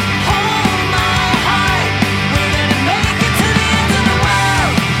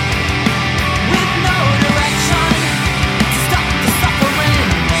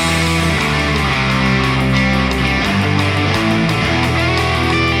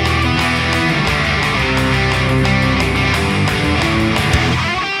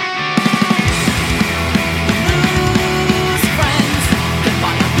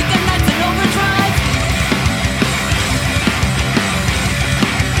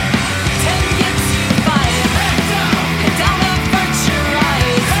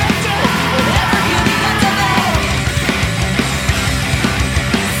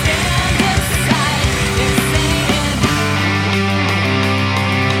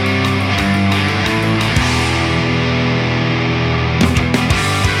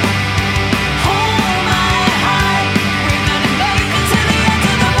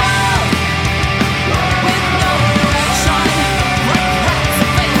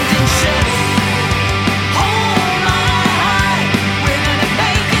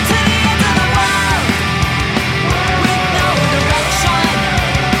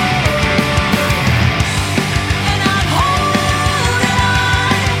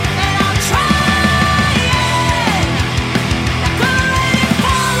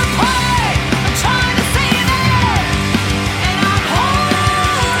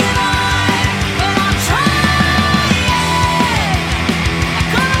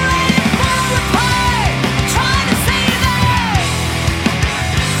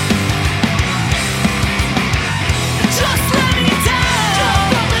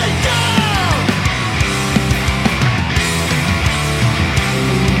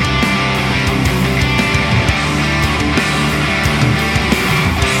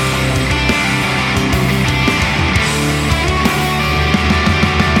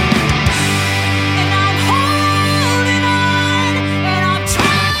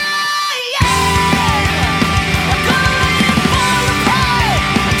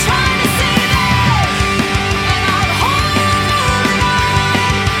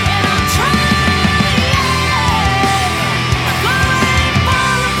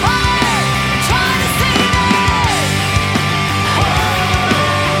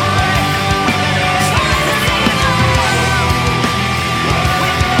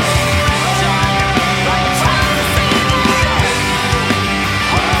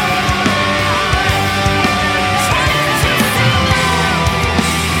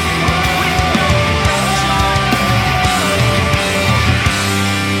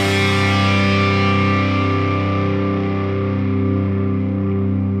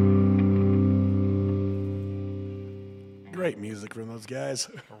from those guys.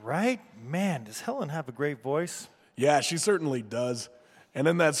 Right? Man, does Helen have a great voice? Yeah, she certainly does. And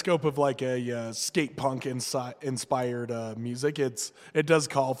in that scope of like a skate punk inspired music, it does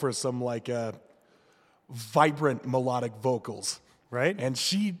call for some like vibrant melodic vocals. Right? And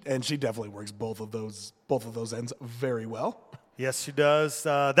she definitely works both of those ends very well. Yes, she does.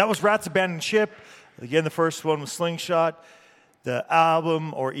 That was Rats Abandoned Ship. Again, the first one was Slingshot. The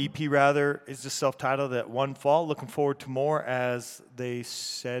album, or EP rather, is just self-titled at One Fall. Looking forward to more, as they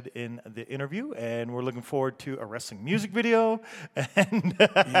said in the interview. And we're looking forward to a wrestling music video. And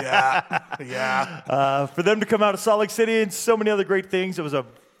Yeah. for them to come out of Salt Lake City and so many other great things. It was a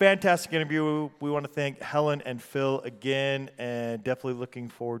fantastic interview. We want to thank Helen and Phil again, and definitely looking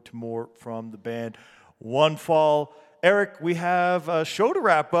forward to more from the band One Fall. Eric, we have a show to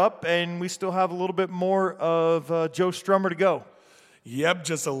wrap up, and we still have a little bit more of Joe Strummer to go. Yep,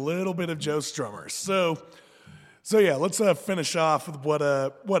 just a little bit of Joe Strummer. So yeah, let's finish off with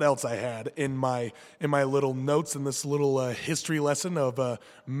what else I had in my little notes in this little history lesson of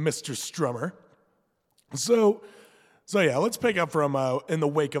Mr. Strummer. So yeah, let's pick up from in the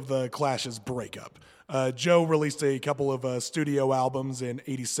wake of the Clash's breakup. Joe released a couple of studio albums in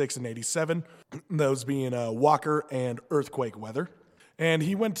 '86 and '87, those being Walker and Earthquake Weather. And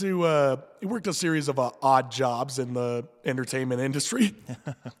he worked a series of odd jobs in the entertainment industry.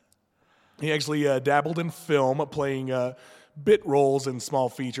 He actually dabbled in film, playing bit roles in small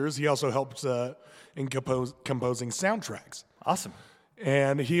features. He also helped in composing soundtracks. Awesome.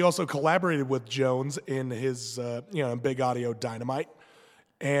 And he also collaborated with Jones in his Big Audio Dynamite.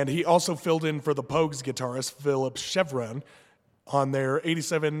 And he also filled in for the Pogues guitarist Philip Chevron on their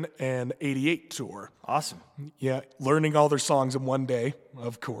 87 and 88 tour. Awesome. Yeah, learning all their songs in one day,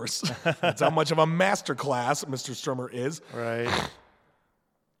 of course. That's how much of a master class Mr. Strummer is. Right.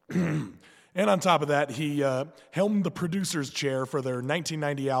 And on top of that, he helmed the producer's chair for their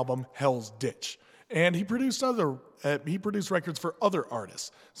 1990 album Hell's Ditch. And he produced records for other artists.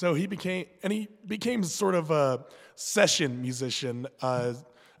 So he became sort of a session musician,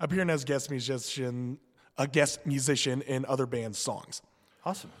 appearing as a guest musician in other bands' songs.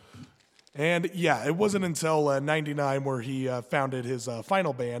 Awesome. And yeah, it wasn't until '99 where he founded his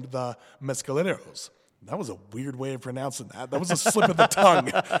final band, the Mescaleros. That was a weird way of pronouncing that. That was a slip of the tongue.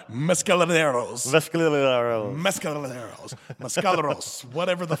 Mescaleros.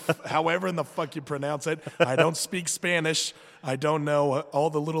 Mescaleros. However in the fuck you pronounce it. I don't speak Spanish. I don't know all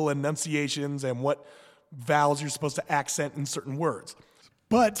the little enunciations and what vowels you're supposed to accent in certain words.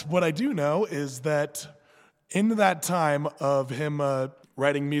 But what I do know is that in that time of him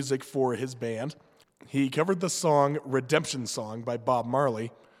writing music for his band, he covered the song Redemption Song by Bob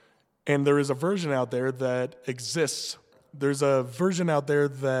Marley. And there is a version out there that exists. There's a version out there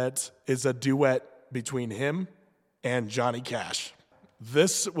that is a duet between him and Johnny Cash.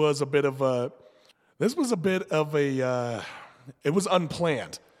 It was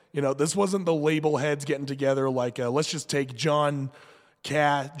unplanned. This wasn't the label heads getting together like, let's just take Johnny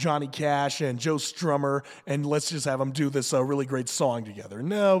Cash and Joe Strummer and let's just have them do this really great song together.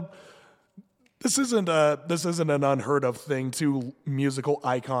 No. This isn't an unheard of thing. Two musical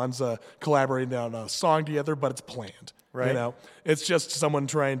icons collaborating on a song together, but it's planned. Right. It's just someone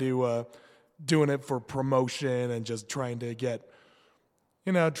trying to doing it for promotion and just trying to get,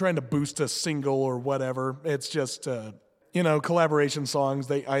 trying to boost a single or whatever. It's just collaboration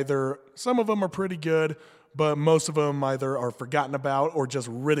songs. Some of them are pretty good, but most of them either are forgotten about or just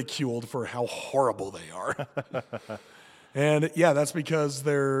ridiculed for how horrible they are. And yeah, that's because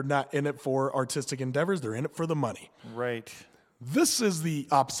they're not in it for artistic endeavors. They're in it for the money. Right. This is the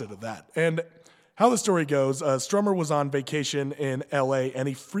opposite of that. And how the story goes, Strummer was on vacation in L.A. and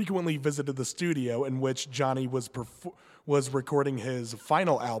he frequently visited the studio in which Johnny was recording his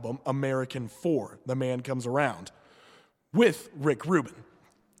final album, American 4, The Man Comes Around, with Rick Rubin.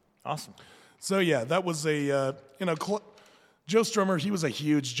 Awesome. So yeah, that was Joe Strummer, he was a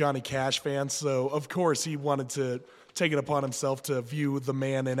huge Johnny Cash fan, so of course he wanted to take it upon himself to view the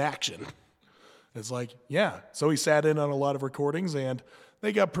man in action. It's like, yeah. So he sat in on a lot of recordings, and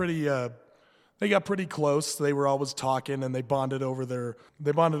they got pretty close. They were always talking, and they bonded over their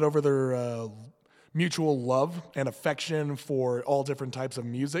mutual love and affection for all different types of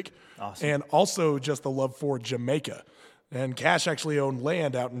music, awesome. And also just the love for Jamaica. And Cash actually owned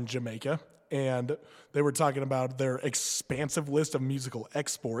land out in Jamaica, and they were talking about their expansive list of musical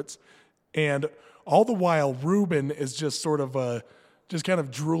exports. And all the while, Rubin is just sort of just kind of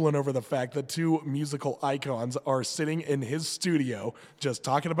drooling over the fact that two musical icons are sitting in his studio just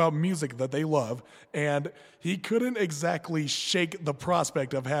talking about music that they love, and he couldn't exactly shake the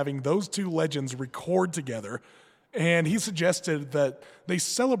prospect of having those two legends record together And he suggested that they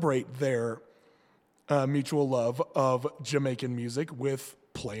celebrate their mutual love of Jamaican music with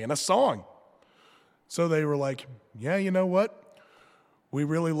playing a song. So they were like, yeah, you know what? We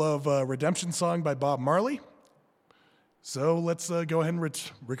really love Redemption Song by Bob Marley. So let's go ahead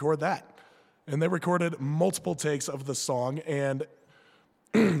and record that. And they recorded multiple takes of the song and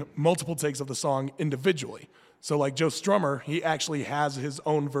multiple takes of the song individually. So like Joe Strummer, he actually has his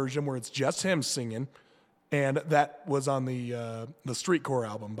own version where it's just him singing. And that was on the Streetcore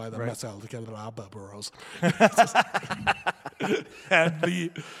album by the Metallica Burros.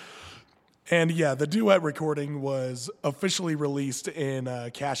 And the duet recording was officially released in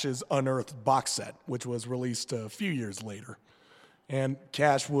Cash's Unearthed box set, which was released a few years later. And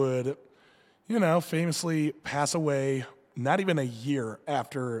Cash would, famously pass away not even a year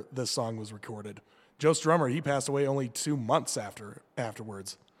after this song was recorded. Joe Strummer, he passed away only 2 months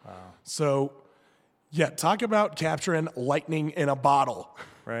afterwards. Wow. So, talk about capturing lightning in a bottle.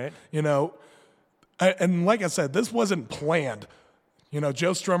 Right. And like I said, this wasn't planned.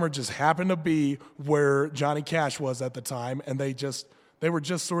 Joe Strummer just happened to be where Johnny Cash was at the time, and they were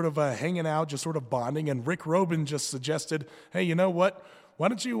just sort of hanging out, just sort of bonding, and Rick Rubin just suggested, hey, you know what? Why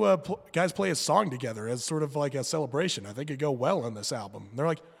don't you guys play a song together as sort of like a celebration? I think it'd go well on this album. And they're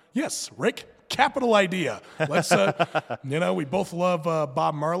like, yes, Rick, capital idea. Let's, we both love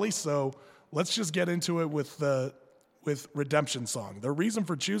Bob Marley, so let's just get into it with Redemption Song. The reason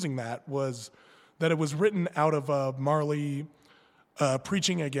for choosing that was that it was written out of Marley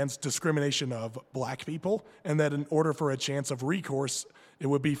preaching against discrimination of black people, and that in order for a chance of recourse, it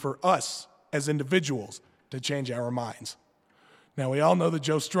would be for us as individuals to change our minds. Now, we all know that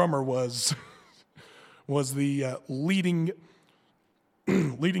Joe Strummer was the leading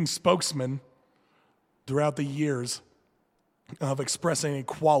spokesman throughout the years of expressing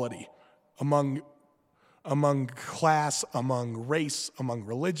equality among class, among race, among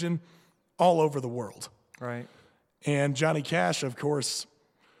religion, all over the world. Right. And Johnny Cash, of course,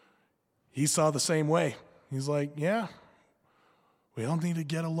 he saw the same way. He's like, yeah, we all need to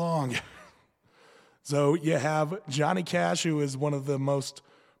get along. So you have Johnny Cash, who is one of the most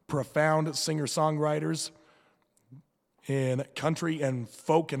profound singer-songwriters in country and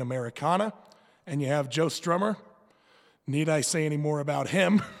folk and Americana. And you have Joe Strummer. Need I say any more about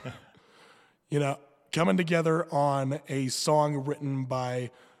him? Coming together on a song written by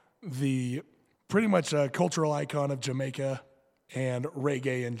the pretty much a cultural icon of Jamaica and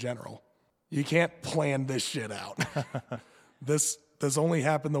reggae in general. You can't plan this shit out. This only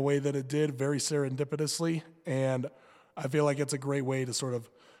happened the way that it did, very serendipitously, and I feel like it's a great way to sort of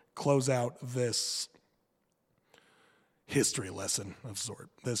close out this history lesson of sort.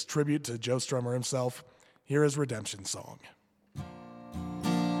 This tribute to Joe Strummer himself. Here is Redemption Song.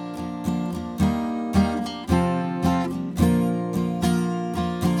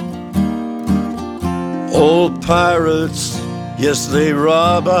 Old pirates, yes, they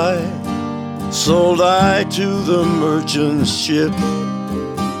rob I. Sold I to the merchant ship.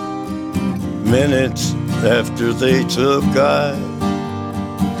 Minutes after they took I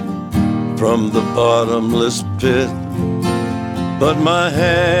from the bottomless pit. But my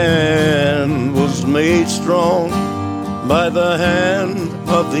hand was made strong by the hand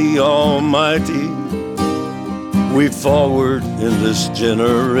of the Almighty. We forward in this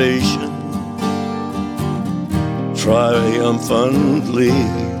generation triumphantly.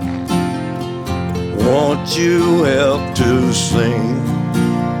 Won't you help to sing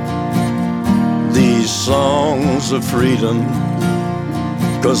these songs of freedom?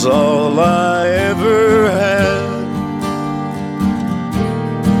 'Cause all I ever had,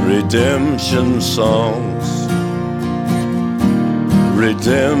 redemption songs,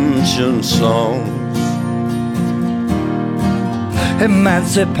 redemption songs.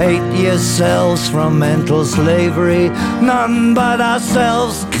 Emancipate yourselves from mental slavery. None but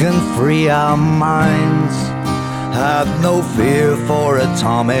ourselves can free our minds. Have no fear for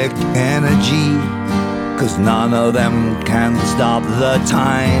atomic energy, 'cause none of them can stop the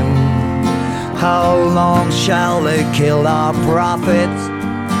time. How long shall they kill our prophets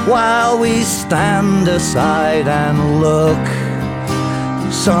while we stand aside and look?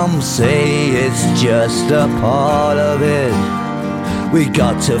 Some say it's just a part of it. We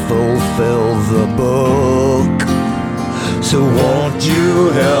got to fulfill the book. So won't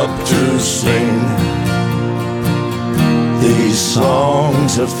you help to sing these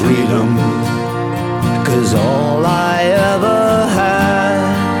songs of freedom? 'Cause all I ever had,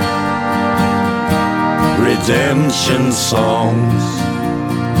 redemption songs,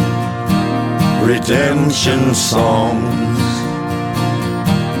 redemption songs,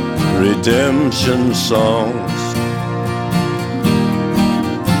 redemption songs.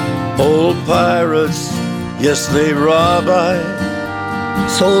 Old pirates, yes, they rob I.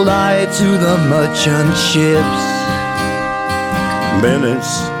 Sold I to the merchant ships. Minutes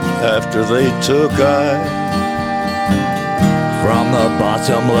after they took I From the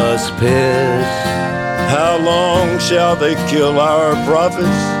bottomless pit. How long shall they kill our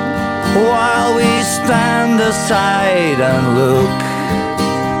prophets? While we stand aside and look.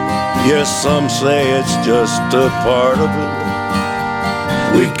 Yes, some say it's just a part of it.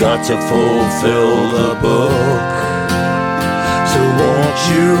 We've got to fulfill the book. So won't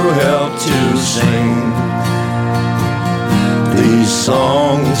you help to sing These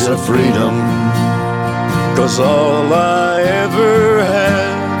songs of freedom, 'cause all I ever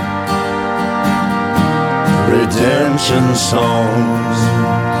had, redemption songs.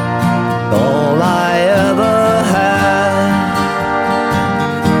 All I ever had,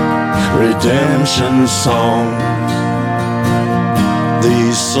 redemption songs.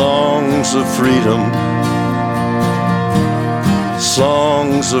 These songs of freedom,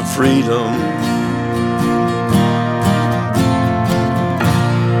 songs of freedom.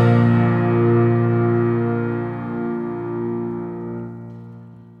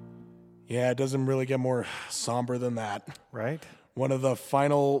 Yeah, it doesn't really get more somber than that. Right? One of the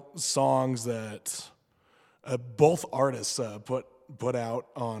final songs that both artists put out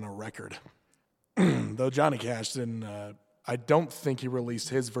on a record. Though Johnny Cash didn't, I don't think he released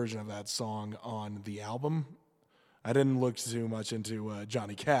his version of that song on the album. I didn't look too much into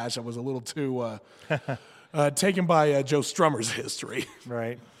Johnny Cash. I was a little too taken by Joe Strummer's history.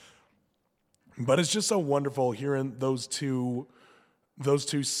 Right. But it's just so wonderful hearing those two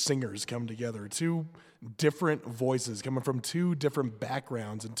singers come together, two different voices coming from two different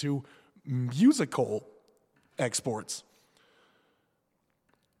backgrounds and two musical exports.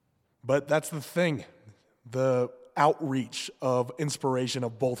 But that's the thing, the outreach of inspiration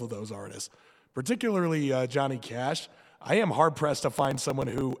of both of those artists, particularly Johnny Cash. I am hard-pressed to find someone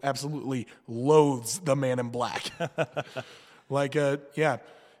who absolutely loathes the Man in Black.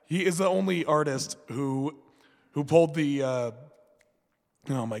 He is the only artist who pulled the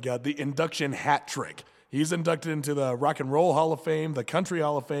the induction hat trick. He's inducted into the Rock and Roll Hall of Fame, the Country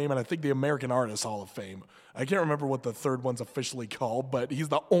Hall of Fame, and I think the American Artist Hall of Fame. I can't remember what the third one's officially called, but he's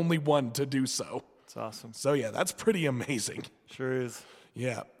the only one to do so. It's awesome. So yeah, that's pretty amazing. Sure is.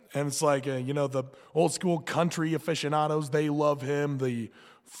 Yeah, and it's like the old school country aficionados, they love him. The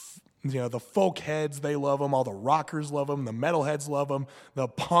folk heads, they love him. All the rockers love him. The metalheads love him. The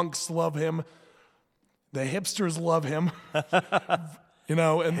punks love him. The hipsters love him.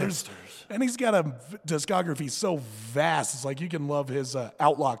 And he's got a discography so vast. It's like you can love his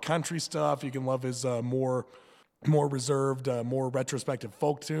outlaw country stuff. You can love his more reserved, more retrospective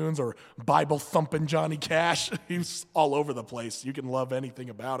folk tunes, or Bible thumping Johnny Cash. He's all over the place. You can love anything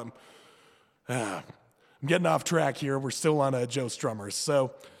about him. I'm getting off track here. We're still on Joe Strummer.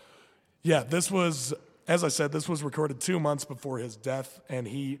 So, yeah, this was, as I said, this was recorded 2 months before his death, and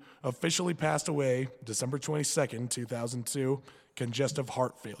he officially passed away December 22nd, 2002, congestive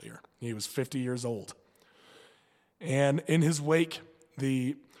heart failure. He was 50 years old. And in his wake,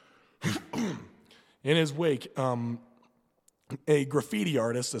 a graffiti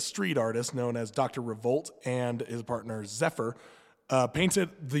artist, a street artist known as Dr. Revolt, and his partner Zephyr painted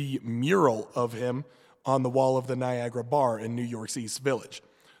the mural of him on the wall of the Niagara Bar in New York's East Village.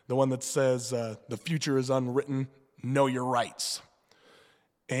 The one that says, "The future is unwritten, know your rights."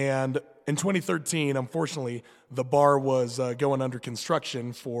 And in 2013, unfortunately, the bar was going under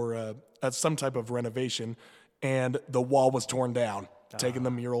construction for some type of renovation, and the wall was torn down, taking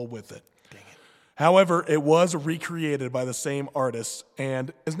the mural with it. However, it was recreated by the same artist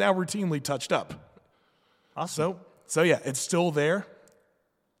and is now routinely touched up. Awesome. So yeah, it's still there,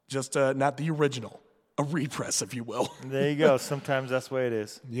 just not the original, a repress, if you will. There you go. Sometimes that's the way it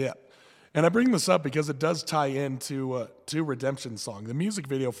is. Yeah. And I bring this up because it does tie into Redemption Song. The music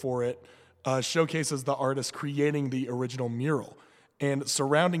video for it showcases the artist creating the original mural and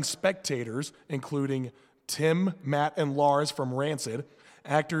surrounding spectators, including Tim, Matt, and Lars from Rancid,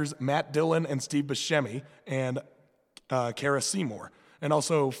 actors Matt Dillon and Steve Buscemi, and Kara Seymour, and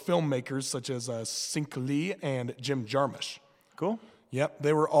also filmmakers such as Sink Lee and Jim Jarmusch. Cool. Yep,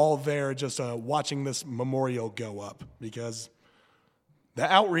 they were all there just watching this memorial go up because the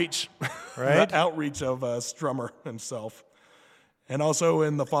outreach, right? The outreach of Strummer himself. And also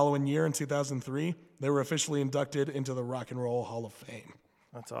in the following year, in 2003, they were officially inducted into the Rock and Roll Hall of Fame.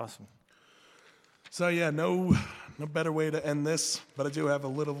 That's awesome. So yeah, no better way to end this, but I do have a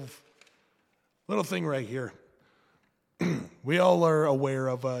little thing right here. We all are aware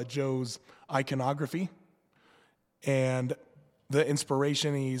of Joe's iconography, and the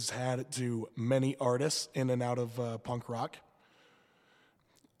inspiration he's had to many artists in and out of punk rock.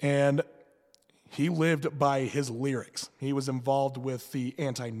 And he lived by his lyrics. He was involved with the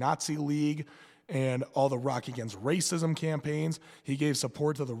Anti-Nazi League and all the Rock Against Racism campaigns. He gave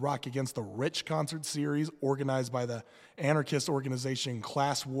support to the Rock Against the Rich concert series organized by the anarchist organization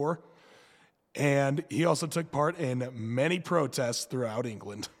Class War. And he also took part in many protests throughout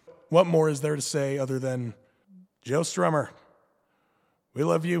England. What more is there to say other than, Joe Strummer, we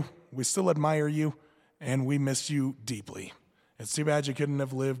love you, we still admire you, and we miss you deeply. It's too bad you couldn't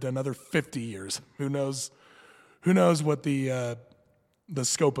have lived another 50 years. Who knows what the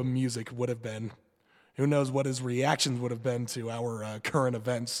scope of music would have been. Who knows what his reactions would have been to our current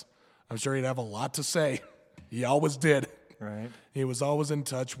events. I'm sure he'd have a lot to say. He always did. Right. He was always in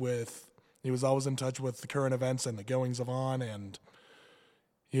touch with the current events and the goings of on, and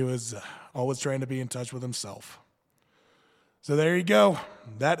he was always trying to be in touch with himself. So there you go.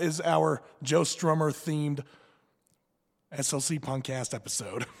 That is our Joe Strummer themed SLC Punkcast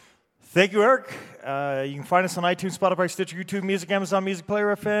episode. Thank you, Eric. You can find us on iTunes, Spotify, Stitcher, YouTube Music, Amazon Music,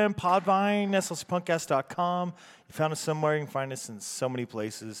 Player FM, Podvine, slcpunkcast.com. You found us somewhere. You can find us in so many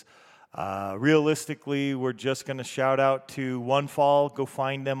places. Realistically, we're just going to shout out to One Fall. Go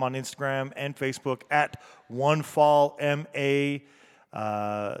find them on Instagram and Facebook at OneFallMA.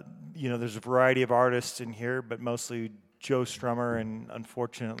 There's a variety of artists in here, but mostly Joe Strummer, and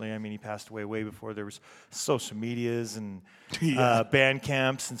unfortunately, he passed away way before there was social medias and band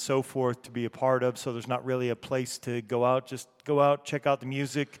camps and so forth to be a part of, so there's not really a place to go out. Just go out, check out the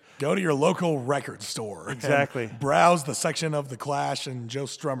music. Go to your local record store. Exactly. And browse the section of The Clash and Joe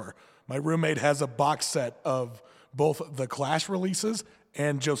Strummer. My roommate has a box set of both the Clash releases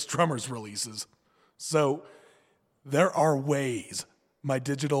and Joe Strummer's releases. So there are ways, my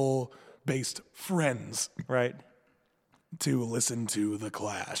digital-based friends, right, to listen to The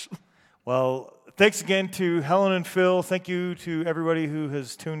Clash. Well, thanks again to Helen and Phil. Thank you to everybody who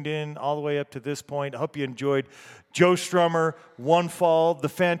has tuned in all the way up to this point. I hope you enjoyed Joe Strummer, One Fall, the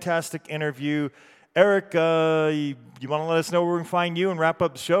fantastic interview. Eric, you want to let us know where we can find you and wrap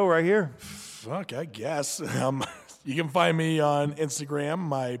up the show right here? Fuck, I guess. You can find me on Instagram,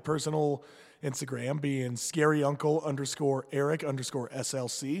 my personal Instagram being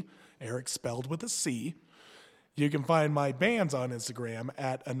scaryuncle_Eric_SLC. Eric spelled with a C. You can find my bands on Instagram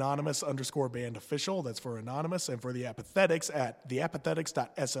at anonymous_bandofficial. That's for Anonymous. And for the Apathetics at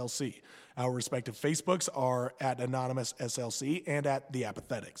theapathetics.slc. Our respective Facebooks are at AnonymousSLC and at The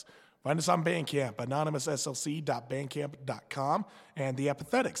Apathetics. Find us on Bandcamp, anonymousslc.bandcamp.com and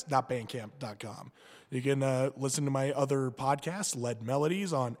theapathetics.bandcamp.com. You can listen to my other podcasts, Lead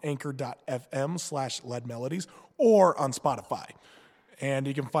Melodies, on anchor.fm/leadmelodies or on Spotify. And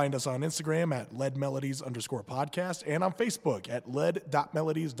you can find us on Instagram at leadmelodies_podcast and on Facebook at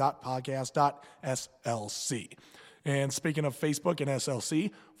lead.melodies.podcast.slc. And speaking of Facebook and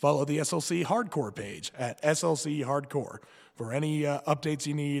SLC, follow the SLC Hardcore page at SLC Hardcore for any updates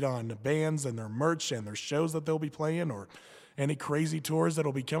you need on bands and their merch and their shows that they'll be playing or any crazy tours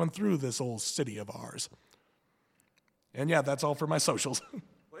that'll be coming through this old city of ours. And yeah, that's all for my socials.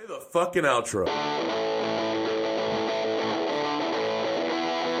 Play the fucking outro.